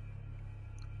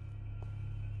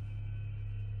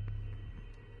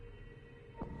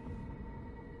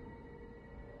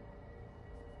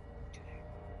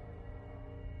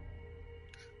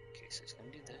 Okay, so he's gonna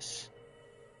do this.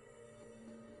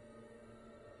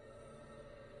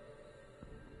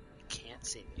 He can't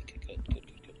see me. Okay, good.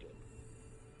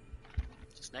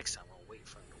 Just next time I'll wait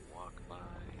for him to walk by.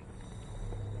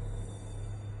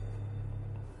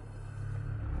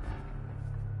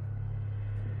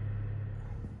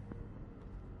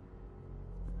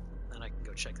 Then I can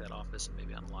go check that office and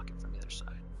maybe unlock it from the other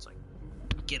side. It's like,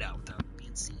 get out without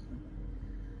being seen.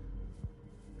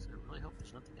 So I really hope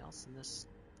there's nothing else in this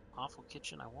awful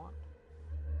kitchen I want.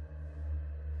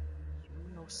 You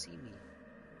no see me.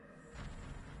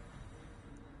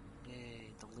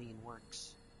 Yay, the lean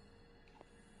works.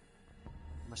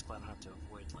 I'm just glad I don't have to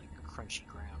avoid like crunchy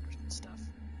ground and stuff.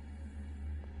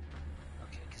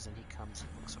 Okay, because then he comes and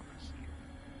looks over here.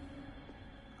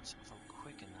 So if I'm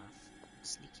quick enough,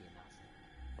 sneaky enough.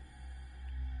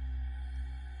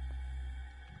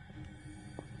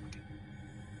 Okay.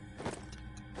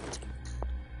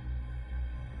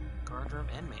 Guard room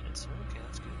and maintenance. Okay,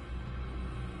 that's good.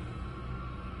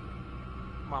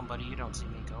 Come on, buddy, you don't see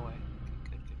me. Go away.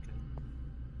 Okay, good.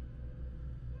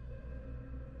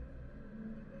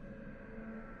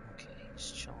 Okay,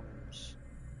 he's chilling in his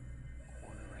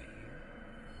corner right here.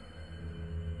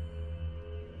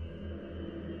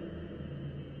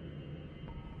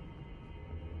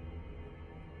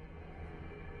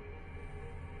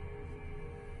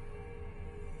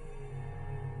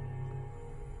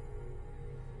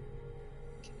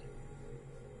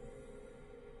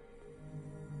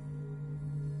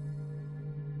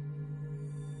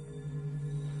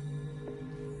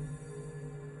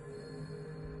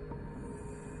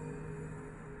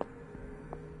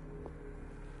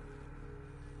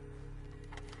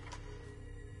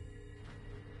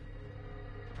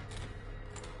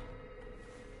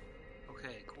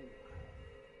 Okay, cool.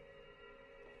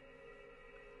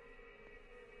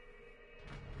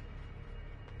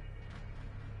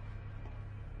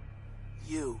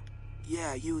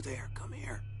 Yeah, you there, come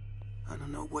here. I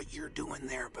don't know what you're doing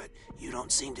there, but you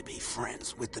don't seem to be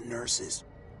friends with the nurses.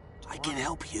 I can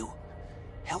help you.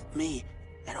 Help me,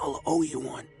 and I'll owe you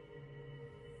one.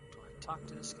 Do I talk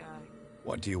to this guy?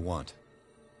 What do you want?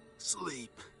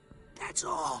 Sleep. That's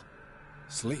all.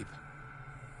 Sleep?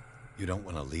 You don't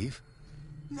want to leave?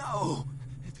 No.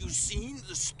 Have you seen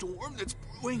the storm that's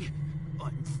brewing?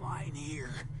 I'm fine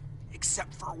here.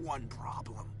 Except for one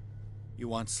problem. You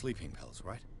want sleeping pills,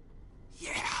 right?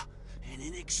 Yeah. And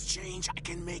in exchange, I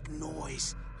can make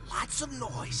noise. Lots of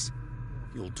noise.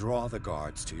 You'll draw the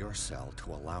guards to your cell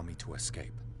to allow me to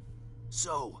escape.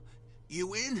 So,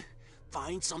 you in?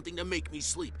 Find something to make me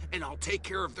sleep, and I'll take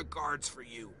care of the guards for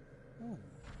you.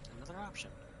 Another option.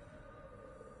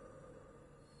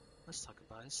 Let's talk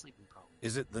about his sleeping problem.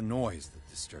 Is it the noise that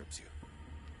disturbs you?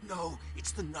 No,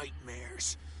 it's the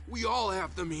nightmares. We all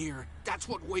have them here. That's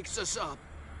what wakes us up.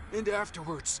 And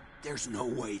afterwards, there's no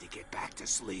way to get back to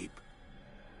sleep.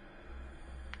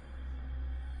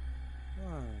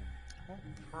 I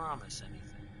won't promise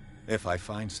anything. If I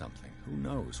find something, who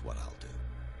knows what I'll do?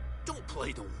 Don't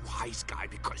play the wise guy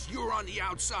because you're on the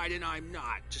outside and I'm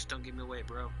not. Just don't give me away,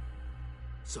 bro.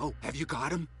 So, have you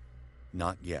got him?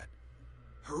 Not yet.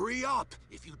 Hurry up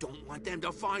if you don't want them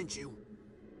to find you.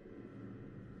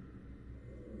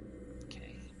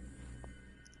 Okay.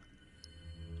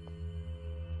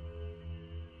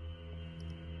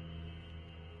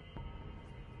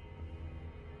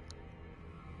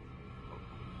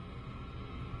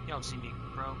 You don't see me,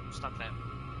 bro. Stop that.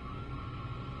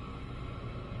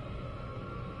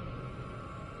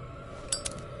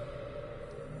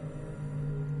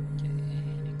 Okay,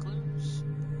 any clues?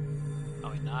 Oh,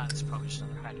 wait, not. It's probably just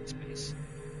another hiding space.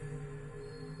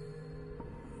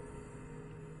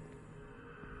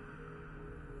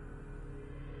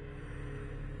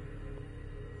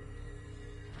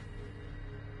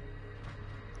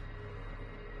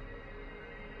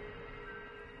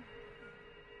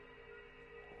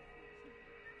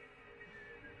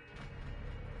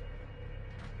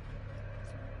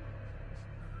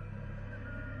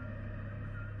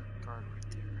 card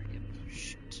right there. Yep,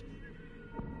 shit.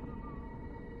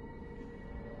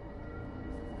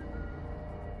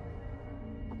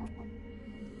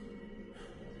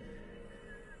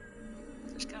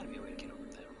 There's gotta be a way to get over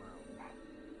that room.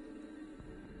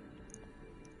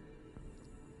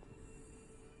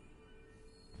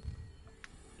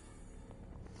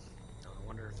 I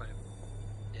wonder if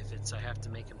I have to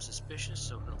make him suspicious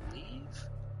so he'll leave,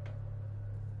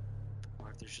 or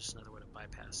if there's just another way to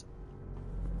bypass him.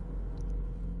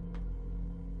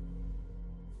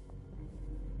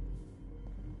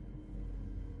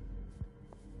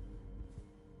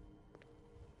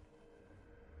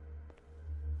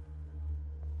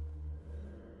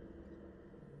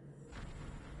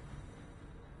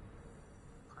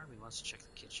 Part of me wants to check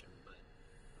the kitchen, but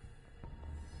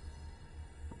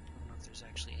I don't know if there's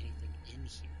actually anything in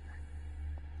here.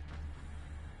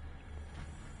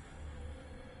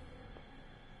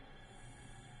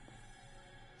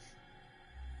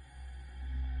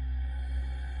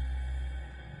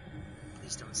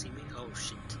 Please don't see me. Oh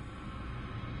shit.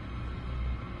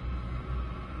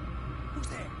 Who's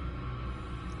there?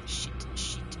 Shit.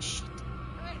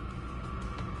 Hey!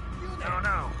 You No, there!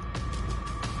 no.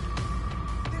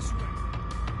 This way!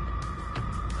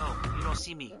 Oh, you don't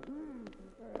see me.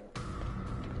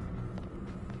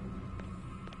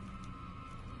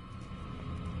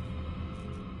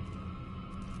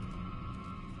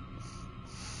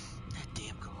 That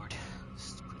damn guard.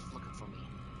 Just quit looking for me.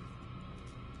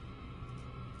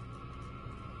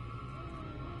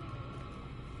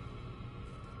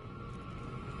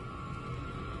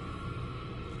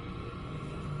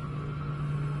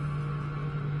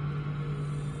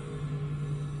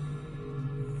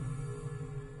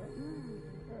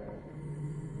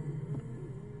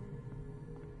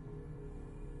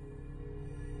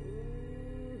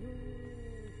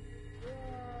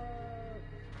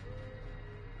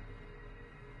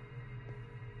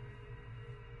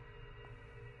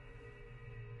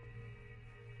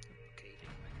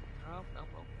 Oh, no,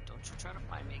 don't you try to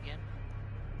find me again.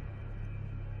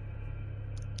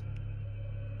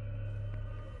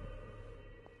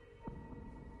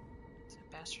 Is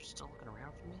that bastard still looking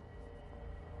around for me?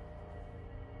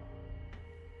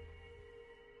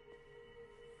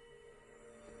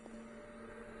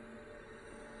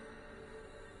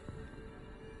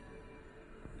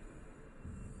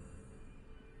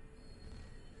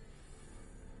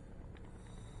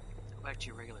 Go back to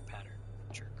your regular pattern,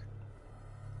 jerk.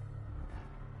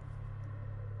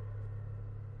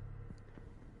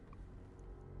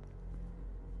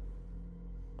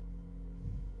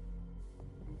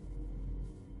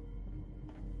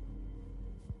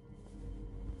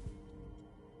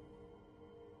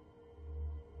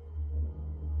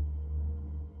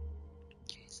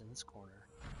 In this corner.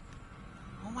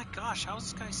 Oh my gosh, how is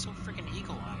this guy so freaking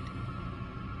eagle-eyed?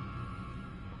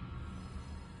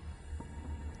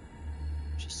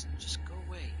 Just go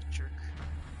away, jerk.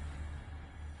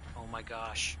 Oh my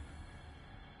gosh.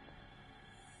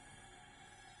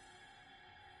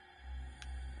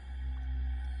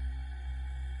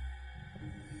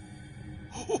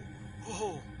 Oh!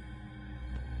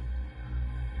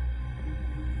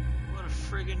 What a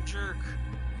friggin' jerk.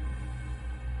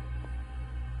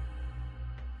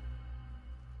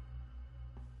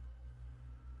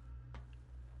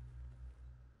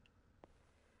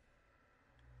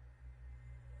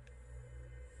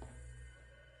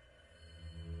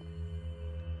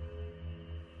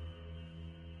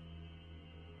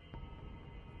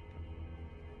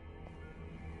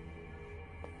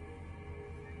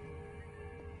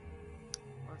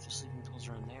 The sleeping tools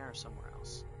are in there or somewhere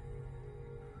else.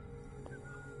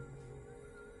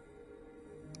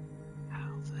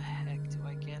 How the heck do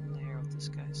I get in there with this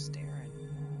guy staring?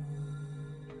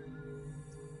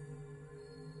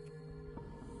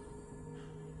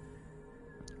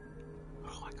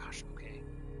 Oh my gosh, okay.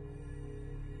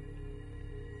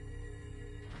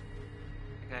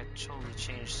 The guy totally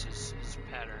changed his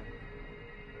pattern.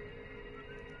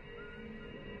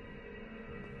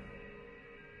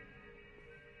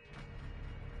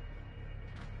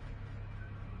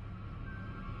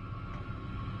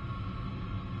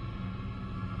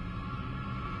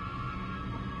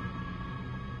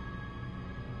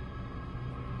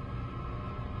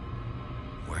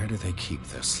 Where do they keep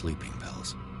their sleeping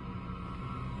pills?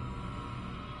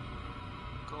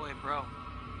 Go away, bro.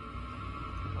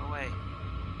 Go away.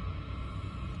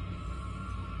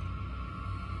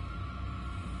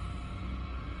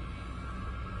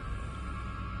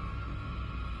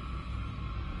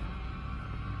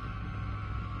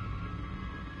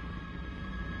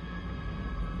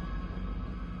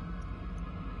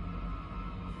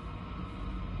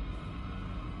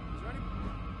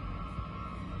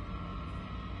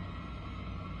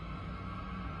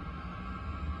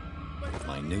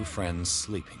 my new friend's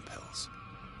sleeping pills.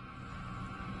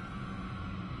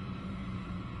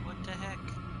 What the heck?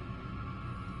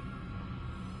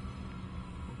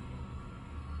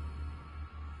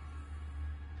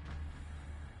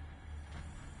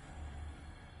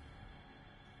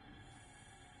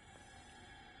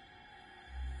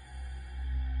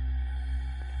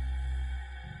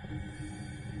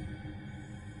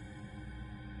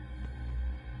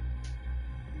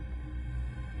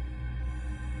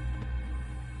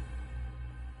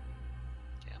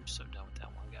 I'm so done with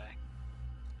that one guy.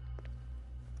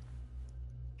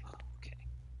 Oh, okay.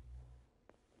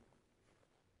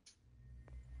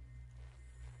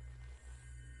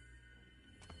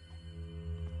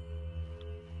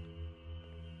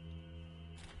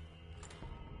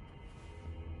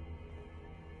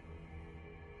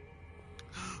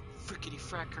 Frickety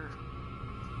fracker.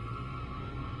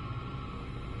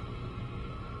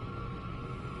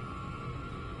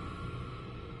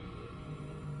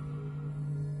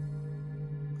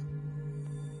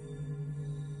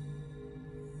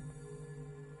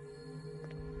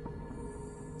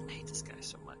 I hate this guy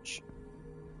so much.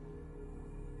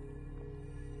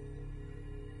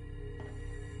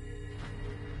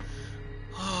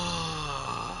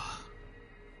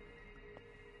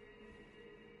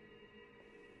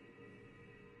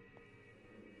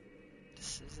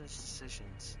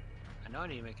 Decisions. I know I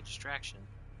need to make a distraction.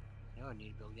 I know I need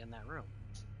to be able to get in that room.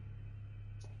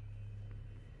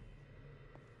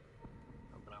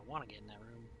 Oh, but I want to get in that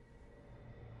room.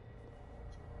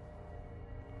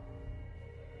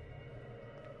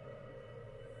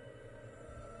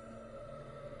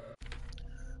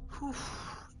 Whew.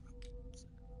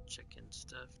 Chicken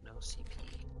stuff, no CP.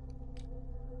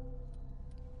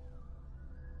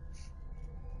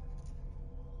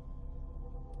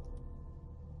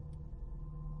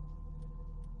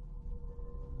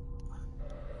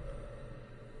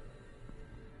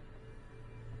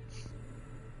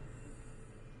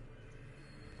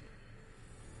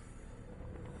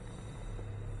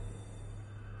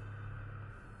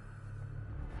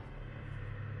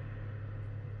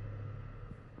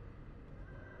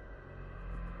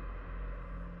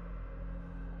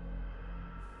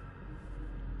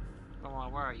 Come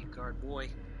on, where are you, guard boy?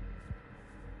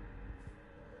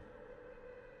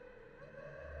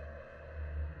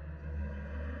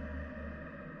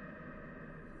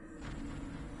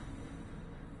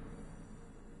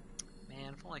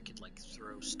 Man, if only I could, like,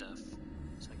 throw stuff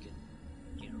so I could,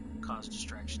 you know, cause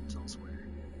distractions elsewhere.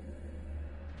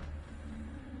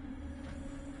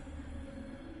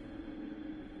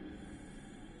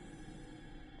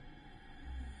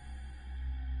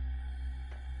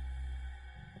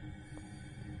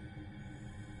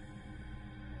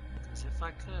 Because if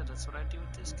I could, that's what I'd do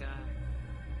with this guy.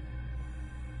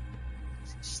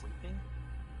 Is he sleeping?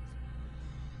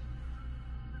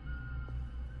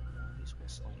 No, he's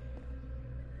whistling.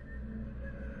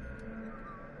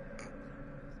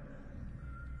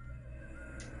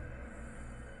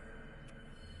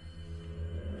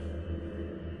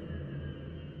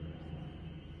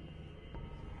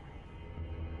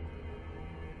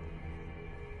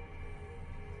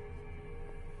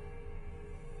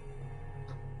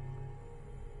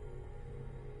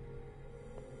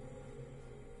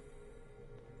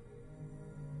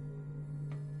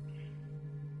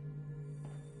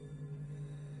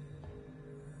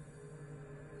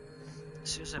 As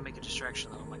soon as I make a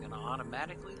distraction, though, am I going to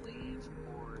automatically leave,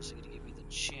 or is it going to give me the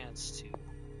chance to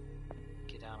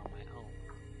get out on my own?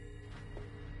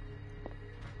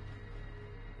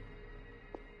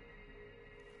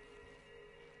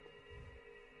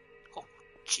 Oh,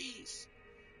 jeez,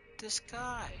 this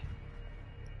guy.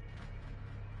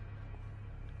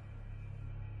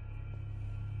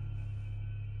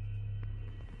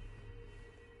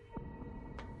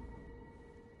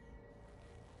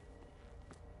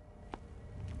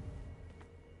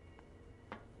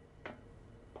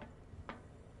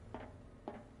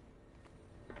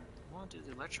 I want to do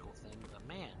the electrical thing, but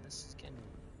man, this is getting...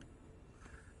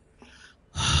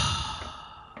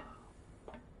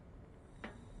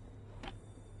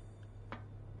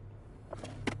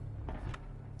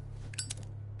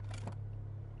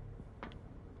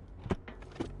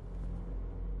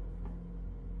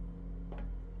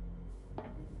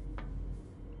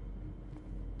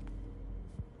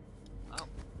 Oh.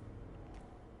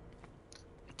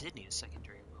 I did need a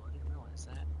secondary will, I didn't realize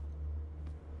that.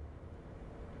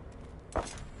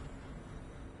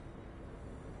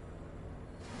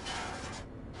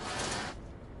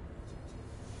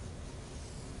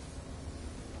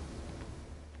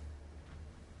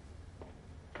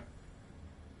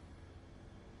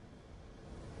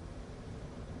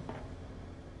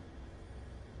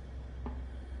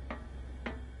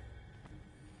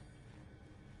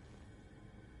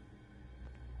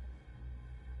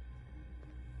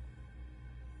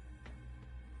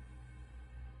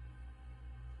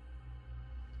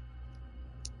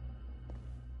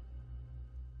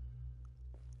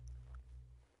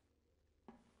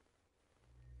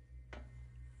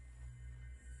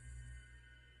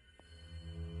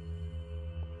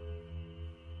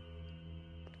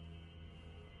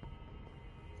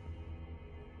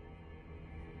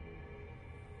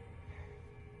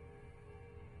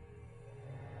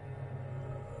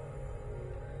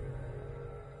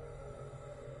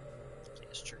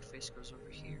 this jerk face goes over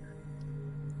here.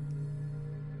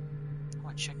 I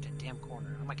want to check that damn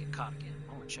corner. I might get caught again.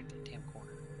 I want to check that damn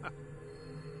corner.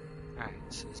 Alright,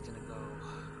 so he's gonna go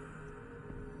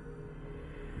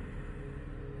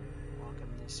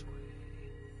walking this way.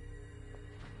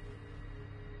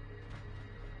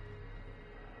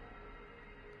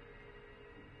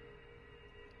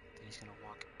 Then he's gonna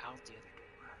walk out the other door.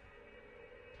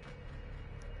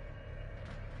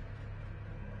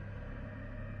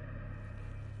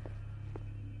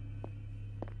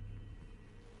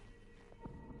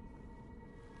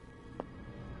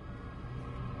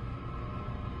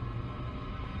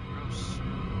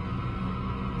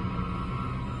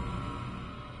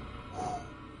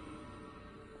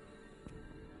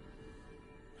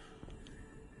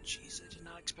 Jeez, I did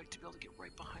not expect to be able to get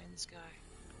right behind this guy.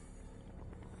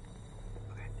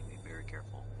 Okay, I need to be very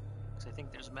careful. Because I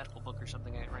think there's a medical book or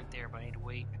something right there, but I need to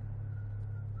wait.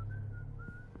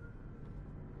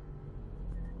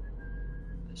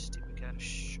 This stupid guy to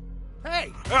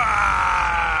Hey!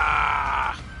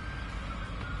 Ah!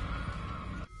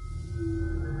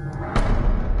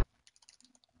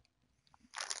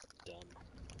 Dumb.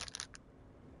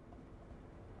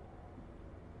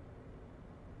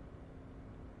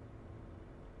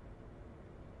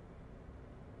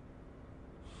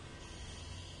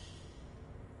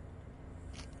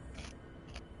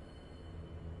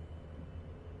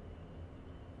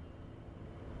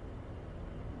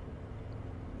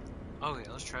 Okay,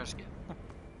 let's try this again.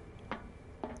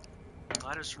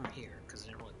 Glad it was from here, because I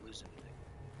didn't really lose anything.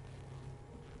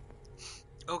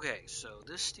 Okay, so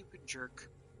this stupid jerk.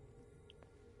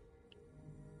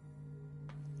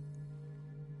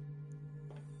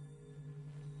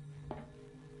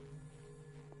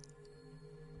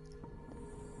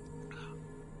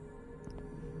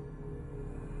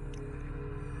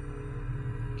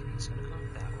 Okay, he's gonna go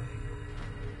that way.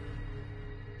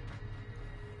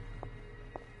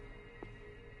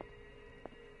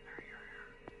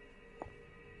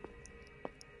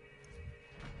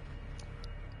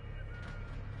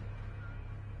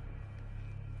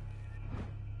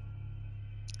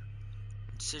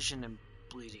 Incision and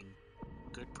bleeding.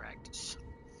 Good practice.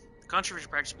 The controversial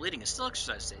practice of bleeding is still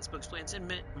exercised today. This book explains in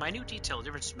minute detail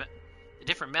the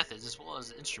different methods as well as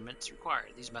the instruments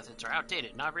required. These methods are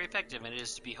outdated, not very effective, and it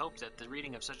is to be hoped that the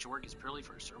reading of such a work is purely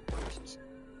for historical purposes.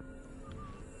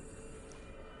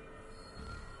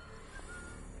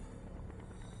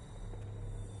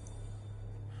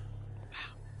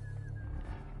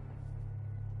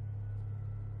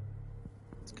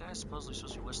 This guy's supposedly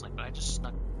supposed to be whistling, but I just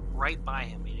snuck right by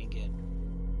him. He didn't get.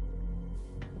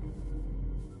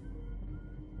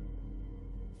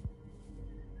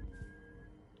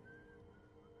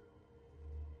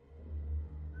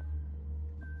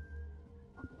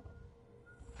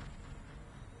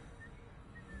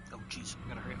 Oh, jeez, I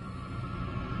gotta hurry up.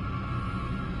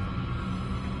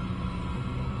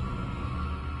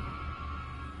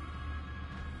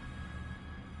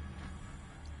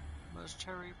 Must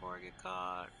hurry before I get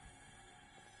caught.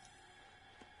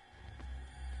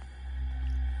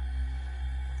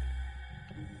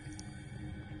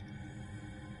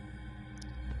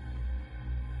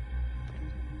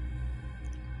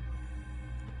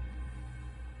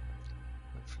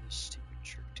 Wait for this stupid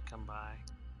jerk to come by.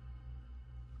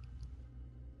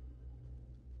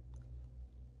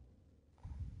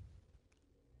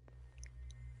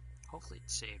 Hopefully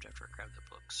it's saved after I grab the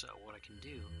book, so what I can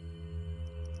do...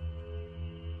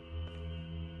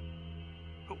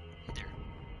 Oh, hey there.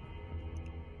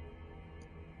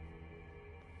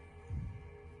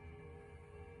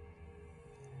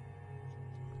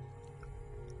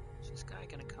 Is this guy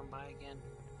gonna come by again?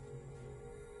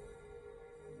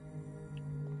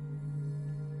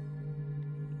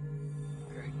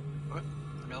 Alright. What?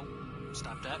 No.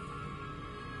 Stop that.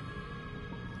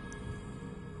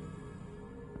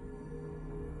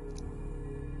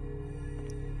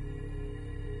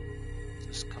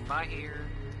 Just come by here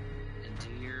and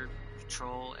do your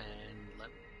patrol and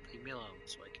leave me alone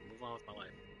so I can move on with my life.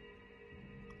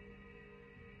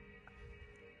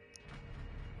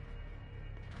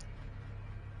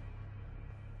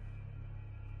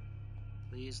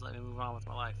 Please let me move on with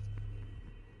my life.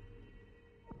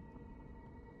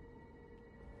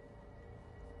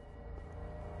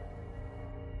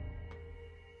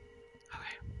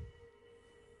 Okay.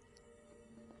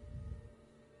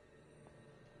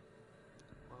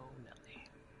 Whoa, Nelly.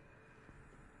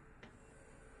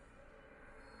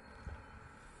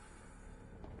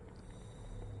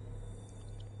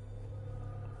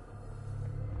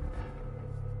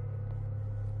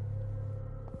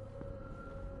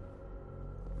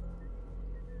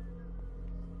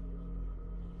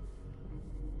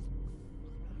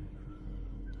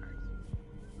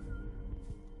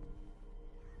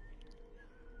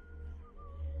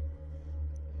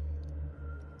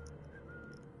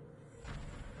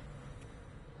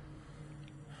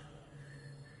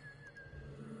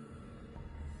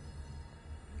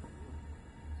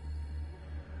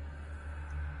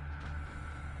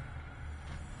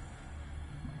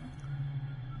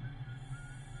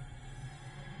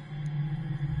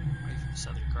 this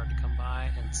other guard to come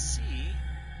by and see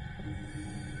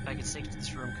if I can sneak into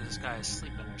this room because this guy is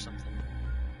sleeping or something.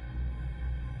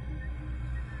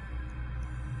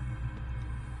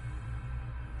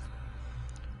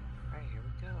 Alright, here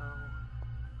we go.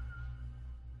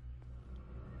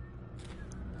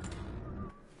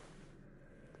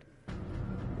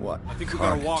 What? I think we got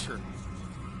a carnage. walker.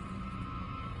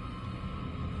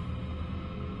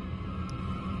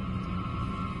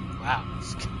 Wow.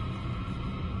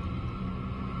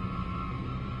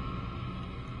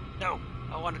 No!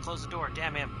 I wanted to close the door.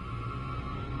 Damn him.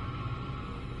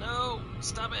 No!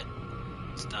 Stop it!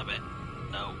 Stop it!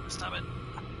 No! Stop it!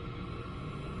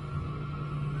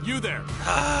 You there!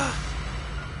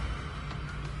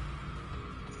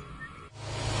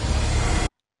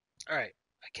 Alright.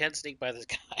 I can't sneak by this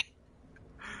guy.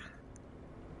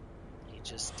 He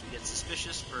gets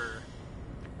suspicious for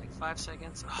like 5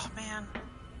 seconds. Oh man.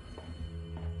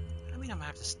 I mean I'm gonna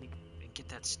have to sneak and get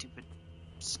that stupid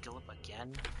skill up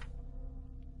again.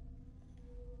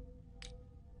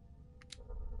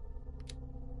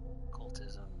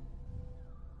 Cultism.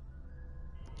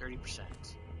 30%.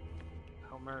 I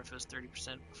don't remember if it was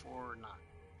 30% before or not.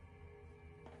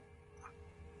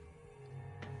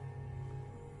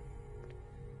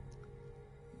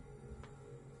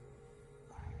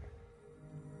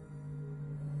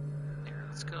 There,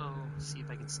 let's go see if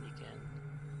I can sneak in.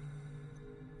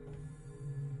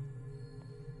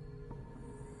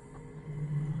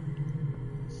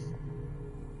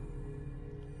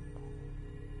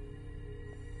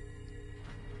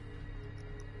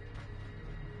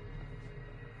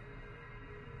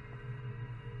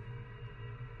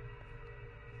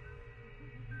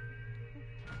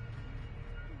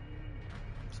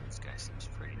 This guy seems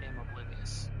pretty damn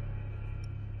oblivious.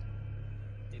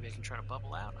 Maybe I can try to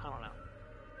bubble out? I don't know.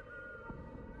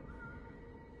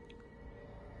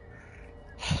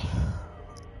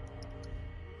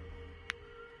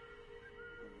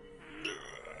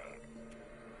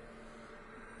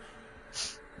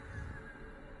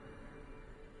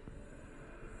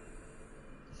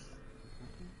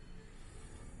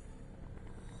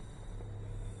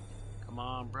 Come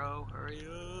on, bro. Hurry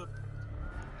up.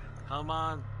 Come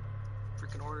on.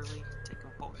 Freaking orderly.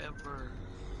 Taking forever.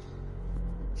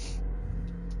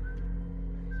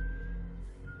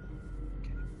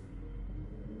 Okay.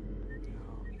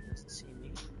 No, he doesn't see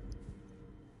me.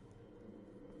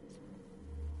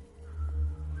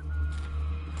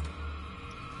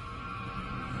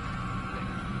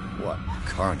 What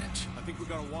carnage? I think we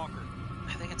got a walker.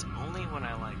 I think it's only when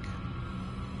I like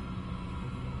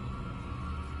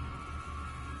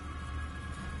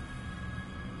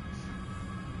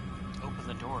open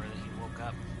the door that he woke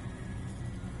up.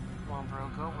 Come on, bro,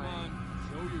 go away. Come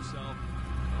on, show yourself.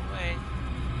 Go away.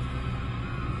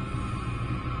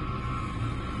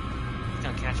 He's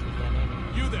gonna catch me again, ain't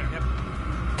he? You there! Yep.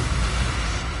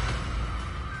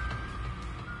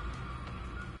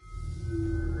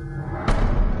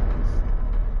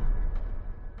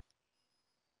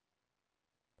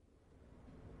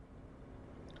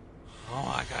 Oh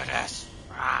my goodness.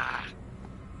 Ah.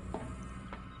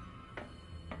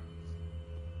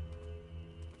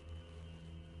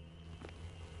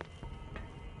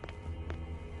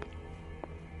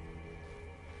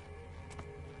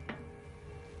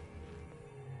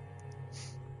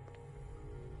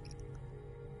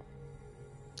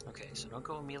 Okay, so don't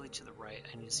go immediately to the right.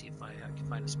 I need to see if I can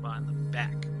find a spot in the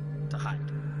back to hide.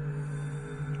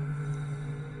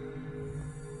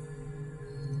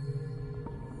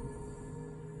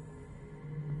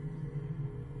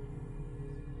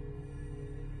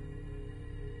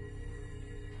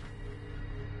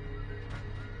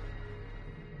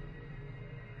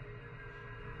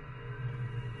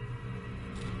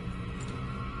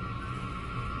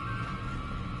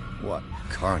 What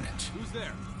carnage? Who's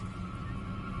there?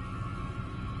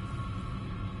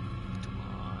 Come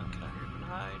on, can I hurry up and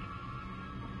hide?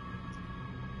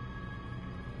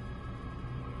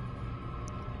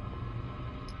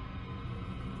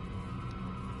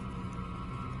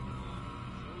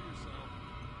 Show yourself.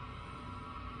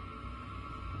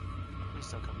 Please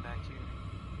don't come back here.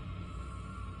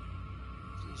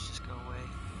 Please just go away.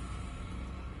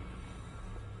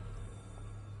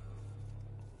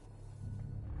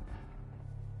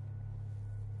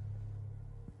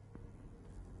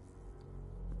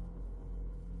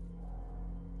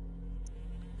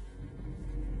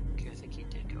 Okay, I think he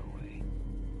did go away.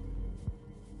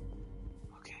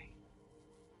 Okay.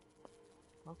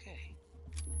 Okay.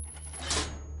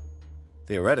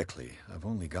 Theoretically, I've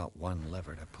only got one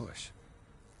lever to push.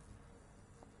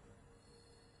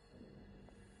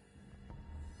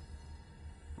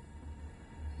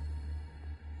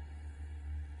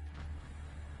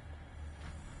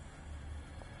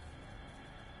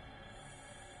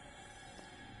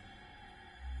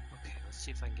 let's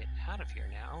see if I can get out of here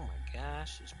now. Oh my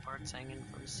gosh, there's parts hanging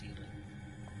from the ceiling.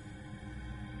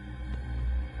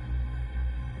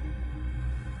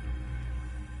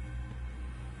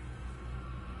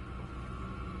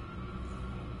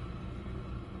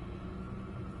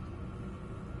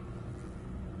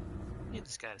 I need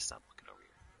this guy to stop looking over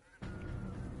here.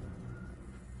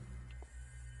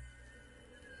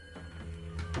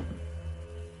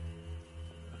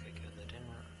 Okay, good. That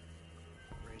didn't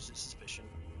raise his suspicion.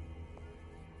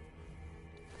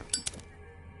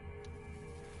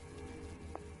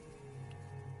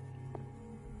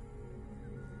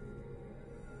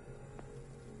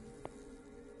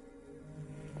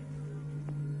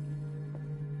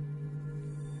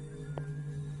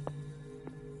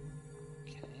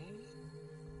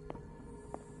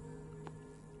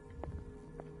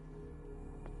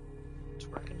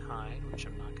 Where I can hide, which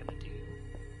I'm not going to do.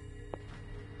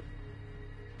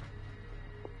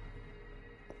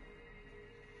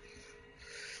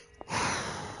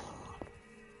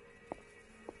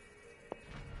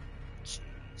 Jeez.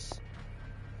 So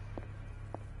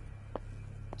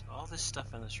all this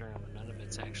stuff in this room, and none of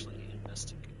it's actually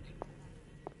investigating.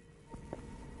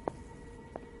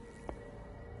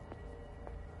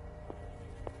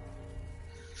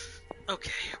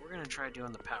 Okay, we're going to try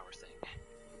doing the power thing.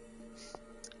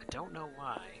 I don't know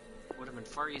why. It would have been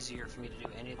far easier for me to do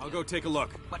any of the I'll go take a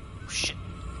look. What? Oh, shit.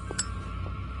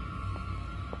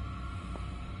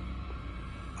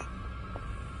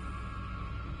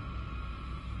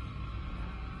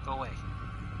 Go away.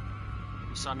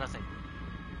 You saw nothing.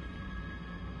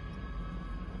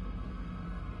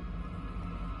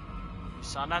 You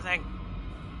saw nothing.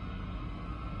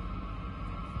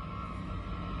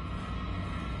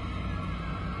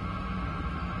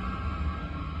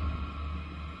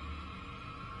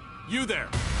 You there!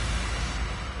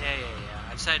 Yeah.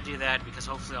 I decided to do that because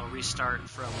hopefully I'll restart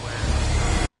from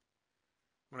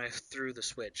when I threw the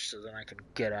switch, so then I can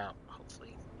get out,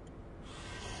 hopefully.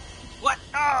 What?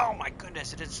 Oh my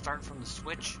goodness, it didn't start from the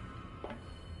switch. I'm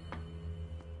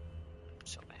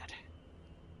so mad.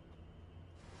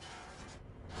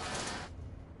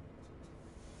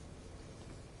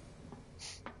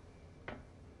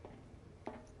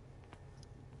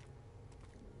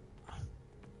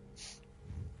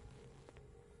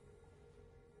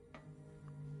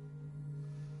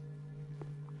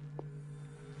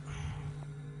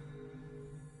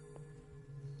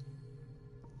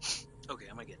 Okay,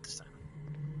 I'm gonna get it this time.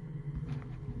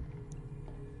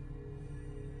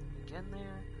 Get in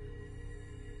there.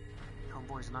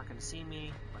 Homeboy's not gonna see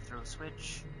me if I throw the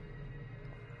switch.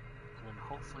 And then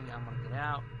hopefully I'm gonna get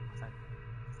out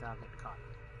without getting caught.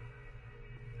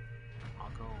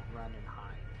 I'll go run and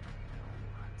hide.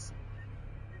 He'll not see me.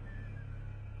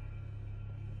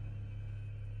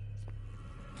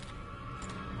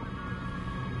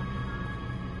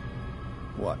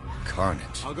 What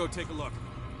carnage? I'll go take a look.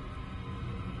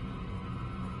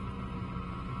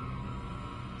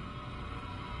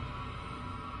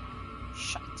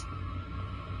 Shite.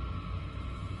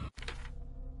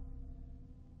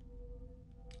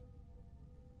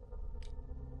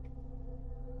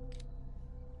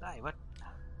 Hey, what?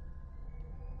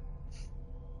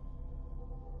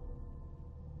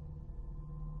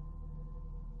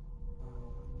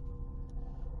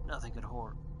 Nothing could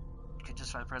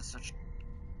justify the presence of such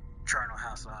charnel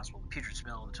house in the hospital. The putrid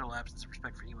smell and the total absence of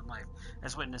respect for human life,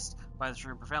 as witnessed by this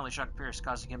room, profoundly shocked Pierce,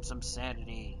 causing him some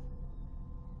sanity.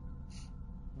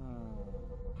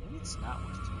 Maybe it's not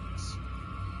worth doing this.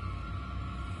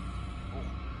 Oh.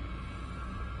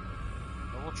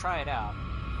 But we'll try it out.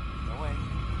 Go away.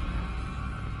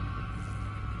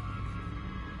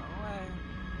 Go away.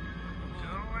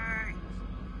 Go away.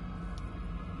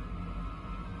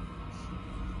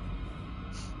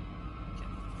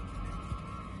 Okay.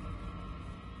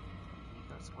 He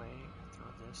goes away.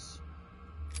 Throw this.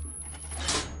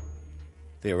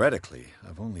 Theoretically,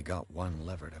 I've only got one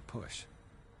lever to push.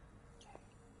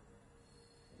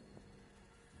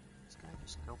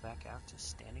 Just go back out to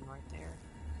standing right there.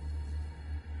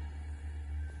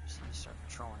 Just need to start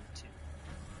patrolling too.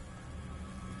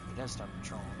 He does start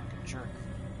patrolling like a jerk.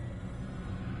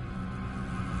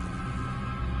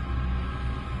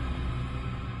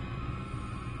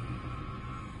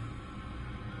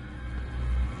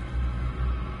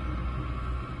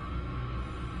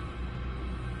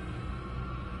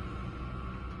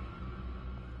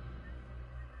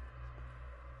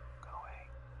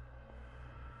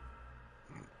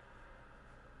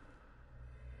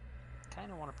 I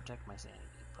kind of want to protect my sanity,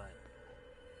 but...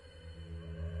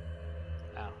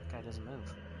 Oh, the guy doesn't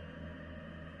move.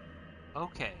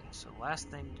 Okay, so last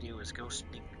thing to do is go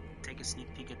take a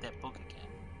sneak peek at that book again.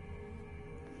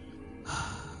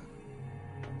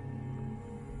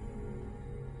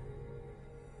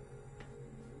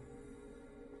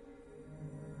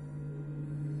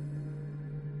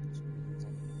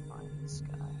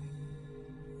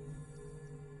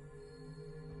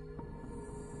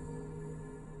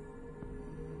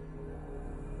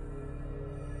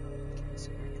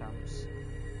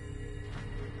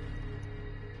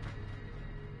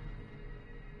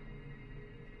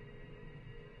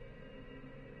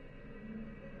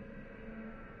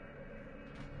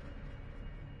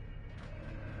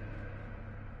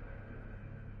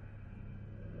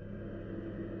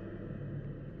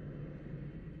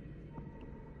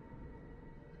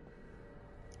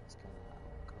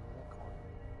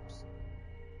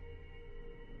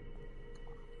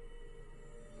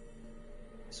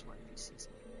 Swear if he sees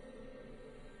me.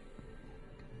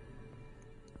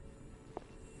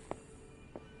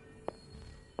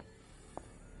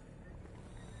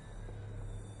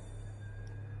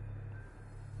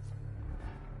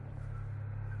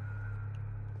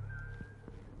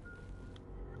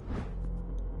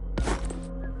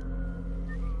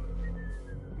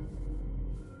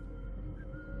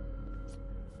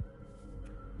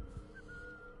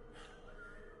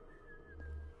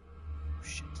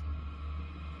 Shit.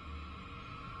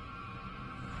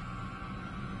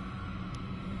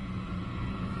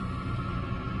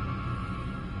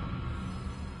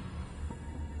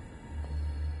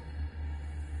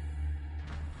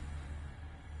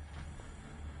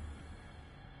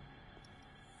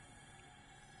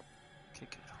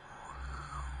 Kick it.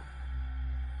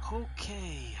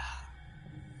 Okay.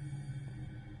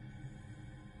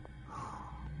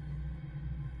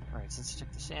 Alright, since he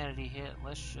took the sanity hit,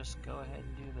 let's just go ahead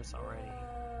and do this already.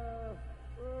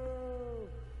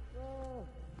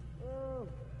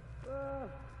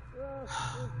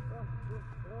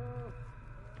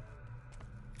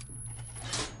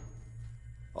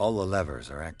 All the levers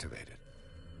are activated.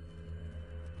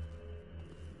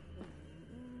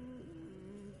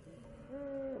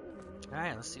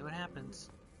 Alright, let's see what happens.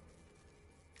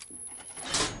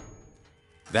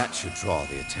 That should draw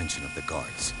the attention of the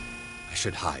guards. I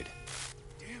should hide.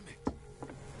 Damn it!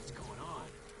 What's going on?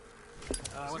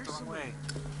 I went the wrong way.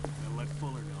 I'm gonna let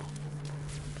Fuller know.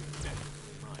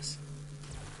 Nice.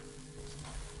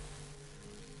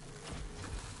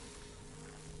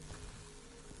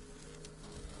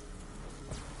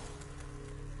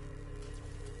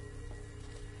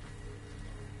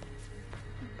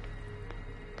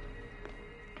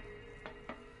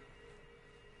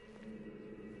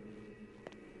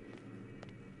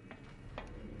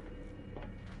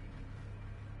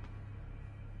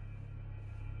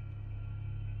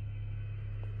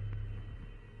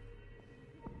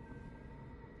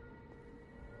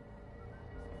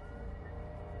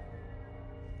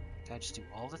 Can I just do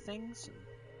all the things?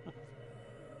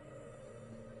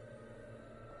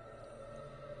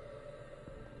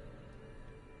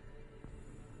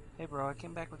 Hey bro, I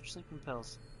came back with your sleeping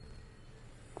pills.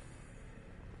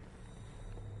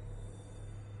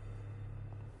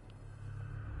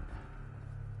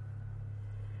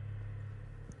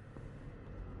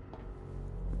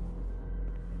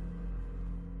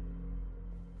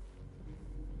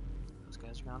 Those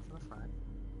guys are gone from the front.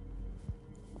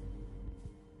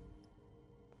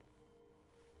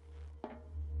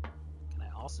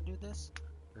 Also do this?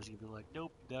 Or is he gonna be like,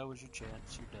 nope, that was your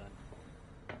chance, you're done.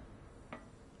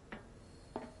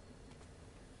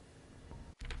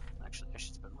 Actually, I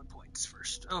should spend my points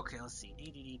first. Okay, let's see.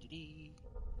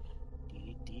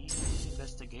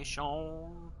 Investigation.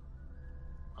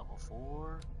 Level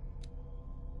 4.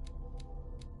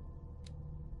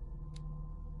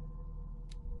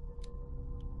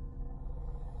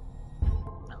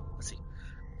 No, let's see.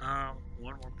 One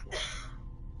more point.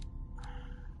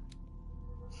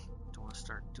 Do I want to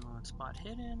start doing spot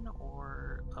hidden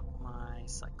or up my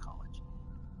psychology?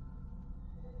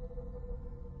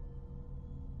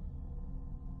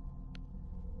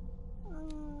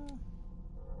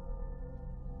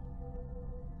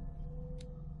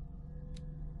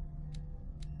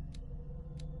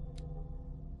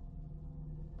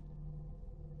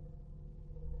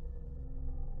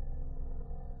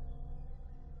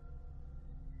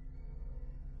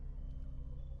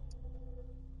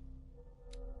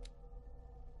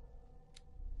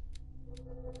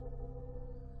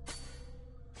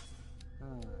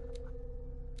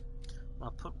 I'll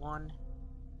put one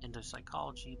into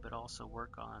psychology, but also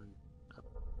work on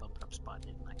bumping up spot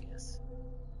hidden, I guess.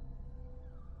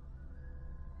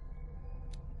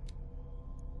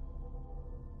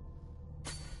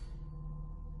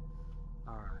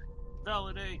 Alright.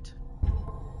 Validate!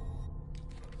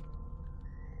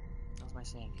 How's my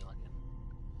sanity looking?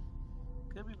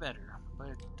 Could be better, but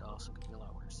it also could be a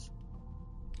lot worse.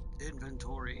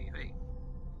 Inventory. Hey.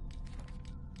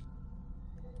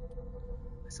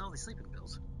 I saw all these sleeping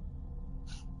pills.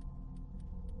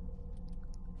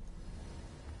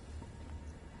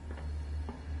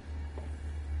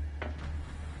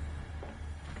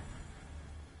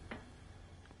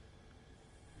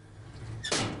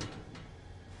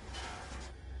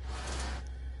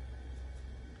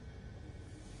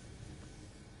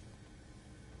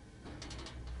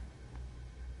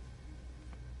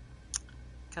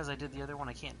 Because I did the other one,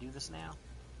 I can't do this now?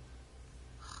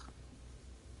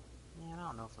 Man, I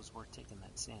don't know if it was worth taking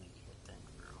that sanity hit then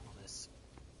for all this.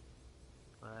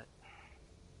 But...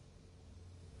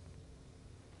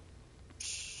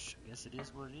 I guess it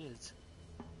is what it is.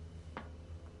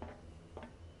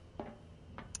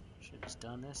 Should have just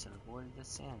done this and avoided the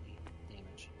sanity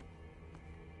damage.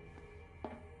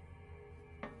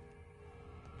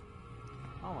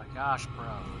 Oh my gosh,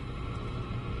 bro.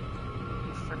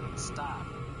 You freaking stop.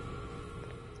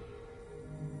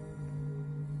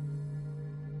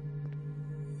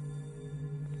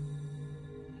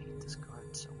 I hate this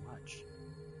card so much.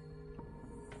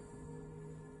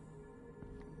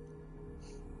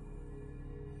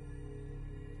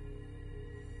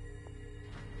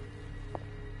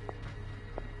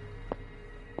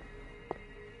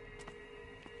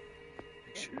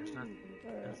 Make sure there's nothing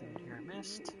in here I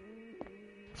missed.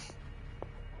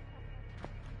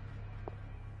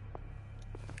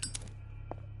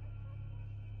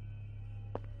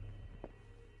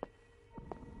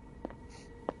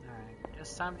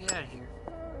 It's time to get out of here.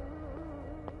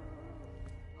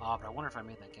 Oh, but I wonder if I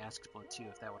made that gas explode too,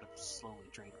 if that would have slowly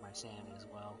drained my sanity as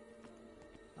well.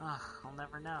 I'll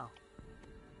never know.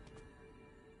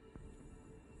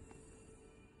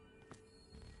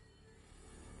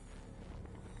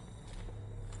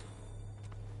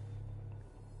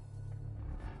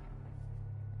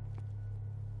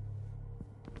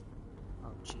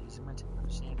 Oh jeez, am I taking my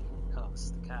sanity? Oh,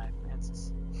 it's the guy,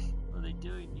 Francis. What are they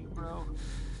doing to you, bro?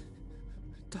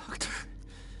 Doctor,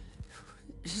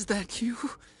 is that you?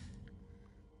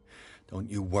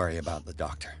 Don't you worry about the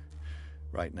doctor.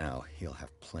 Right now, he'll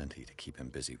have plenty to keep him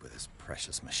busy with his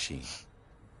precious machine.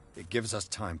 It gives us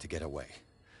time to get away.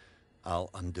 I'll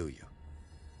undo you.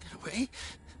 Get away?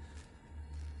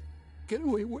 Get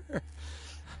away where?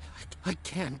 I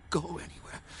can't go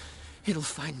anywhere. It'll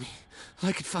find me,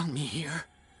 like it found me here.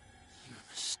 You're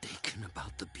mistaken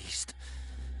about the beast.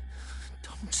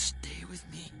 Don't stay with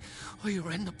me, or you'll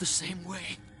end up the same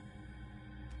way.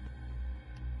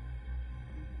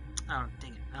 Oh,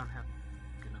 dang it. I don't have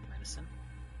good enough medicine.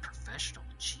 Professional,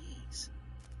 jeez.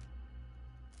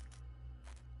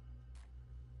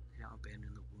 Now abandon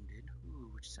the wounded.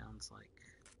 Ooh, which sounds like...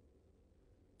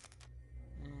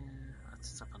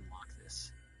 let's unlock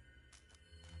this.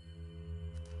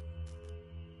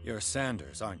 You're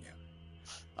Sanders, aren't you?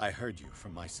 I heard you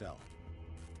from my cell.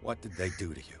 What did they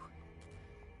do to you?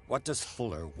 What does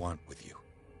Fuller want with you?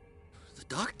 The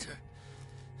doctor?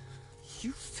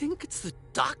 You think it's the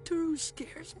doctor who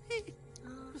scares me?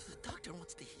 The doctor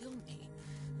wants to heal me.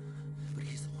 But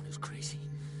he's the one who's crazy.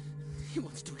 He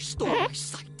wants to restore my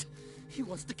sight. He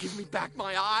wants to give me back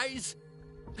my eyes.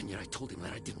 And yet I told him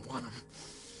that I didn't want them.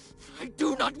 I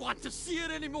do not want to see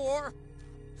it anymore.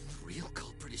 The real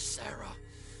culprit is Sarah.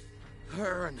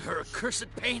 Her and her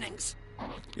accursed paintings.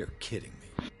 You're kidding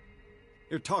me.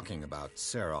 You're talking about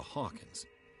Sarah Hawkins.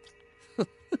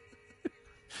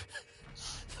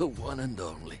 The one and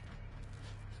only.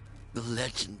 The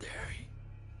legendary.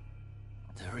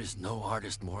 There is no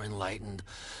artist more enlightened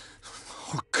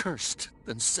or cursed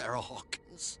than Sarah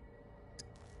Hawkins.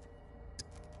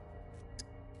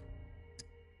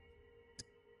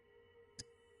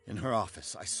 In her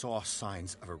office, I saw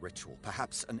signs of a ritual,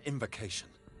 perhaps an invocation.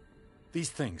 These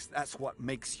things, that's what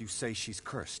makes you say she's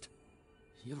cursed.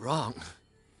 You're wrong.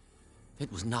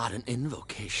 It was not an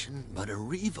invocation, but a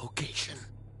revocation.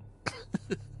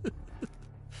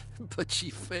 But she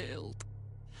failed.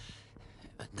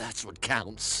 And that's what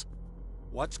counts.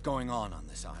 What's going on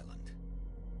this island?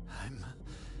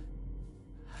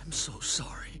 I'm so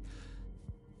sorry.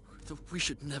 We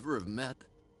should never have met.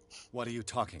 What are you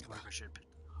talking about?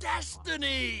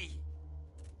 Destiny!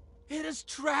 It has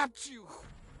trapped you.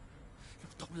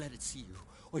 Don't let it see you,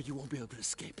 or you won't be able to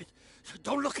escape it.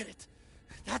 Don't look at it.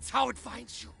 That's how it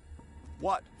finds you.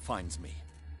 What finds me?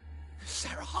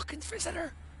 Sarah Hawkins'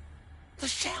 visitor. The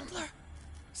Shambler.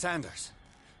 Sanders,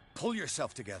 pull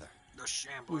yourself together. The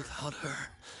Shambler. Without her,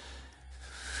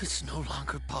 it's no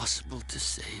longer possible to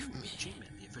save me.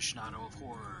 Achievement, the aficionado of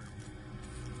horror.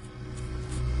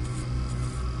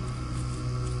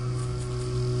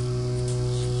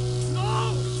 No!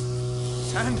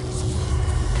 Sanders!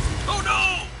 Oh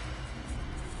no!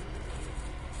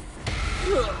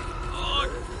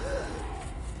 Oh,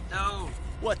 no!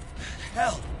 What the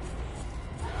hell?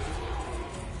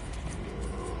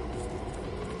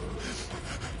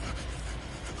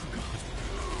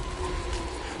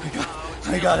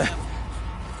 I got it.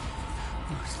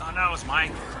 Oh no, it's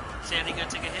mine. Sandy gonna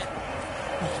take a hit.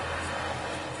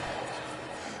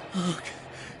 Okay.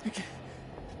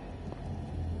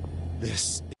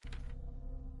 This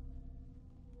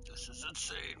is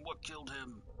insane. What killed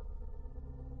him?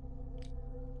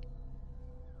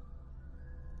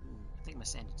 I think my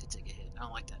Sandy did take a hit. I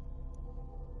don't like that.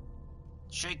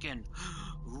 Shaken.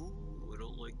 Ooh, I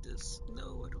don't like this.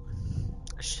 No, I don't.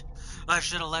 I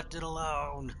should have left it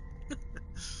alone.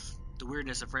 The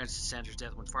weirdness of Francis Sanders'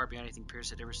 death went far beyond anything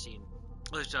Pierce had ever seen.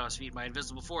 Lifted off his feet by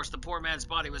invisible force, the poor man's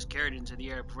body was carried into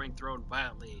the air before being thrown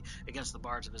violently against the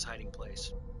bars of his hiding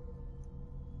place.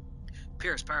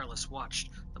 Pierce, powerless,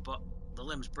 watched the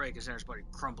limbs break as Sanders' body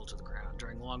crumbled to the ground.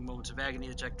 During long moments of agony,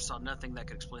 the detective saw nothing that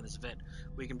could explain this event.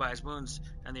 Weakened by his wounds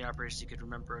and the operations he could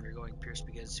remember undergoing, Pierce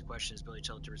begins to question his ability to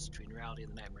tell the difference between reality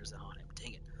and the nightmares that haunt him.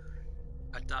 Dang it.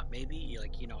 I thought maybe, I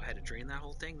had to drain that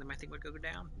whole thing, then my thing would go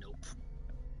down. Nope.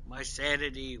 My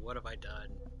sanity, what have I done?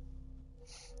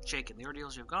 Shaken, the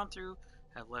ordeals you have gone through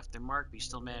have left their mark, but you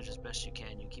still manage as best you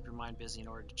can. You keep your mind busy in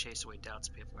order to chase away doubts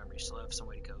and painful memories. You still have some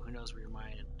way to go. Who knows where your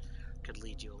mind could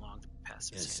lead you along the path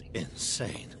of insanity.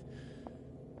 insane.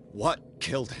 What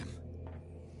killed him?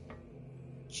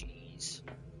 Jeez.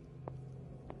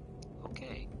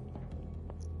 Okay.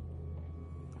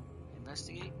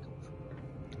 Investigate? Nope.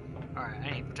 Alright,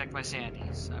 I need to protect my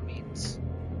sanities. That means...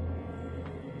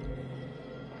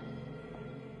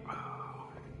 I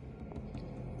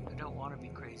don't want to be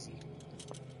crazy.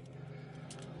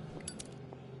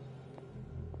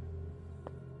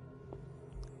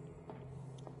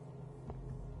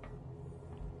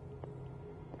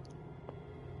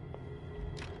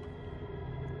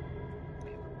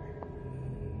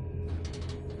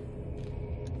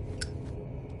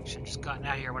 Should have just gotten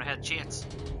out of here when I had a chance.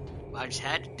 I just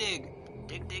had to dig.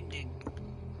 Dig, dig, dig.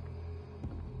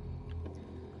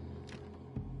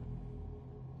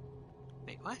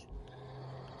 Wait, what?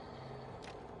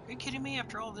 Are you kidding me?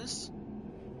 After all this?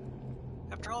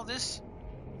 After all this?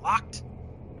 Locked?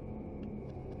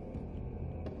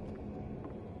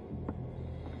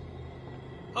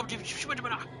 Oh,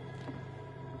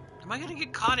 am I gonna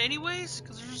get caught anyways?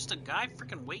 Because there's just a guy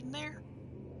freaking waiting there?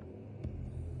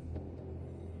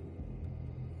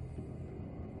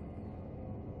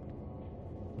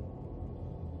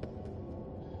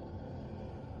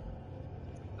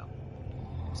 Oh,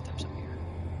 steps up here.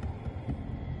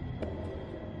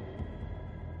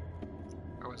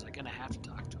 Or was I gonna have to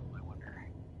talk to him, I wonder?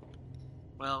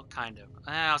 Well, kind of.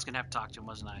 I was gonna have to talk to him,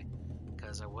 wasn't I?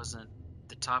 Because I wasn't...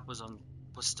 The top was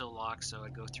still locked, so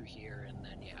I'd go through here, and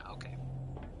then, yeah, okay.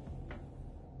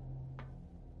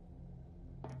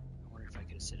 I wonder if I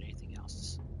could have said anything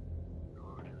else.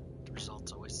 Or the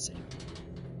result's always the same.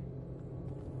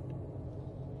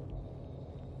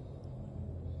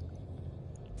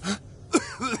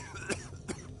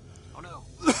 Oh no!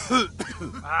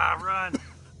 Run!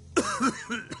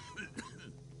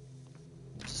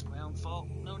 Is this my own fault?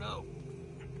 No, no!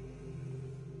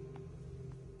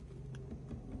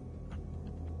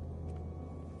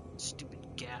 Stupid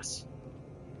gas.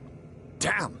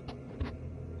 Damn!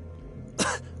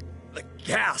 The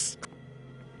gas!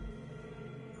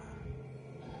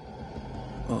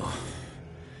 Oh.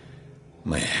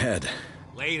 My head.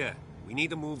 Later. We need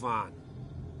to move on.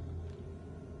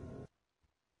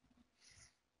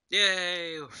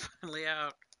 Yay! We're finally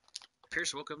out.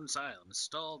 Pierce woke up in asylum,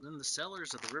 installed in the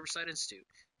cellars of the Riverside Institute.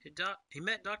 He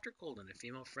met Dr. Colden, a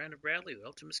female friend of Bradley who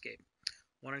helped him escape.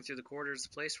 Wandering through the corridors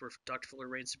of the place where Dr. Fuller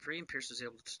reigned supreme, Pierce was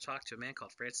able to talk to a man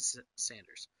called Francis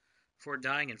Sanders. Before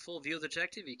dying in full view of the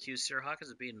detective, he accused Sarah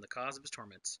Hawkins of being the cause of his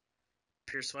torments.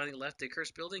 Pierce finally left the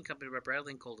accursed building, accompanied by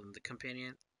Bradley and Colden. The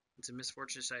companions in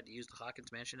misfortune decided to use the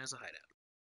Hawkins mansion as a hideout.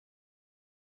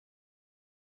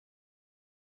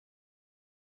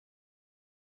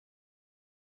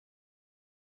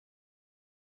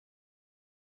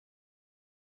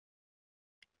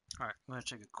 Alright, I'm going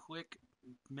to take a quick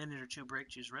minute or two break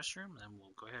to use the restroom, and then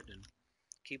we'll go ahead and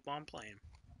keep on playing.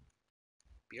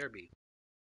 BRB.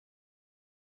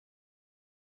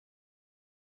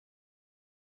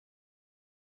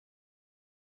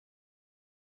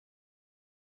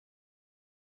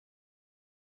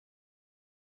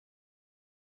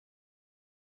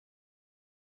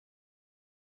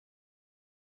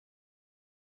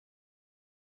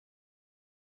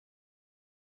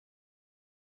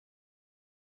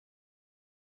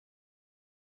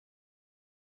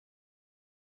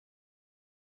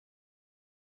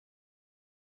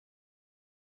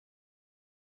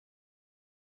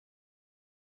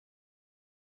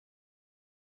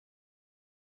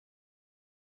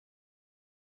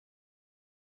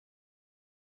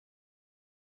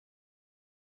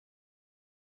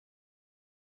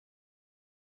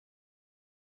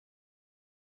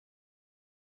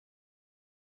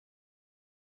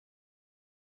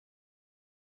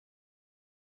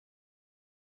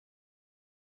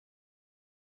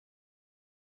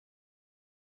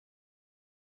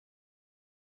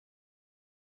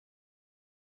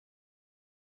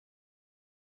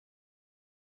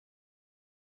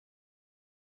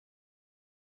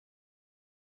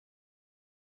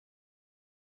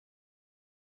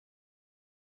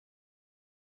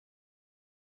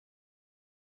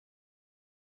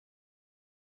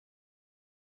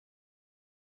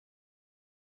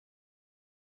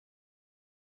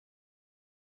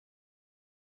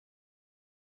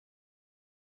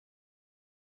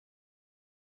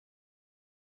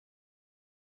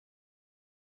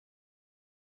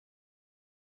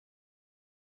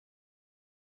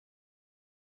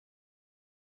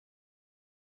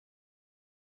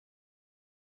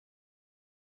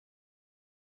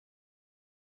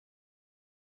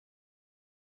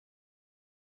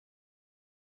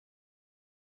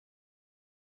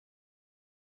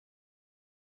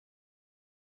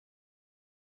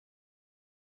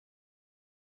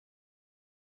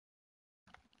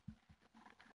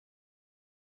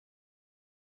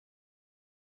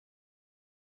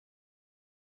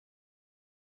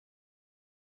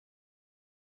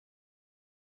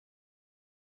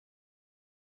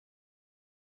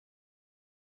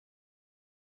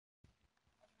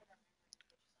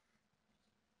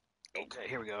 Okay,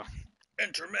 here we go.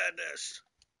 Enter madness.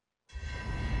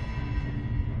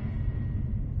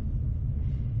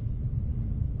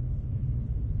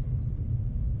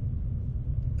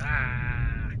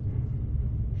 Ah.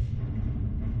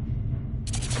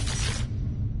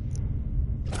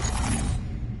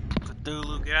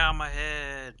 Cthulhu, get out of my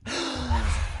head.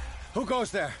 Who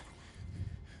goes there?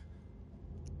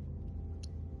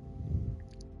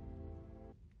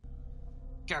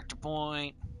 Character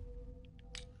point.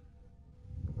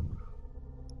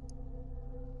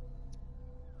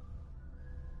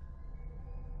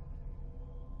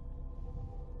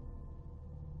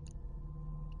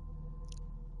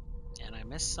 And I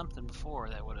missed something before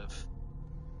that would have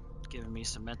given me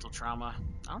some mental trauma.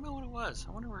 I don't know what it was.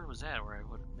 I wonder where it was at, where I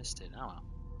would have missed it. I don't know.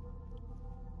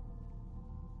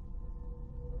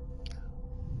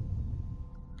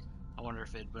 I wonder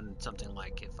if it had been something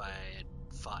like if I had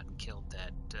fought and killed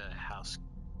that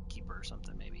housekeeper or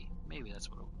something, maybe. Maybe that's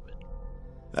what it would have been.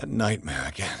 That nightmare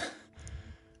again.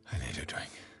 I need a drink.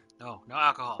 No, no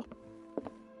alcohol.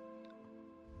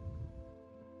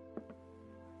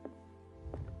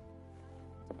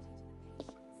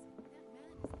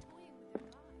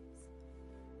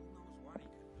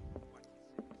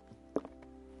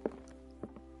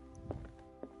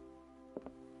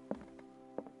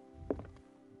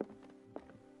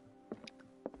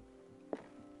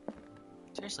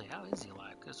 Seriously, how is he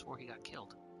alive? Because I swore he got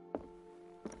killed.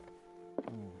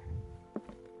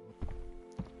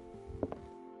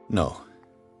 No.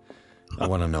 I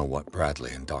want to know what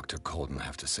Bradley and Dr. Colden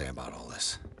have to say about all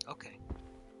this. Okay.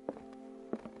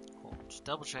 Cool. Just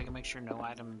double check and make sure no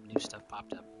item new stuff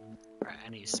popped up. Alright, I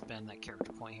need to spend that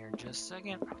character point here in just a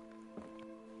second.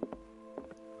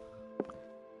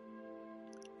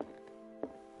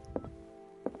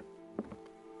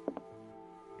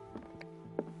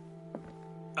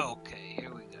 Okay,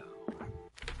 here we go.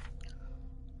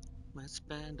 Let's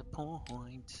spend a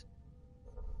point.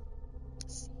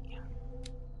 Let's see.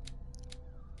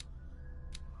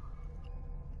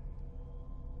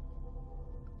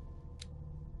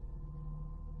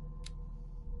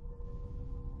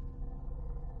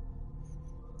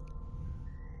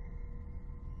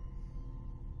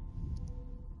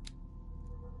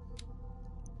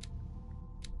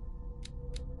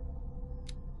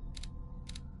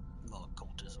 Well,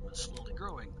 occultism is slowly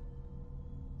growing.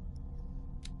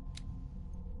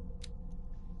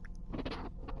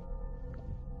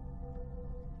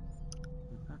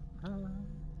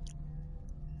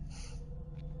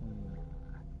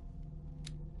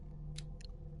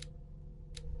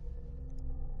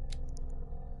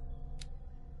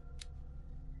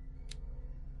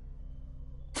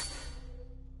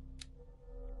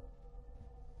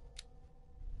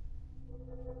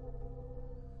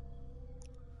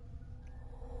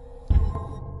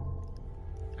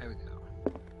 There we go.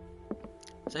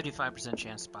 75%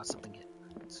 chance to spot something hidden.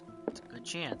 It's a good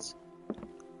chance.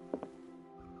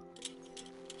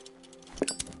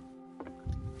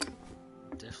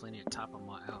 Definitely need to top of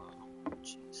my. Oh,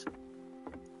 jeez.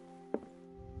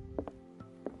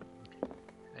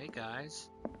 Hey guys.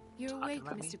 You're awake,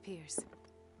 about me? Mr. Pierce.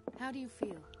 How do you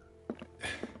feel?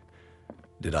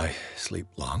 Did I sleep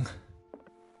long?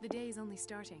 The day is only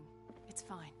starting. It's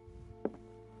fine.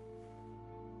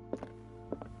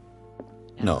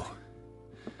 No.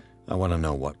 I want to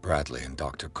know what Bradley and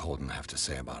Dr. Colden have to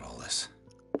say about all this.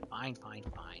 Fine, fine,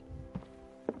 fine.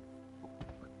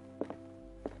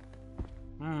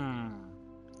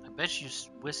 I bet you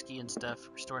whiskey and stuff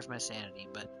restores my sanity,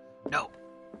 but no.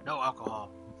 No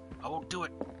alcohol. I won't do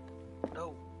it.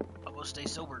 No. I will stay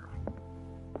sober.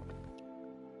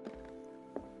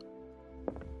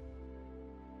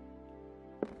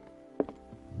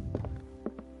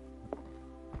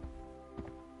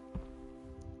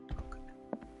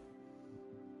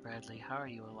 Bradley, how are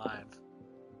you alive?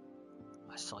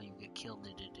 I saw you get killed.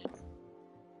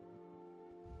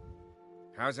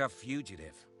 How's our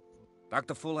fugitive?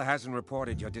 Dr. Fuller hasn't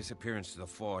reported your disappearance to the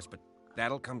Force, but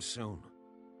that'll come soon.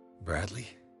 Bradley?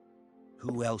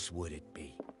 Who else would it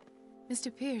be?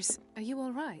 Mr. Pierce, are you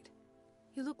all right?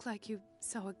 You look like you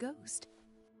saw a ghost.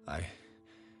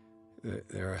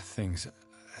 There are things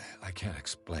I can't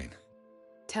explain.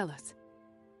 Tell us.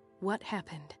 What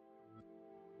happened?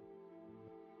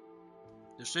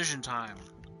 Decision time.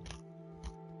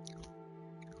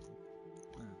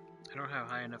 I don't have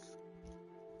high enough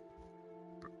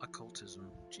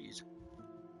occultism. Jeez.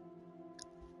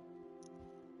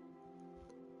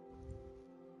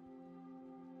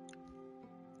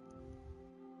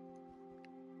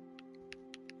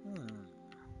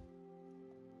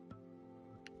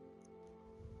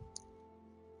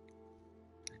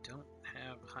 I don't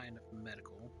have high enough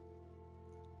medical.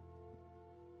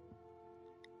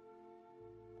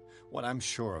 What I'm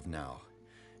sure of now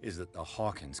is that the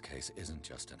Hawkins case isn't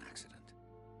just an accident.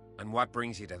 And what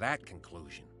brings you to that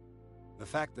conclusion? The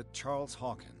fact that Charles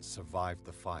Hawkins survived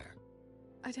the fire.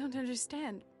 I don't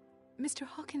understand. Mr.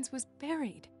 Hawkins was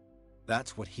buried.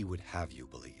 That's what he would have you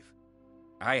believe.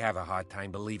 I have a hard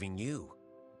time believing you.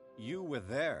 You were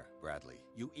there, Bradley.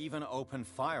 You even opened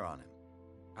fire on him.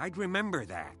 I'd remember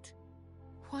that.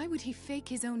 Why would he fake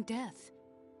his own death?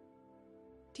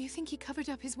 Do you think he covered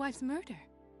up his wife's murder?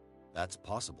 That's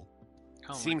possible.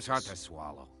 Seems hard to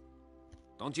swallow.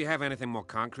 Don't you have anything more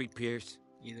concrete, Pierce?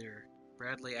 Either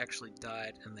Bradley actually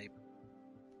died and they...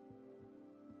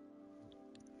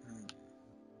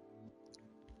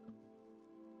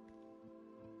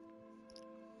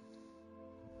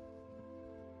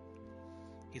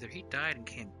 Either he died and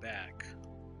came back,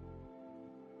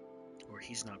 or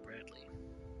he's not Bradley.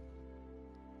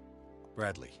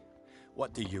 Bradley,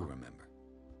 what do you remember?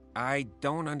 I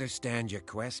don't understand your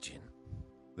question.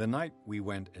 The night we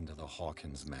went into the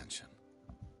Hawkins mansion.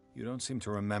 You don't seem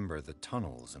to remember the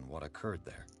tunnels and what occurred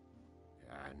there.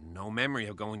 No memory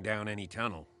of going down any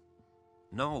tunnel.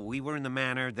 No, we were in the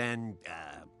manor, then,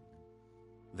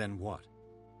 Then what?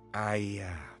 The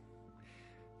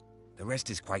rest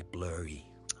is quite blurry.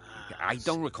 I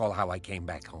don't recall how I came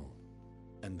back home.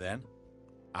 And then?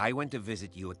 I went to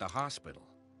visit you at the hospital,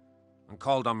 and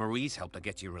called on Marie's help to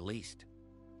get you released.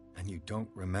 And you don't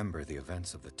remember the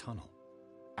events of the tunnel?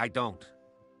 I don't.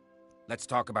 Let's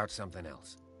talk about something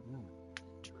else.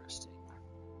 Interesting.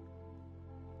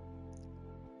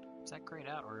 Is that grayed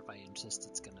out, or if I insist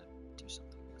it's gonna do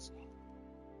something? Let's see.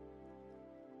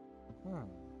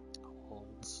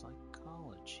 Old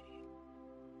psychology.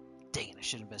 Dang it, I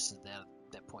should have invested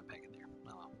that point back in there.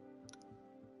 Oh well.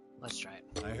 Let's try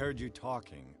it. I heard you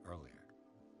talking earlier.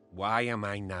 Why am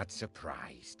I not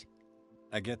surprised?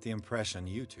 I get the impression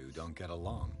you two don't get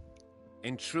along.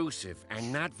 Intrusive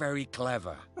and not very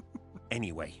clever.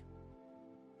 Anyway,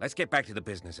 let's get back to the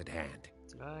business at hand.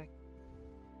 Did I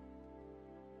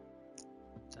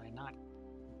not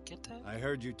get that? I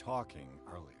heard you talking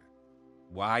earlier.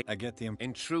 Why? I get the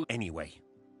Anyway.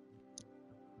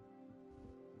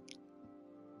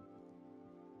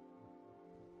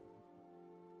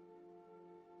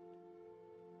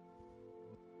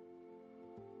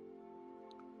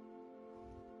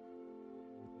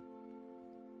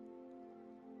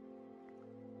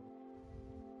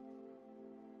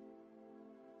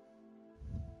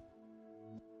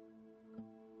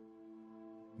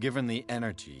 Given the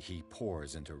energy he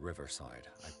pours into Riverside,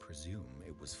 I presume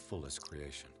it was Fuller's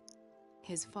creation.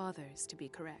 His father's, to be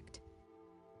correct.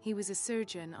 He was a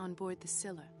surgeon on board the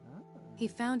Scylla. He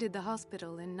founded the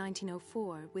hospital in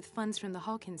 1904 with funds from the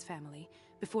Hawkins family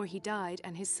before he died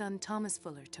and his son Thomas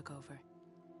Fuller took over.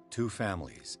 Two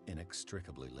families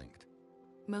inextricably linked.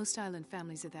 Most island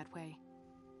families are that way.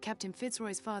 Captain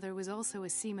Fitzroy's father was also a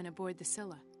seaman aboard the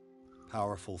Scylla.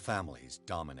 Powerful families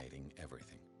dominating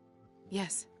everything.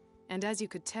 Yes, and as you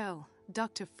could tell,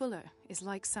 Dr. Fuller is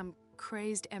like some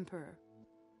crazed emperor.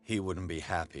 He wouldn't be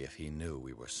happy if he knew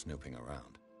we were snooping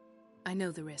around. I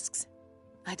know the risks.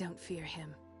 I don't fear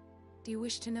him. Do you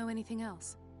wish to know anything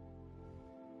else?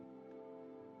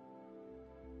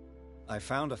 I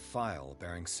found a file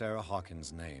bearing Sarah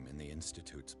Hawkins' name in the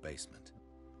Institute's basement.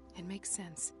 It makes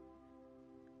sense.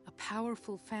 A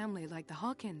powerful family like the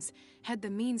Hawkins had the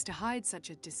means to hide such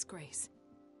a disgrace.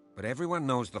 But everyone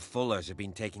knows the Fullers have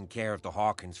been taking care of the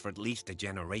Hawkins for at least a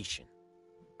generation.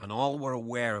 And all were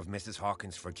aware of Mrs.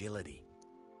 Hawkins' fragility.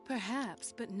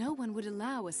 Perhaps, but no one would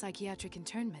allow a psychiatric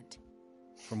internment.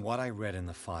 From what I read in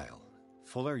the file,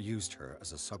 Fuller used her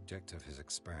as a subject of his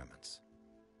experiments.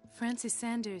 Francis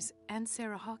Sanders and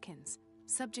Sarah Hawkins,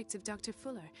 subjects of Dr.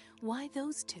 Fuller. Why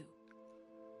those two?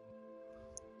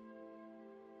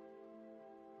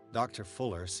 Dr.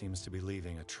 Fuller seems to be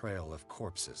leaving a trail of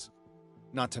corpses.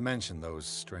 Not to mention those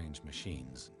strange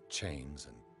machines, chains,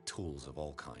 and tools of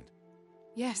all kind.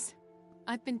 Yes.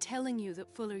 I've been telling you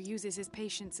that Fuller uses his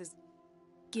patients as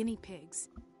guinea pigs.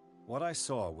 What I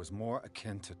saw was more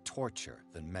akin to torture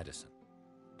than medicine.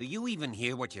 Do you even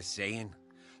hear what you're saying?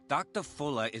 Dr.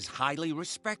 Fuller is highly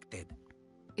respected.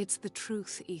 It's the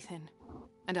truth, Ethan.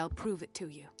 And I'll prove it to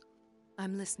you.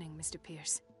 I'm listening, Mr.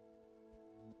 Pierce.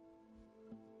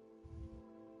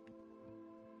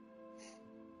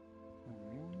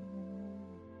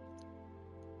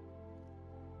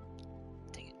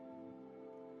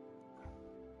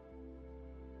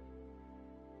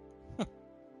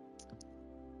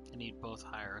 I need both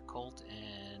higher occult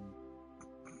and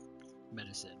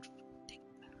medicine.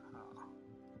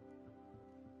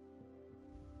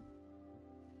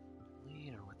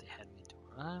 Lead or what they had me do.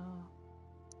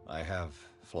 I have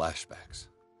flashbacks.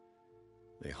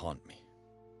 They haunt me.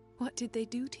 What did they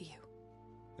do to you?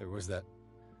 There was that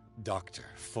Dr.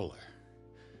 Fuller,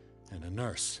 and a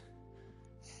nurse.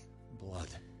 Blood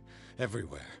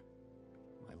everywhere.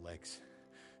 My legs,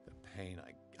 the pain,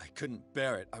 I couldn't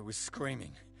bear it. I was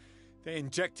screaming. They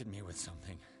injected me with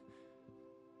something.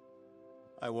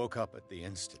 I woke up at the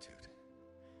Institute.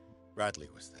 Bradley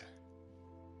was there.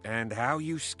 And how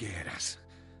you scared us.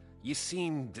 You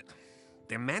seemed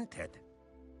demented.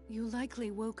 You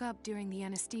likely woke up during the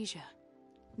anesthesia.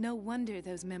 No wonder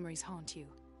those memories haunt you.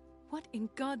 What in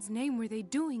God's name were they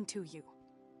doing to you?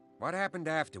 What happened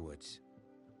afterwards?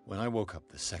 When I woke up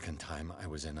the second time, I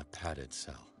was in a padded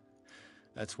cell.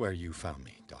 That's where you found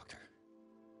me, Doctor.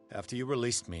 After you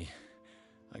released me,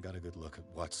 I got a good look at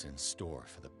what's in store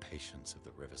for the patients of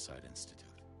the Riverside Institute.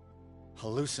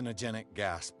 Hallucinogenic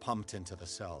gas pumped into the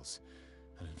cells.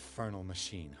 An infernal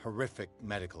machine. Horrific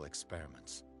medical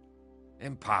experiments.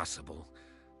 Impossible.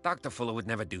 Dr. Fuller would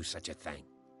never do such a thing.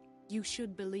 You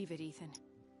should believe it, Ethan.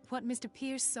 What Mr.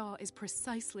 Pierce saw is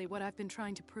precisely what I've been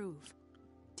trying to prove.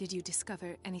 Did you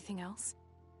discover anything else?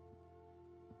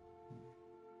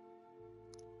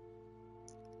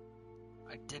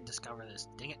 I did discover this.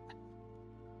 Dang it.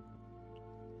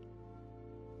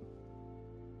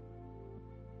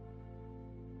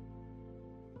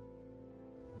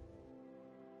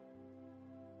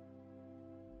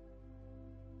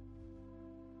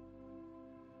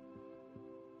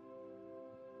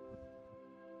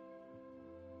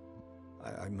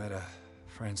 I met a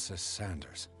Francis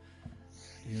Sanders.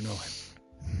 You know him?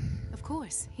 Of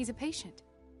course. He's a patient.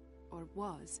 Or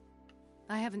was.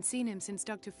 I haven't seen him since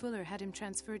Dr. Fuller had him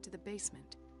transferred to the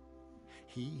basement.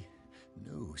 He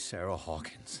knew Sarah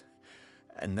Hawkins.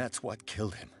 And that's what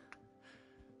killed him.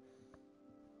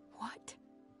 What?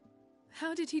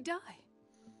 How did he die?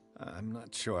 I'm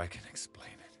not sure I can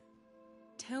explain it.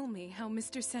 Tell me how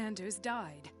Mr. Sanders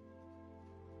died.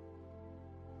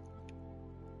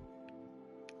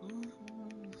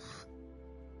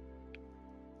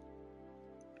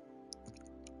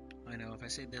 I know, if I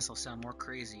say this, I'll sound more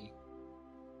crazy.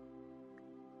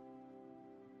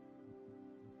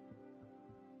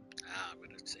 I'm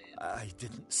gonna say it. I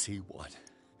didn't see what,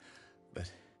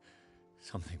 but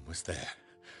something was there,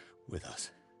 with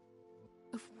us.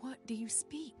 Of what do you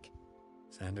speak?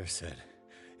 Sanders said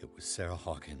it was Sarah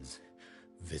Hawkins'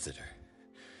 visitor.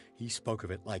 He spoke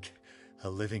of it like a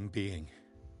living being.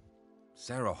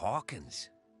 Sarah Hawkins?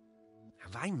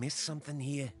 Have I missed something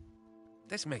here?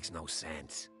 This makes no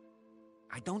sense.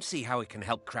 I don't see how it can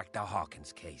help crack the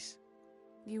Hawkins case.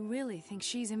 You really think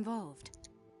she's involved?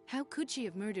 How could she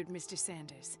have murdered Mr.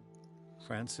 Sanders?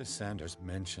 Francis Sanders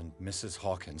mentioned Mrs.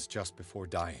 Hawkins just before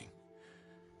dying.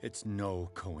 It's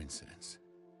no coincidence.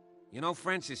 You know,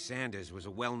 Francis Sanders was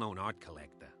a well-known art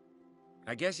collector.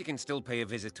 I guess you can still pay a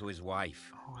visit to his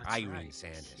wife, Irene right.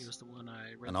 Sanders. He was the one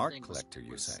I read An the art thing collector,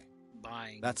 you was say?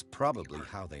 Buying. That's probably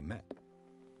how they met.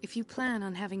 If you plan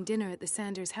on having dinner at the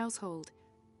Sanders household,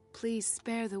 please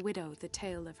spare the widow the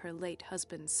tale of her late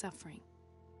husband's suffering.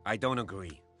 I don't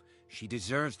agree. She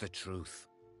deserves the truth.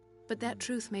 But that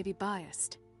truth may be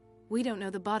biased. We don't know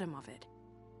the bottom of it.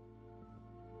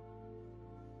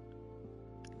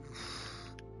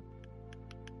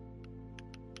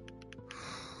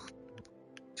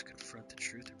 To confront the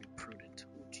truth or be prudent.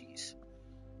 Oh, jeez.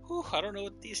 Whew, I don't know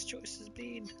what these choices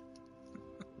mean.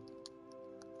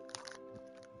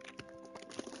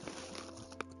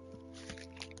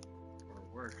 Or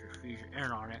work, or who's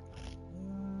in on it.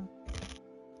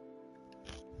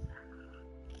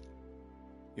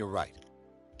 You're right.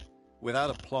 Without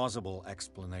a plausible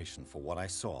explanation for what I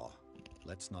saw,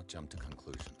 let's not jump to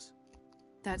conclusions.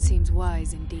 That seems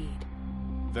wise indeed.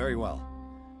 Very well.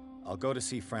 I'll go to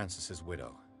see Francis's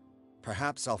widow.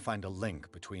 Perhaps I'll find a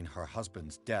link between her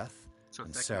husband's death So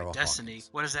and affect Sarah my destiny. Hawkins.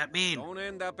 What does that mean? Don't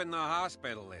end up in the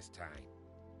hospital this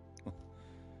time.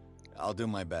 I'll do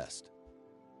my best.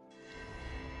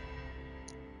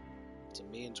 It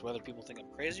means whether people think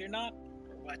I'm crazy or not?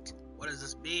 Or what? What does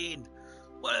this mean?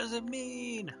 What does it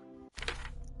mean?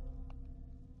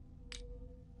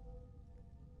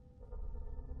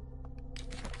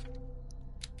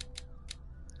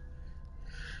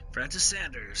 Francis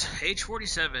Sanders, age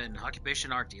 47,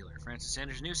 occupation art dealer. Francis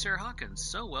Sanders knew Sarah Hawkins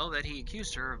so well that he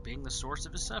accused her of being the source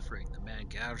of his suffering. The man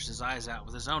gouged his eyes out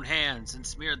with his own hands and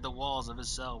smeared the walls of his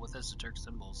cell with esoteric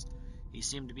symbols. He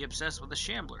seemed to be obsessed with a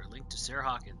shambler linked to Sarah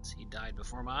Hawkins. He died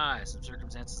before my eyes in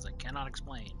circumstances I cannot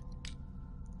explain.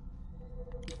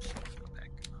 Oops, go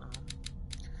back.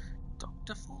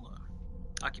 Dr. Fuller.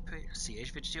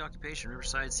 CH-52 occupation,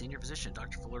 Riverside senior physician.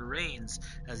 Dr. Fuller reigns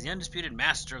as the undisputed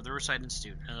master of the Riverside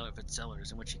Institute and of its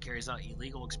cellars, in which he carries out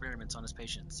illegal experiments on his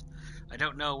patients. I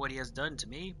don't know what he has done to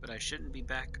me, but I shouldn't be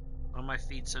back on my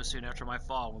feet so soon after my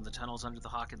fall when the tunnels under the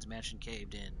Hawkins mansion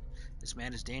caved in. This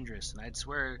man is dangerous, and I'd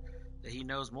swear that he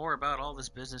knows more about all this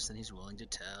business than he's willing to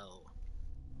tell.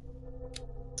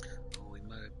 Oh, he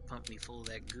might have pumped me full of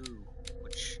that goo,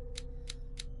 which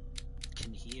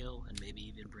can heal and maybe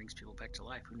even brings people back to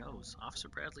life. Who knows? Officer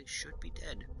Bradley should be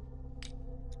dead.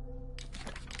 I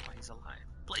don't know why he's alive.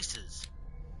 Places!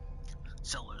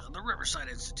 Cellars of the Riverside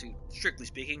Institute. Strictly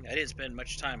speaking, I didn't spend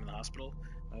much time in the hospital.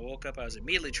 When I woke up, I was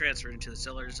immediately transferred into the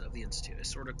cellars of the Institute, a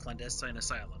sort of clandestine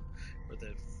asylum,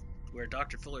 where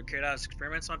Dr. Fuller carried out his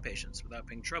experiments on patients. Without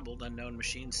being troubled, unknown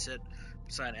machines sit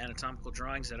beside anatomical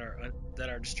drawings that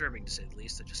are disturbing, to say the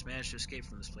least. I just managed to escape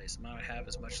from this place. I might have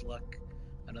as much luck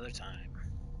another time.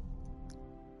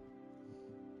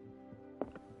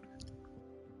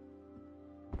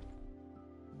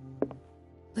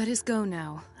 Let us go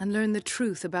now and learn the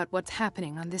truth about what's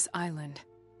happening on this island.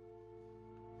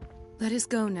 Let us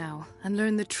go now and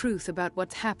learn the truth about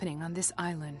what's happening on this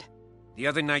island. The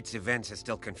other night's events are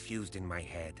still confused in my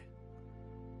head.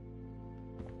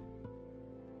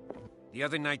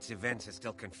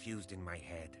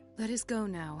 Let us go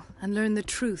now and learn the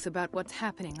truth about what's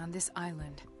happening on this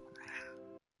island.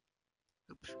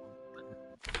 Oops, button.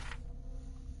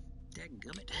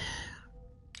 Dadgummit.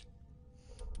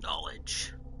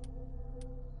 Knowledge.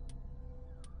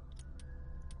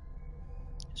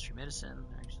 History medicine.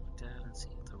 I actually looked at it and see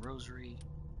the rosary.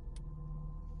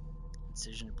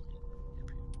 Incision of bleeding.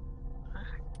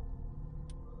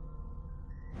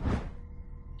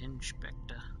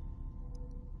 Inspector.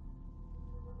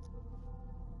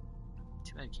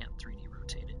 Too bad I can't 3D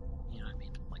rotate it. You know what I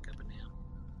mean? Like up and down.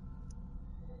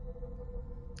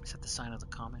 Is that the sign of the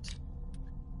comet?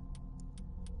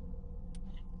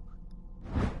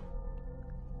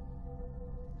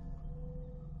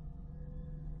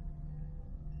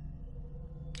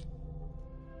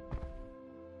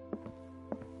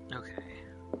 Okay.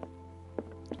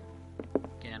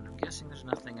 Again, I'm guessing there's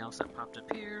nothing else that popped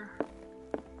up here.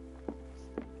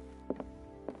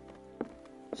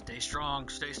 Stay strong,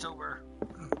 stay sober.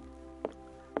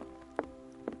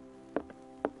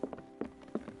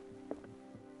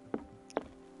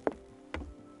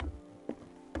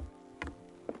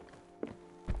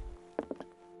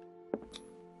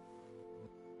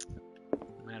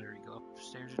 No matter you go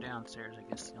upstairs or downstairs, I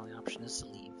guess the only option is to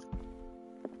leave.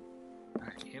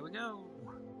 Alright, here we go.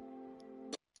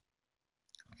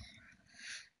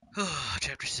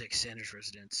 Chapter 6, Sanders'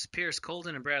 Residence. Pierce,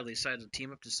 Colden, and Bradley decided to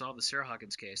team up to solve the Sarah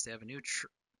Hawkins case. They have a new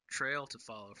trail to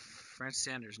follow. Francis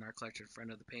Sanders, an art collector,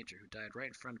 friend of the painter, who died right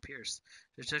in front of Pierce.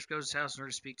 The detective goes to his house in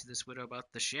order to speak to this widow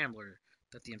about the shambler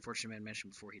that the unfortunate man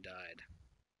mentioned before he died.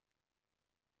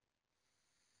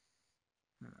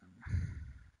 I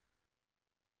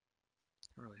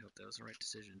really hope that was the right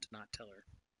decision to not tell her.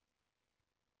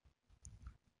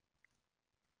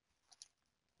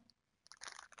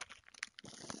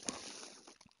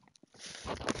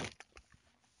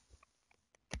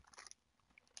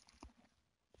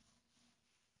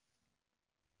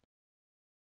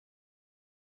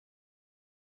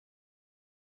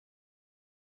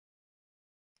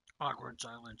 Awkward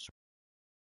silence.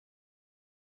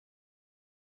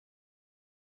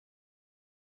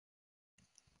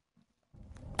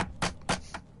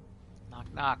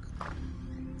 Knock, knock.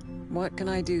 What can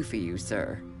I do for you,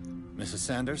 sir? Mrs.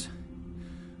 Sanders,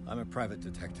 I'm a private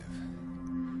detective.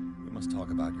 We must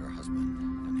talk about your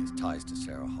husband and his ties to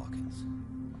Sarah Hawkins.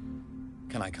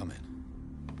 Can I come in?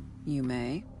 You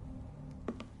may.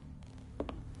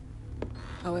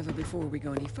 However, before we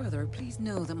go any further, please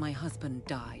know that my husband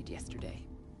died yesterday.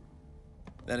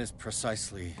 That is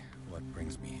precisely what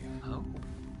brings me here. Oh?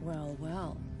 Well,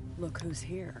 well. Look who's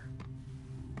here.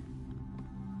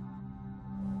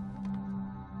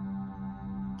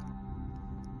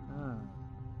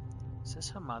 Is this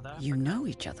her mother? You know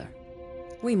each other.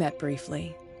 We met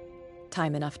briefly.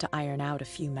 Time enough to iron out a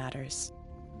few matters.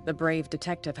 The brave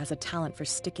detective has a talent for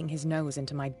sticking his nose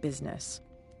into my business.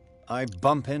 I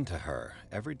bump into her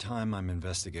every time I'm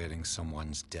investigating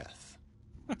someone's death.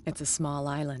 It's a small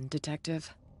island,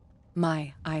 Detective.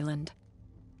 My island.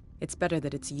 It's better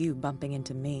that it's you bumping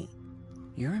into me.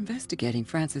 You're investigating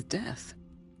Francis' death.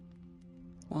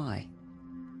 Why?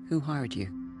 Who hired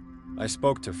you? I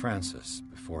spoke to Francis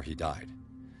before he died.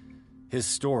 His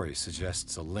story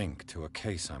suggests a link to a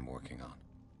case I'm working on.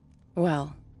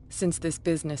 Well, since this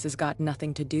business has got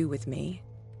nothing to do with me,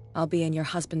 I'll be in your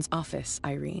husband's office,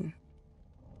 Irene.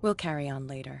 We'll carry on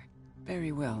later.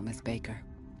 Very well, Miss Baker.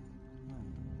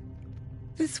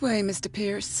 This way, Mr.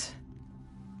 Pierce.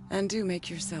 And do make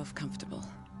yourself comfortable.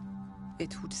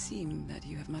 It would seem that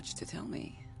you have much to tell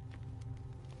me.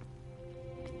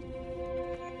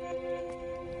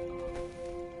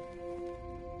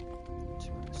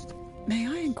 May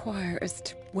I inquire as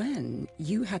to when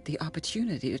you had the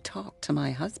opportunity to talk to my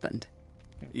husband?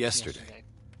 Yesterday.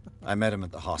 I met him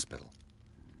at the hospital.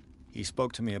 He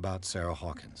spoke to me about Sarah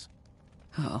Hawkins.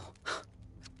 Oh,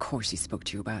 of course he spoke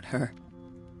to you about her.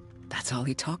 That's all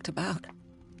he talked about.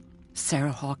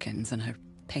 Sarah Hawkins and her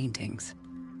paintings.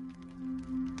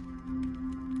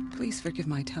 Please forgive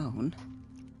my tone.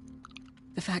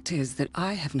 The fact is that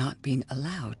I have not been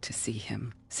allowed to see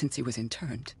him since he was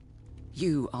interned.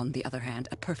 You, on the other hand,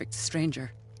 a perfect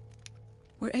stranger,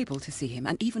 were able to see him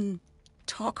and even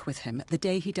talk with him the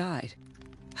day he died.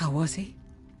 How was he?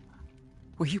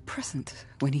 Were you present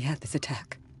when he had this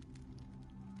attack?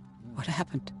 What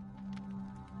happened?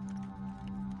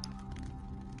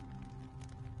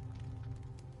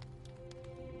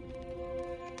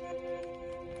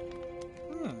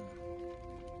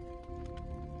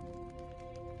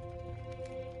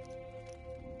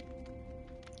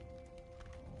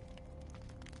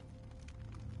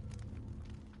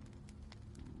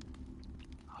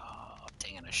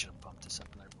 Dang it, I should have bumped this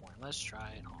up another point. Let's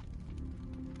try it on.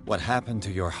 What happened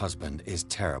to your husband is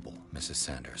terrible, Mrs.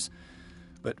 Sanders.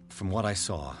 But from what I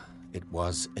saw, it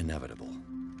was inevitable.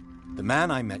 The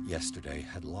man I met yesterday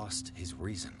had lost his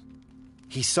reason.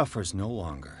 He suffers no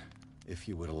longer, if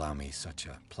you would allow me such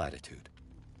a platitude.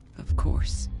 Of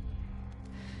course.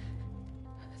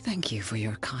 Thank you for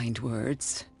your kind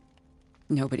words.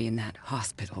 Nobody in that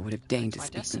hospital would have deigned to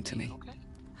speak them to me. Okay.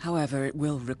 However, it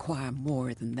will require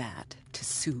more than that to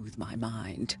soothe my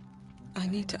mind. I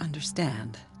need to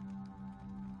understand.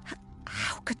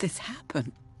 How could this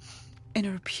happen? In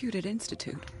a reputed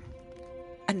institute?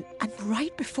 And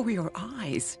right before your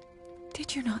eyes?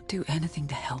 Did you not do anything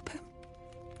to help him?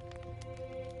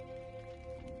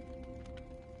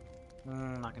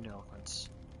 Not gonna do eloquence.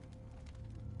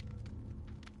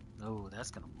 No,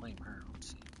 that's gonna blame her. Let's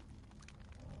see.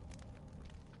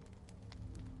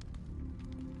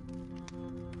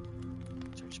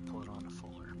 So just pull it on to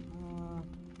Fuller.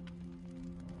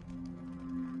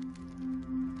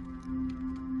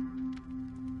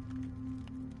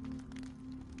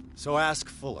 So ask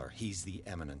Fuller. He's the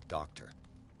eminent doctor.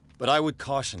 But I would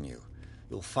caution you,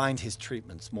 you'll find his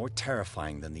treatments more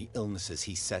terrifying than the illnesses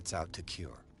he sets out to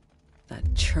cure.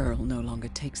 That churl no longer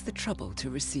takes the trouble to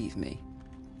receive me.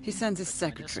 He sends his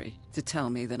secretary to tell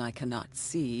me that I cannot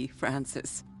see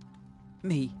Francis.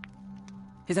 Me.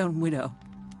 His own widow.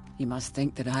 He must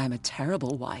think that I am a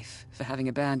terrible wife for having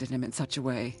abandoned him in such a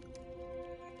way.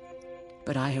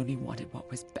 But I only wanted what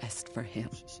was best for him.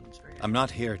 I'm not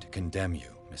here to condemn you,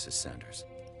 Mrs. Sanders.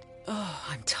 Oh,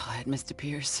 I'm tired, Mr.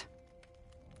 Pierce.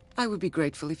 I would be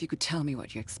grateful if you could tell me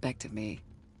what you expect of me,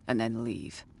 and then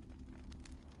leave.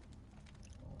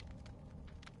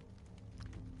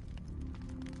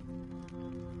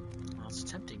 Well, it's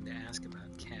tempting to ask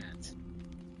about Kat.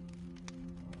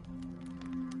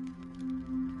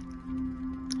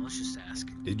 Let's just ask.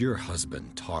 Did your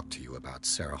husband talk to you about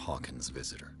Sarah Hawkins'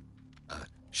 visitor? A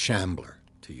shambler,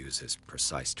 to use his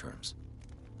precise terms.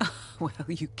 Well,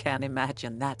 you can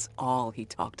imagine that's all he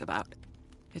talked about.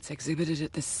 It's exhibited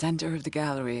at the center of the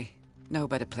gallery. No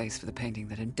better place for the painting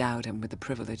that endowed him with the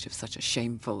privilege of such a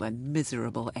shameful and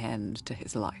miserable end to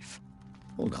his life.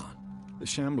 Hold on. The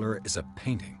Shambler is a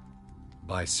painting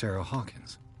by Sarah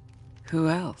Hawkins. Who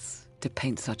else to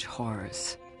paint such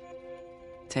horrors?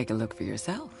 Take a look for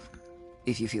yourself,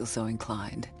 if you feel so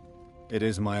inclined. It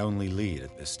is my only lead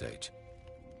at this stage.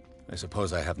 I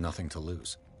suppose I have nothing to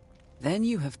lose. Then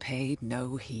you have paid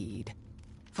no heed.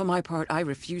 For my part, I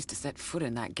refuse to set foot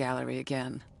in that gallery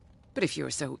again. But if you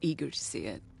are so eager to see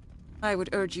it, I would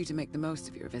urge you to make the most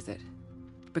of your visit.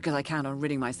 Because I count on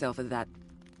ridding myself of that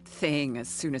thing as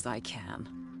soon as I can.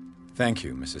 Thank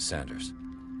you, Mrs. Sanders.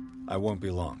 I won't be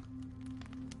long.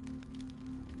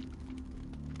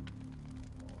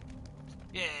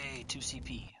 Yay, 2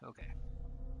 CP. Okay.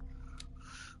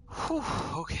 Whew,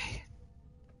 okay.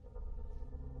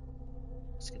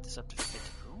 Let's get this up to 50.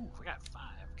 Ooh, we got 5.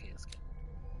 Okay, let's get...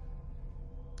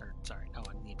 Or, sorry, no,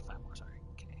 I need 5 more, sorry.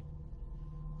 Okay.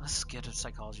 Let's get a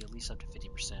psychology at least up to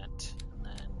 50%, and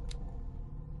then...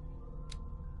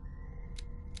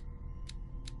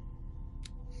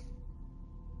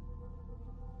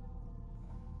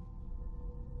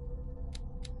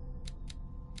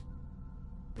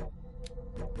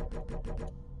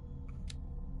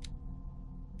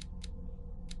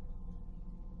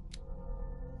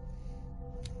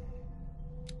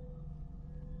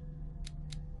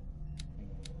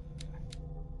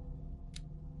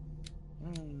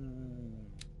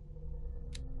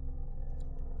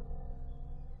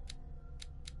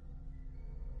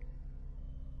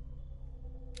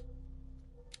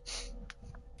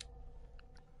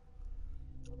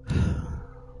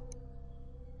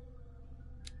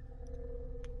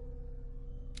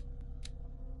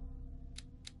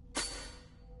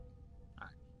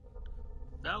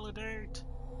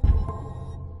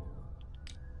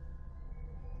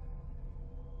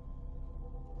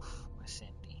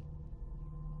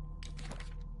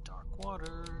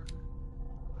 Stumpwater.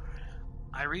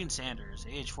 Irene Sanders,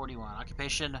 age 41,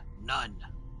 occupation none.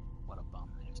 What a bum.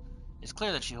 It's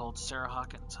clear that she holds Sarah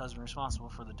Hawkins' husband responsible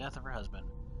for the death of her husband.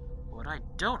 What I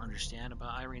don't understand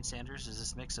about Irene Sanders is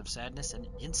this mix of sadness and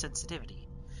insensitivity.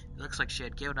 It looks like she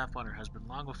had given up on her husband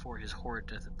long before his horrid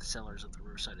death at the cellars of the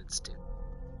Riverside Institute.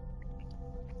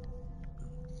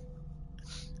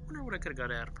 I wonder what I could have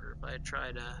got out of her if I had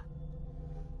tried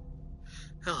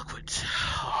eloquence.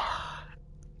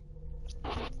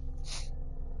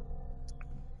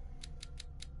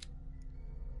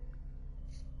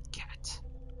 Cat.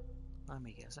 Let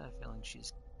me guess. I have a feeling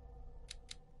she's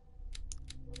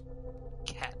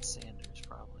Cat Sanders,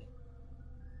 probably.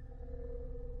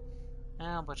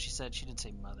 Oh, but she said she didn't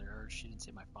say mother, or she didn't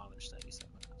say my father said. He said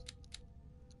what else.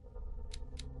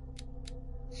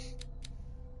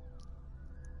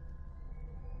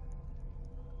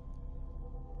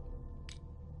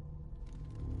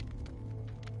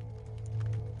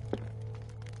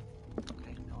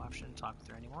 Okay, no option to talk with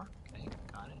her anymore. Okay,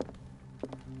 got it.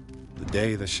 The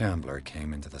day the Shambler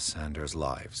came into the Sanders'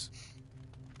 lives.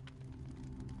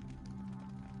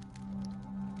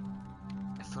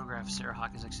 A photograph of Sarah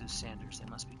Hawkins next to Sanders. They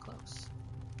must be close.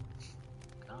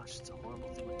 Gosh, it's a horrible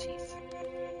thing with teeth.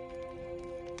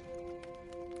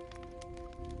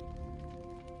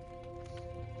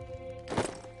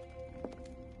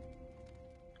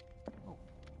 Oh.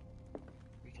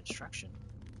 Reconstruction.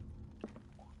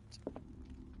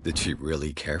 Did she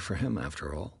really care for him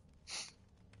after all?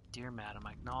 Dear Madam,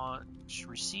 I acknowledge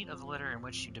receipt of the letter in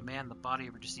which you demand the body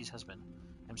of your deceased husband.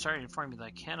 I'm sorry to inform you that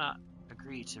I cannot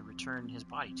agree to return his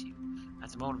body to you.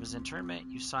 At the moment of his internment,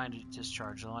 you signed a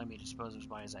discharge allowing me to dispose of his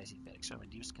body as I see fit. So my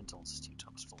deepest condolences to you,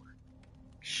 Thomas Fuller.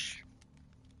 Shh.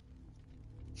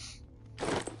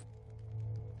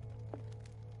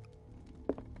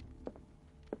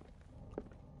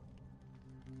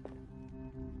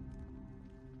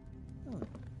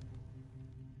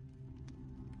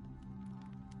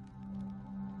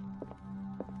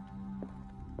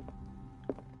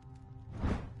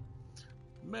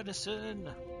 Medicine.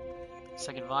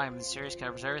 Second volume of the series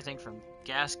covers everything from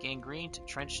gas gangrene to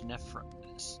trench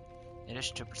nephritis. In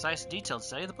addition to a precise and detailed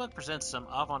study, the book presents some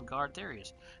avant-garde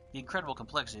theories. The incredible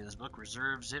complexity of this book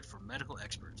reserves it for medical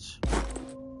experts.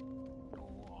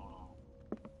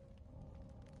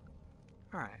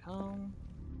 Alright,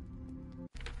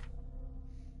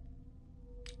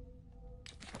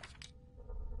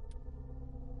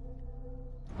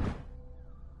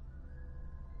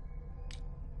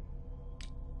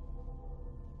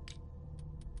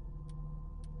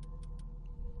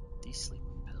 these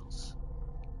sleeping pills.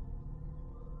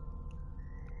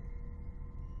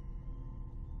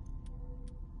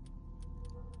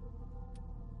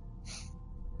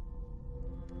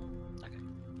 Okay.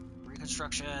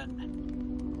 Reconstruction.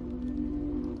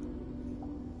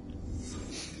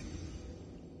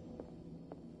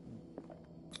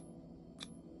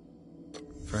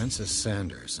 Frances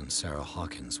Sanders and Sarah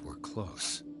Hawkins were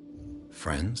close.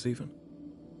 Friends, even?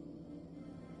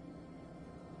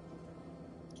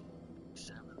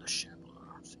 Examine the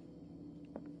Shambler.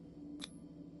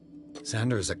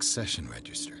 Sanders' accession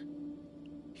register.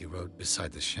 He wrote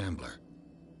beside the Shambler,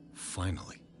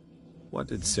 finally. What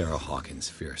did Sarah Hawkins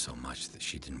fear so much that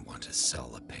she didn't want to sell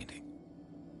the painting?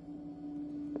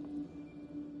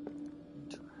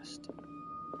 Interesting.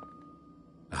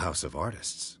 A house of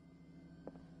artists.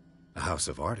 A house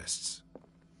of artists.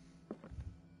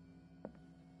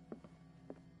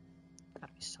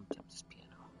 Gotta be something to this piano.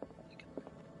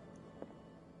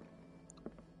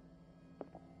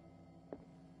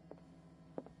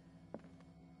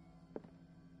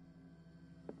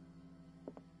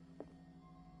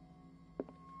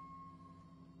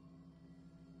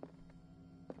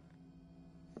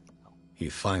 He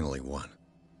finally won.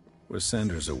 Was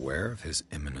Sanders aware of his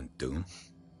imminent doom?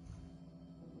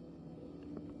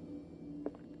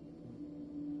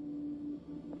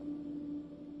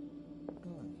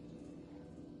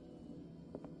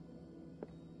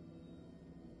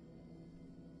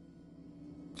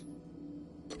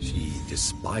 She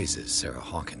despises Sarah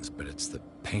Hawkins, but it's the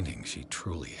painting she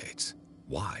truly hates.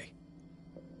 Why?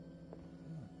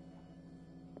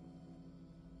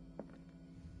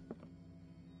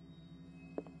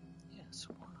 Yes,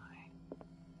 why?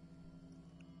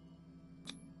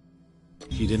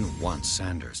 She didn't want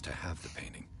Sanders to have the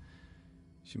painting.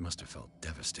 She must have felt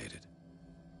devastated.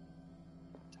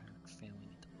 Tired of family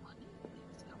with the money?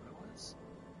 Is that what it was?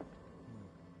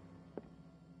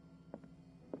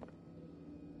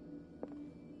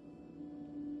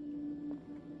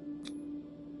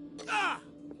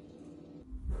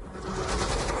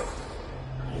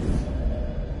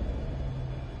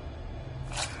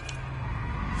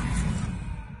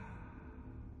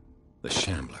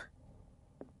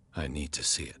 I need to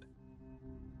see it.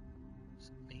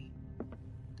 Me?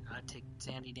 Did I take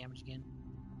sanity damage again?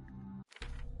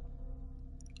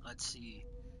 Let's see.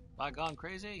 Have I gone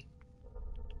crazy?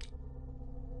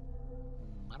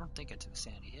 I don't think I took a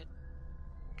sanity hit.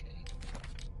 Okay.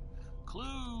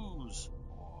 Clues!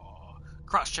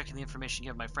 Cross-checking the information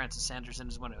given by Francis Sanders and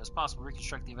his window, it was possible to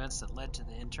reconstruct the events that led to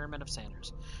the internment of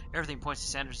Sanders. Everything points to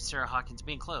Sanders and Sarah Hawkins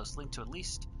being close, linked to at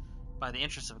least by the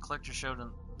interest of a collector showed in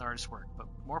the artist's work, but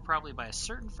more probably by a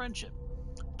certain friendship,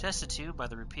 tested to by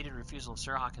the repeated refusal of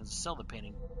Sarah Hawkins to sell the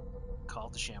painting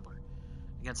called The Shambler.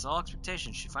 Against all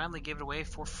expectations, she finally gave it away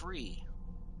for free.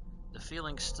 The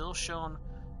feelings still shown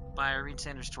by Irene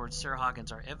Sanders towards Sarah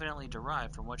Hawkins are evidently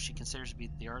derived from what she considers to be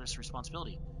the artist's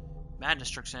responsibility. Madness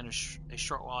struck Sanders a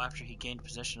short while after he gained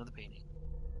possession of the painting.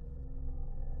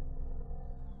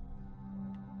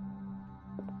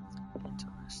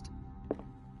 Interesting.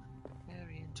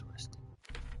 Very interesting.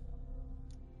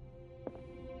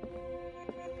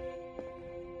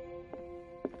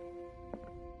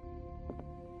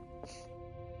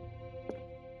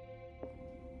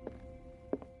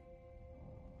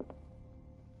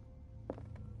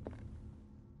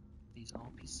 These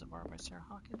all pieces of art by Sarah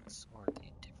Hawkins, or are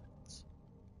they different?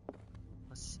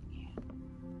 Let's see.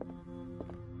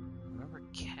 Remember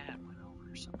Cat went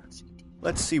over some on CD.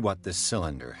 Let's see what this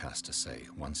cylinder has to say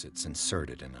once it's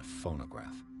inserted in a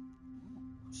phonograph.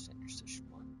 Sanders Station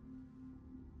 1.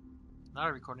 Not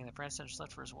a recording that Francis Sanders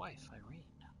left for his wife, Irene.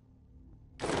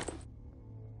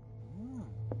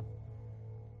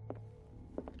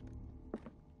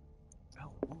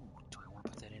 Oh, do I want to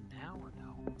put that in now or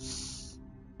no?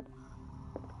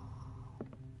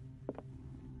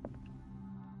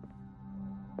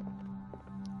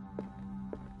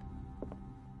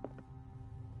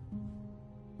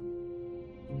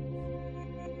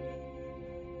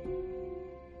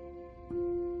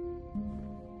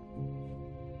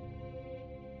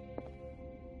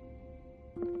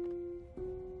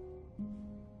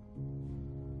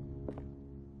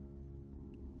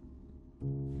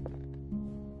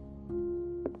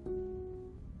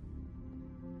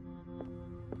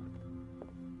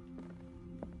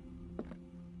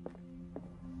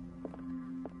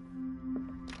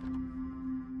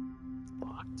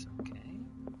 Locked, okay.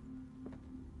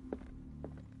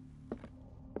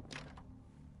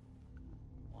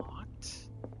 Locked.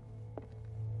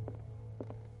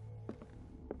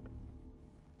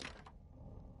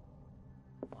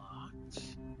 Locked.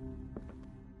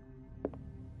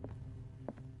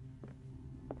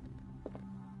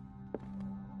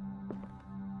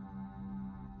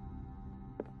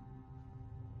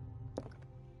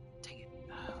 Dang it.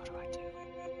 What do I do?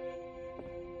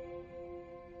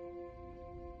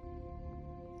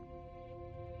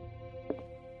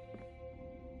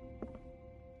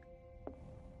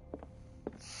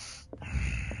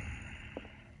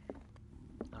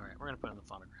 Alright, we're gonna put it in the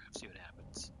phonograph, see what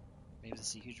happens. Maybe this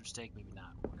is a huge mistake, maybe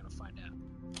not. We're gonna find out.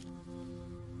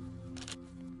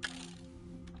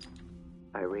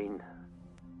 Irene,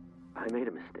 I made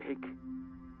a mistake.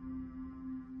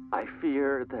 I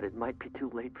fear that it might be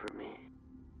too late for me.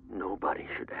 Nobody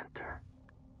should enter,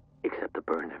 except to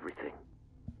burn everything.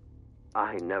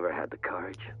 I never had the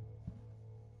courage.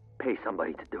 Pay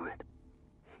somebody to do it.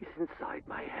 He's inside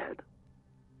my head.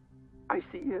 I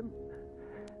see him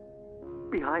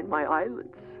behind my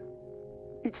eyelids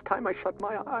each time I shut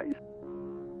my eyes.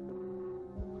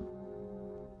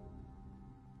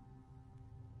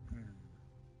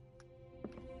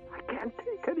 I can't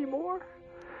take any more.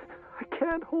 I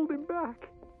can't hold him back.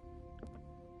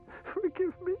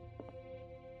 Forgive me.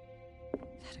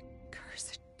 That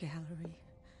accursed gallery.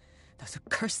 Those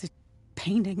accursed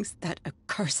paintings. That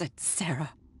accursed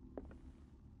Sarah.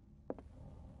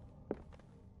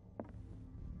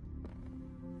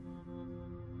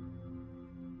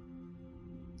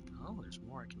 Oh, there's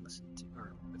more I can listen to.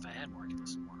 Or if I had more, I could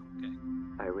listen more. Okay.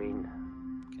 Irene,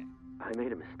 Okay. I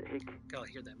made a mistake. Gotta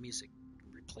hear that music.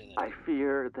 Replay that. I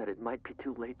fear that it might be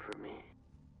too late for me.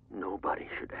 Nobody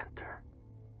should enter,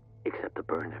 except to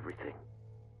burn everything.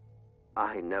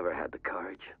 I never had the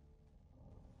courage.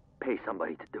 Pay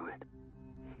somebody to do it.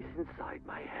 He's inside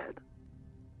my head.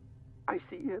 I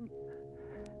see him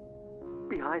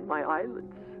behind my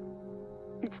eyelids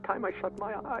each time I shut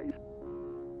my eyes.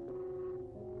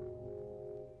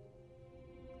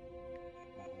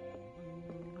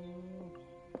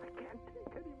 I can't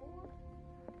take any more.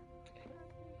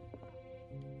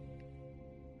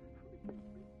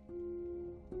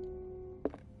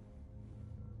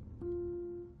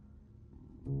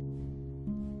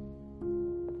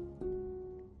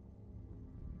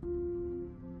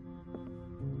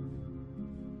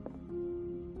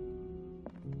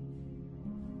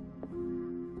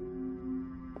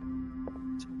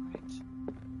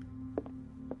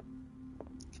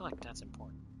 feel like that's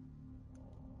important.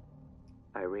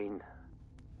 Irene,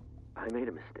 I made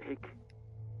a mistake.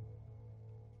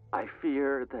 I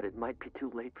fear that it might be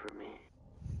too late for me.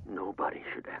 Nobody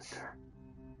should enter,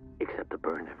 except to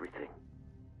burn everything.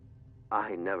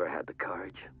 I never had the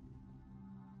courage.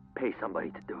 Pay somebody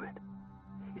to do it.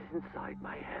 He's inside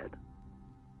my head.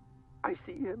 I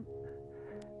see him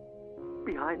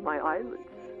behind my eyelids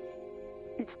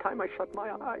each time I shut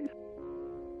my eyes.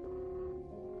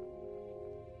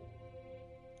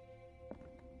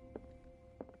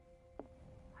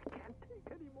 I can't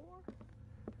take any more. I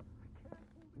can't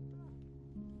hold it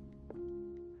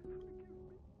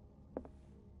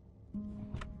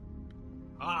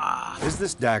back. Is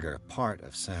this dagger part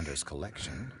of Sanders'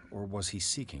 collection, or was he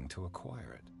seeking to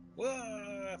acquire it?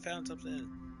 Whoa, I found something.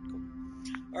 Cool.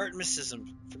 Art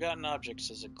Mysticism, Forgotten Objects,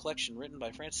 is a collection written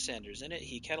by Francis Sanders. In it,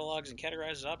 he catalogs and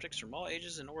categorizes objects from all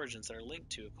ages and origins that are linked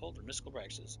to occult or mystical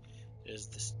practices. It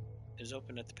is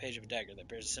opened at the page of a dagger that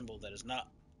bears a symbol that is not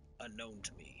unknown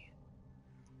to me.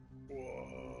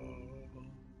 Whoa.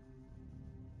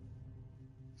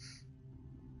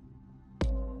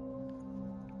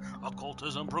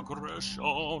 Occultism progression.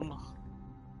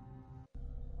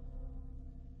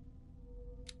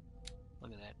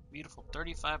 Look at that. Beautiful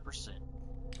 35%.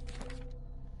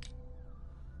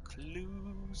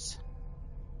 Clues.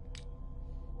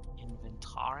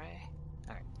 Inventory.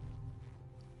 Alright.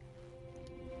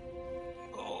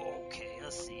 Okay,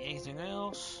 let's see. Anything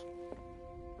else?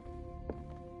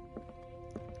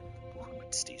 I'm going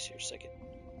to Steve's here a second.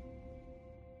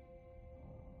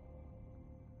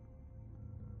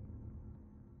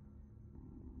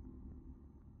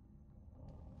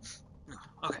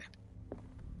 Okay.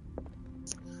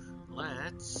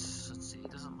 Let's see.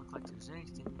 It doesn't look like there's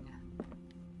anything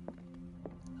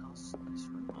else in this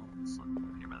room. Oh, let's look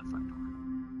over here by the front door.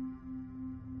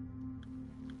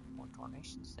 What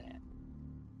tornation's that?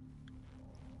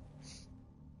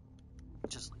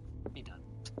 Just leave. Be done.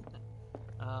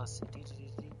 Let's see.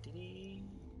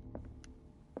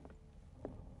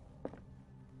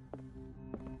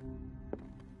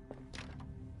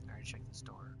 I already checked this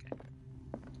door. Okay.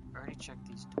 I already checked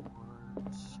these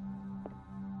doors.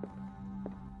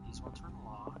 These ones were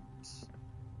locked.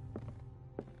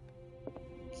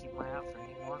 Keep my eye out for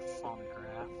any more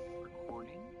phonograph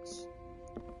recordings.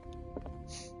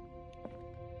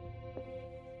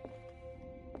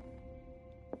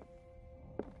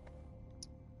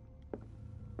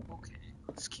 Okay,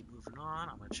 let's keep moving on.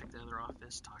 I'm going to check the other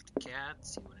office, talk to Kat,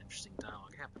 see what interesting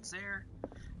dialogue happens there.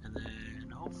 And then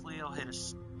hopefully I'll hit a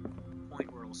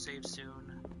point where it'll save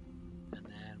soon. And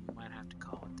then we might have to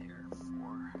call it there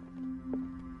for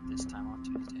this time on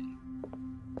Tuesday.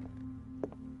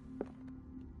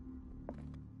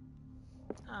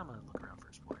 I'm gonna look around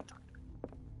first before I talk to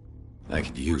her. I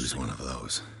could use one of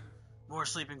those. More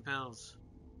sleeping pills.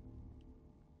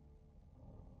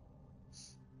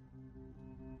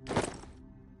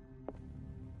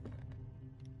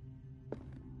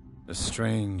 A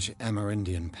strange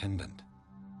Amerindian pendant.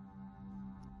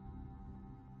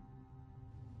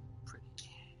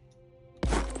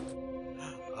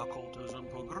 Occultism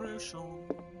progression.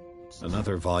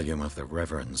 Another volume of the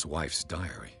Reverend's wife's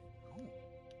diary.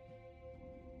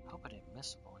 Hope I didn't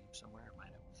miss a volume somewhere. I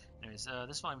might have. Anyways,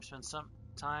 this volume spends some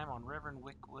time on Reverend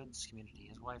Wickwood's community.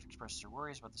 His wife expresses her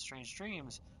worries about the strange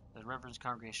dreams that the Reverend's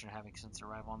congregation are having since their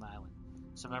arrival on the island.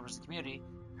 Some members of the community,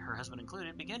 her husband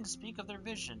included, begin to speak of their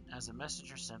vision as a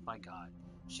messenger sent by God.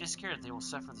 She is scared they will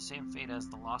suffer the same fate as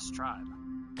the lost tribe.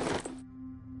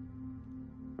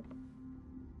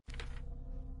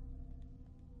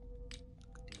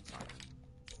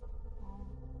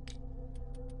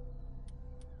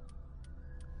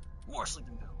 More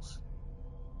sleeping pills.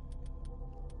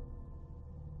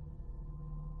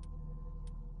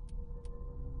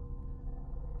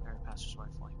 Mary Pastor's Wife,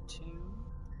 Volume 2.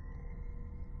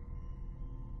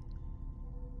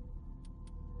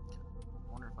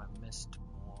 I wonder if I missed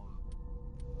more.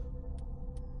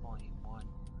 Volume 1.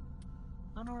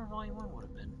 I don't know where Volume 1 would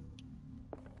have been.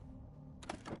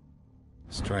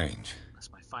 Strange.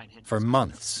 That's my fine hidden. For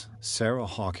months, Sarah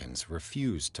Hawkins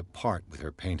refused to part with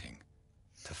her painting,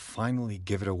 to finally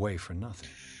give it away for nothing.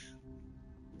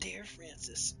 Dear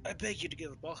Francis, I beg you to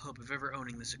give up all hope of ever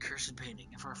owning this accursed painting.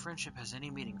 If our friendship has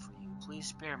any meaning for you, please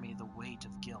spare me the weight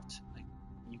of guilt.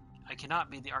 I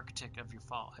cannot be the architect of your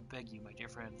fall. I beg you, my dear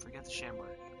friend, forget the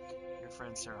Shambler. Your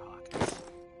friend, Sarah Hawkins.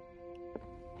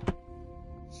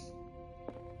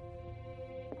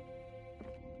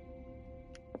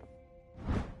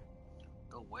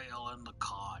 The Whale and the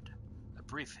Cod. A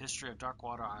Brief History of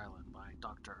Darkwater Island by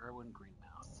Dr. Erwin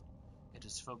Greenmouth. It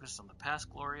is focused on the past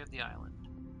glory of the island.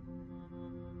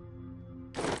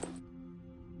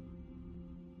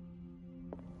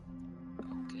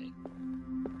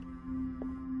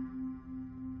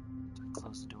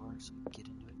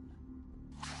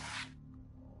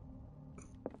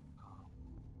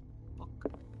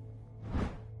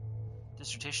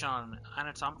 Dissertation on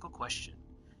anatomical question.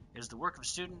 It is the work of a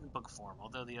student in book form.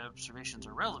 Although the observations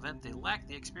are relevant, they lack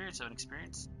the experience of an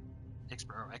expertise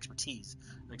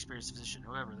of an experienced physician.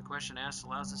 However, the question asked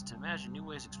allows us to imagine new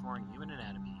ways of exploring human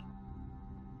anatomy.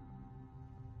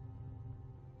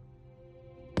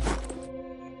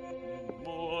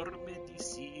 More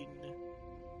medicine.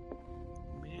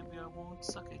 Maybe I won't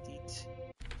suck at it.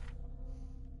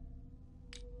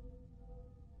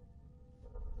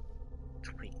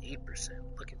 %.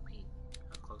 Look at me.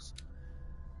 How close?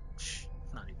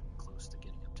 Not even close to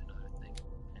getting up to another thing.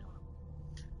 Anyway.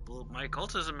 Well, my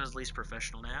occultism is at least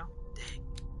professional now. Dang.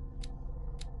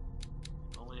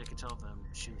 If only I could tell them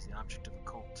she was the object of a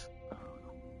cult.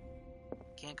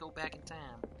 Can't go back in time.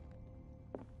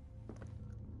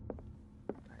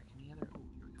 Alright, any other? Oh,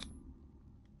 here we go.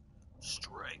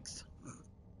 Strength.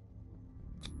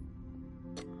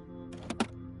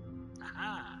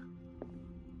 Aha!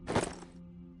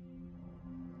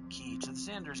 Key to the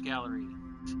Sanders Gallery.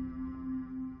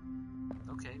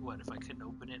 Okay, what if I couldn't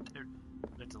open it?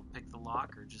 I'd have to pick the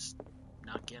lock or just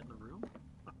not get in the room?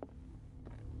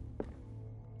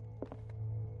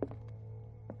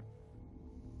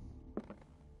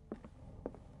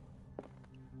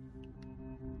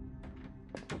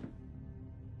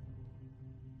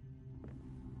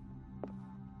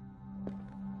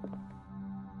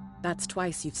 That's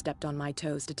twice you've stepped on my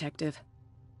toes, Detective.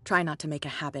 Try not to make a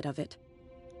habit of it.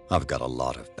 I've got a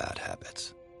lot of bad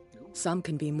habits. Some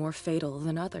can be more fatal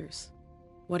than others.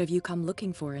 What have you come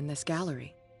looking for in this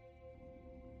gallery?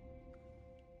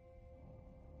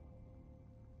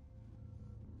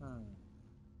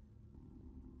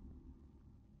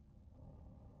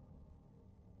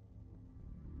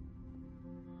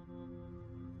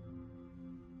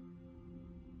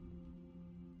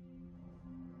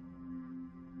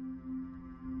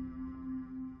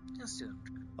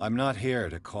 I'm not here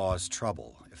to cause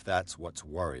trouble, if that's what's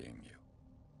worrying you.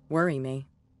 Worry me?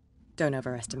 Don't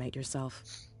overestimate yourself.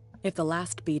 If the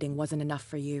last beating wasn't enough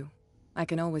for you, I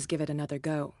can always give it another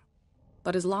go.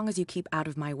 But as long as you keep out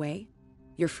of my way,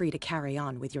 you're free to carry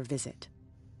on with your visit.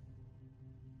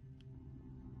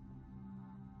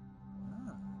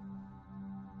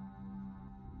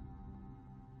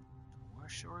 More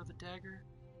sure of the dagger?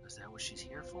 Is that what she's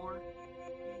here for?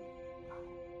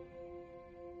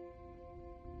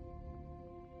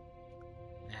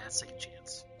 Second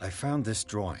chance. I found this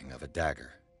drawing of a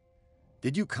dagger.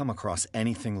 Did you come across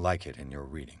anything like it in your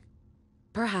reading?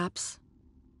 Perhaps.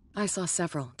 I saw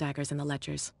several daggers in the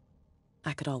ledgers.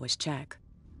 I could always check.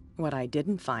 What I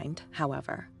didn't find,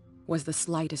 however, was the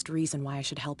slightest reason why I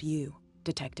should help you,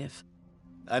 Detective.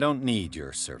 I don't need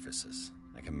your services.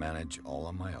 I can manage all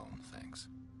on my own, thanks.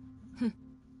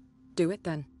 Do it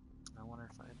then. I wonder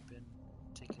if I'd been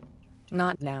taken...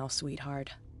 Not now,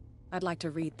 sweetheart. I'd like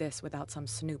to read this without some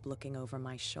snoop looking over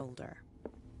my shoulder.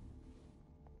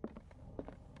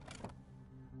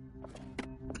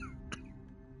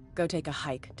 Go take a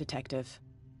hike, Detective.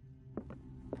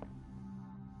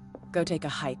 Go take a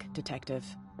hike, Detective.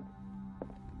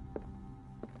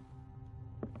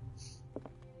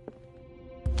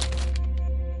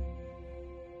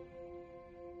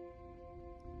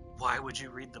 Why would you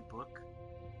read the book?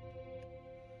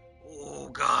 Oh,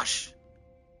 gosh.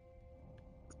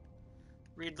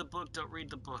 Read the book, don't read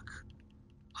the book.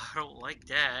 I don't like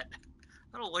that.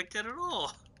 I don't like that at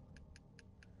all.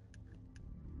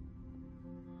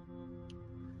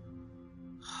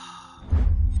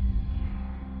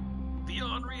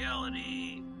 Beyond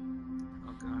reality.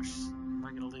 Oh gosh, am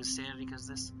I gonna lose sanity because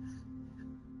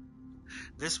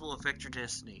this will affect your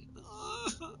destiny.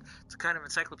 It's a kind of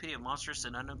encyclopedia of monstrous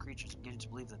and unknown creatures and get you to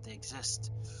believe that they exist.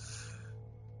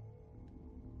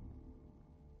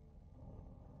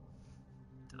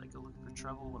 Did I go looking for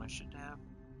trouble when I shouldn't have?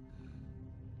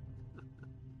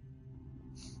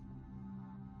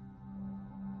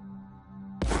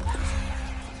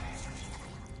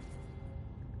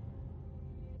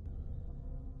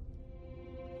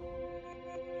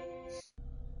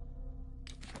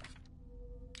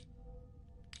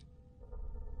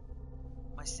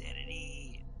 My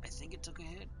sanity. I think it took a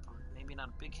hit, or maybe not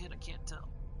a big hit. I can't tell.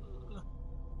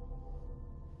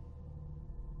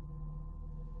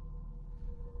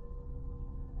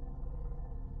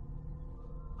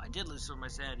 I did lose some of my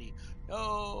sanity.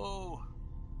 No!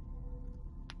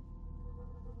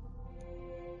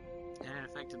 And it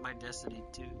affected my destiny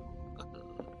too.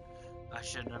 I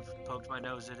shouldn't have poked my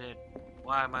nose in it.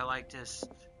 Why am I like this?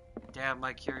 Damn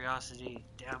my curiosity.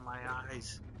 Damn my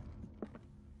eyes.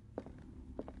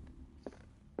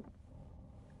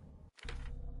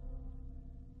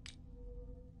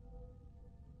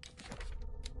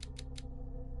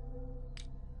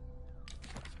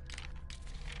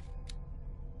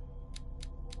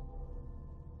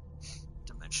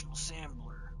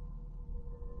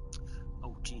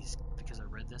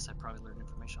 this, I probably learned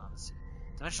information on this.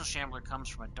 Dimensional Shambler comes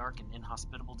from a dark and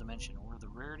inhospitable dimension, where the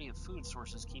rarity of food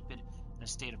sources keep it in a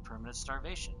state of permanent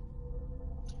starvation.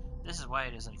 This is why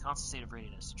it is in a constant state of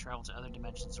readiness to travel to other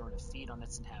dimensions or to feed on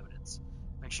its inhabitants.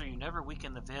 Make sure you never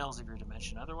weaken the veils of your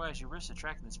dimension, otherwise you risk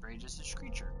attracting this very distant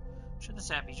creature. Should this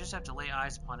happen, you just have to lay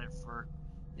eyes upon it for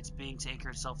its being to anchor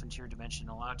itself into your dimension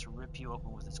and allow it to rip you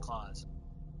open with its claws.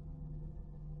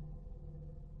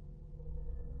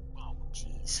 Oh,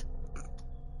 jeez.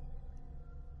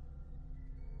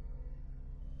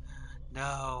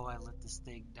 No, I let this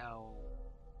thing know.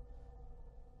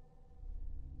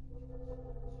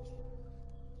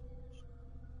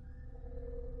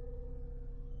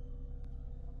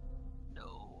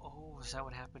 No. Oh, is that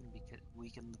what happened? Because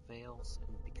weakened the veils,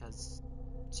 and because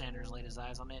Sanders laid his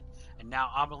eyes on it, and now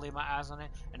I'm gonna lay my eyes on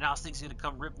it, and now this thing's gonna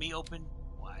come rip me open?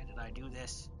 Why did I do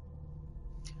this?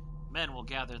 Men will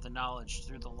gather the knowledge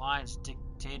through the lines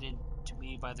dictated to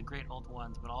me by the great old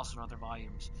ones, but also in other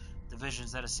volumes. The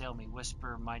visions that assail me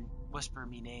whisper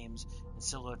me names and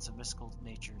silhouettes of mystical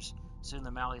natures. Soon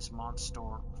the Malleus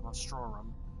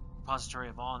Monstrorum, repository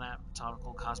of all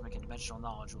anatomical, cosmic, and dimensional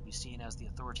knowledge, will be seen as the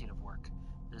authoritative work.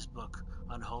 This book,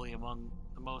 unholy among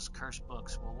the most cursed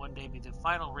books, will one day be the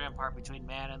final rampart between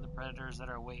man and the predators that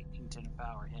are waiting to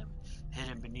devour him,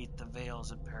 hidden beneath the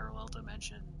veils of parallel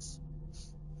dimensions.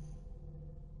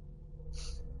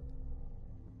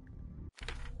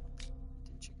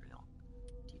 Didn't check it out.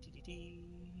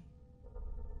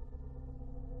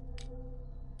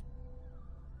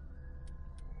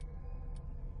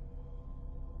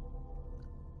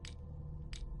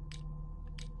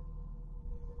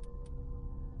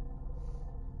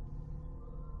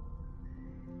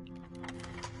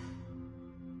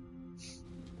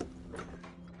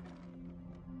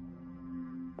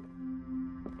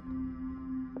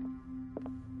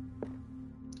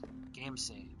 Game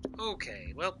saved.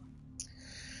 Okay, well,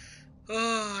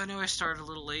 I know I started a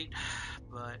little late,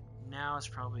 but now is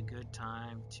probably a good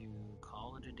time to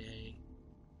call it a day.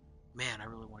 Man, I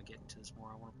really want to get into this more.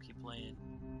 I want to keep playing,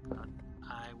 but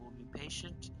I will be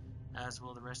patient, as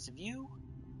will the rest of you,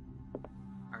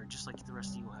 or just like the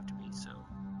rest of you will have to be, so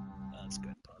that's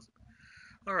good. Pause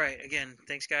it. Alright, again,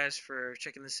 thanks guys for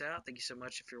checking this out. Thank you so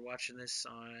much if you're watching this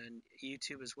on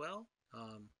YouTube as well.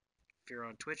 If you're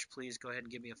on Twitch, please go ahead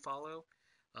and give me a follow.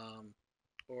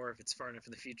 Or if it's far enough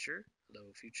in the future,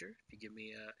 hello future, if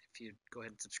you go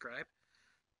ahead and subscribe.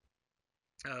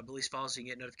 At least follow so you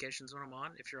can get notifications when I'm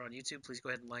on. If you're on YouTube, please go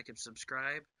ahead and like and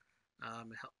subscribe.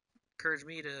 Help encourage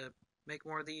me to make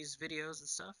more of these videos and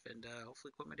stuff, and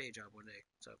hopefully quit my day job one day.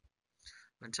 So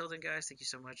until then, guys, thank you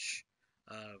so much.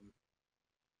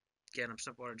 Again, I'm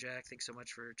Stumpwater Jack. Thanks so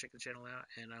much for checking the channel out,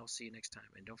 and I'll see you next time.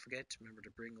 And don't forget to remember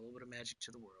to bring a little bit of magic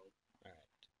to the world. All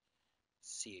right.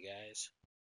 See you guys.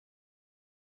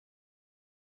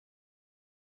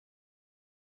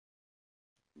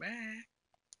 Bye.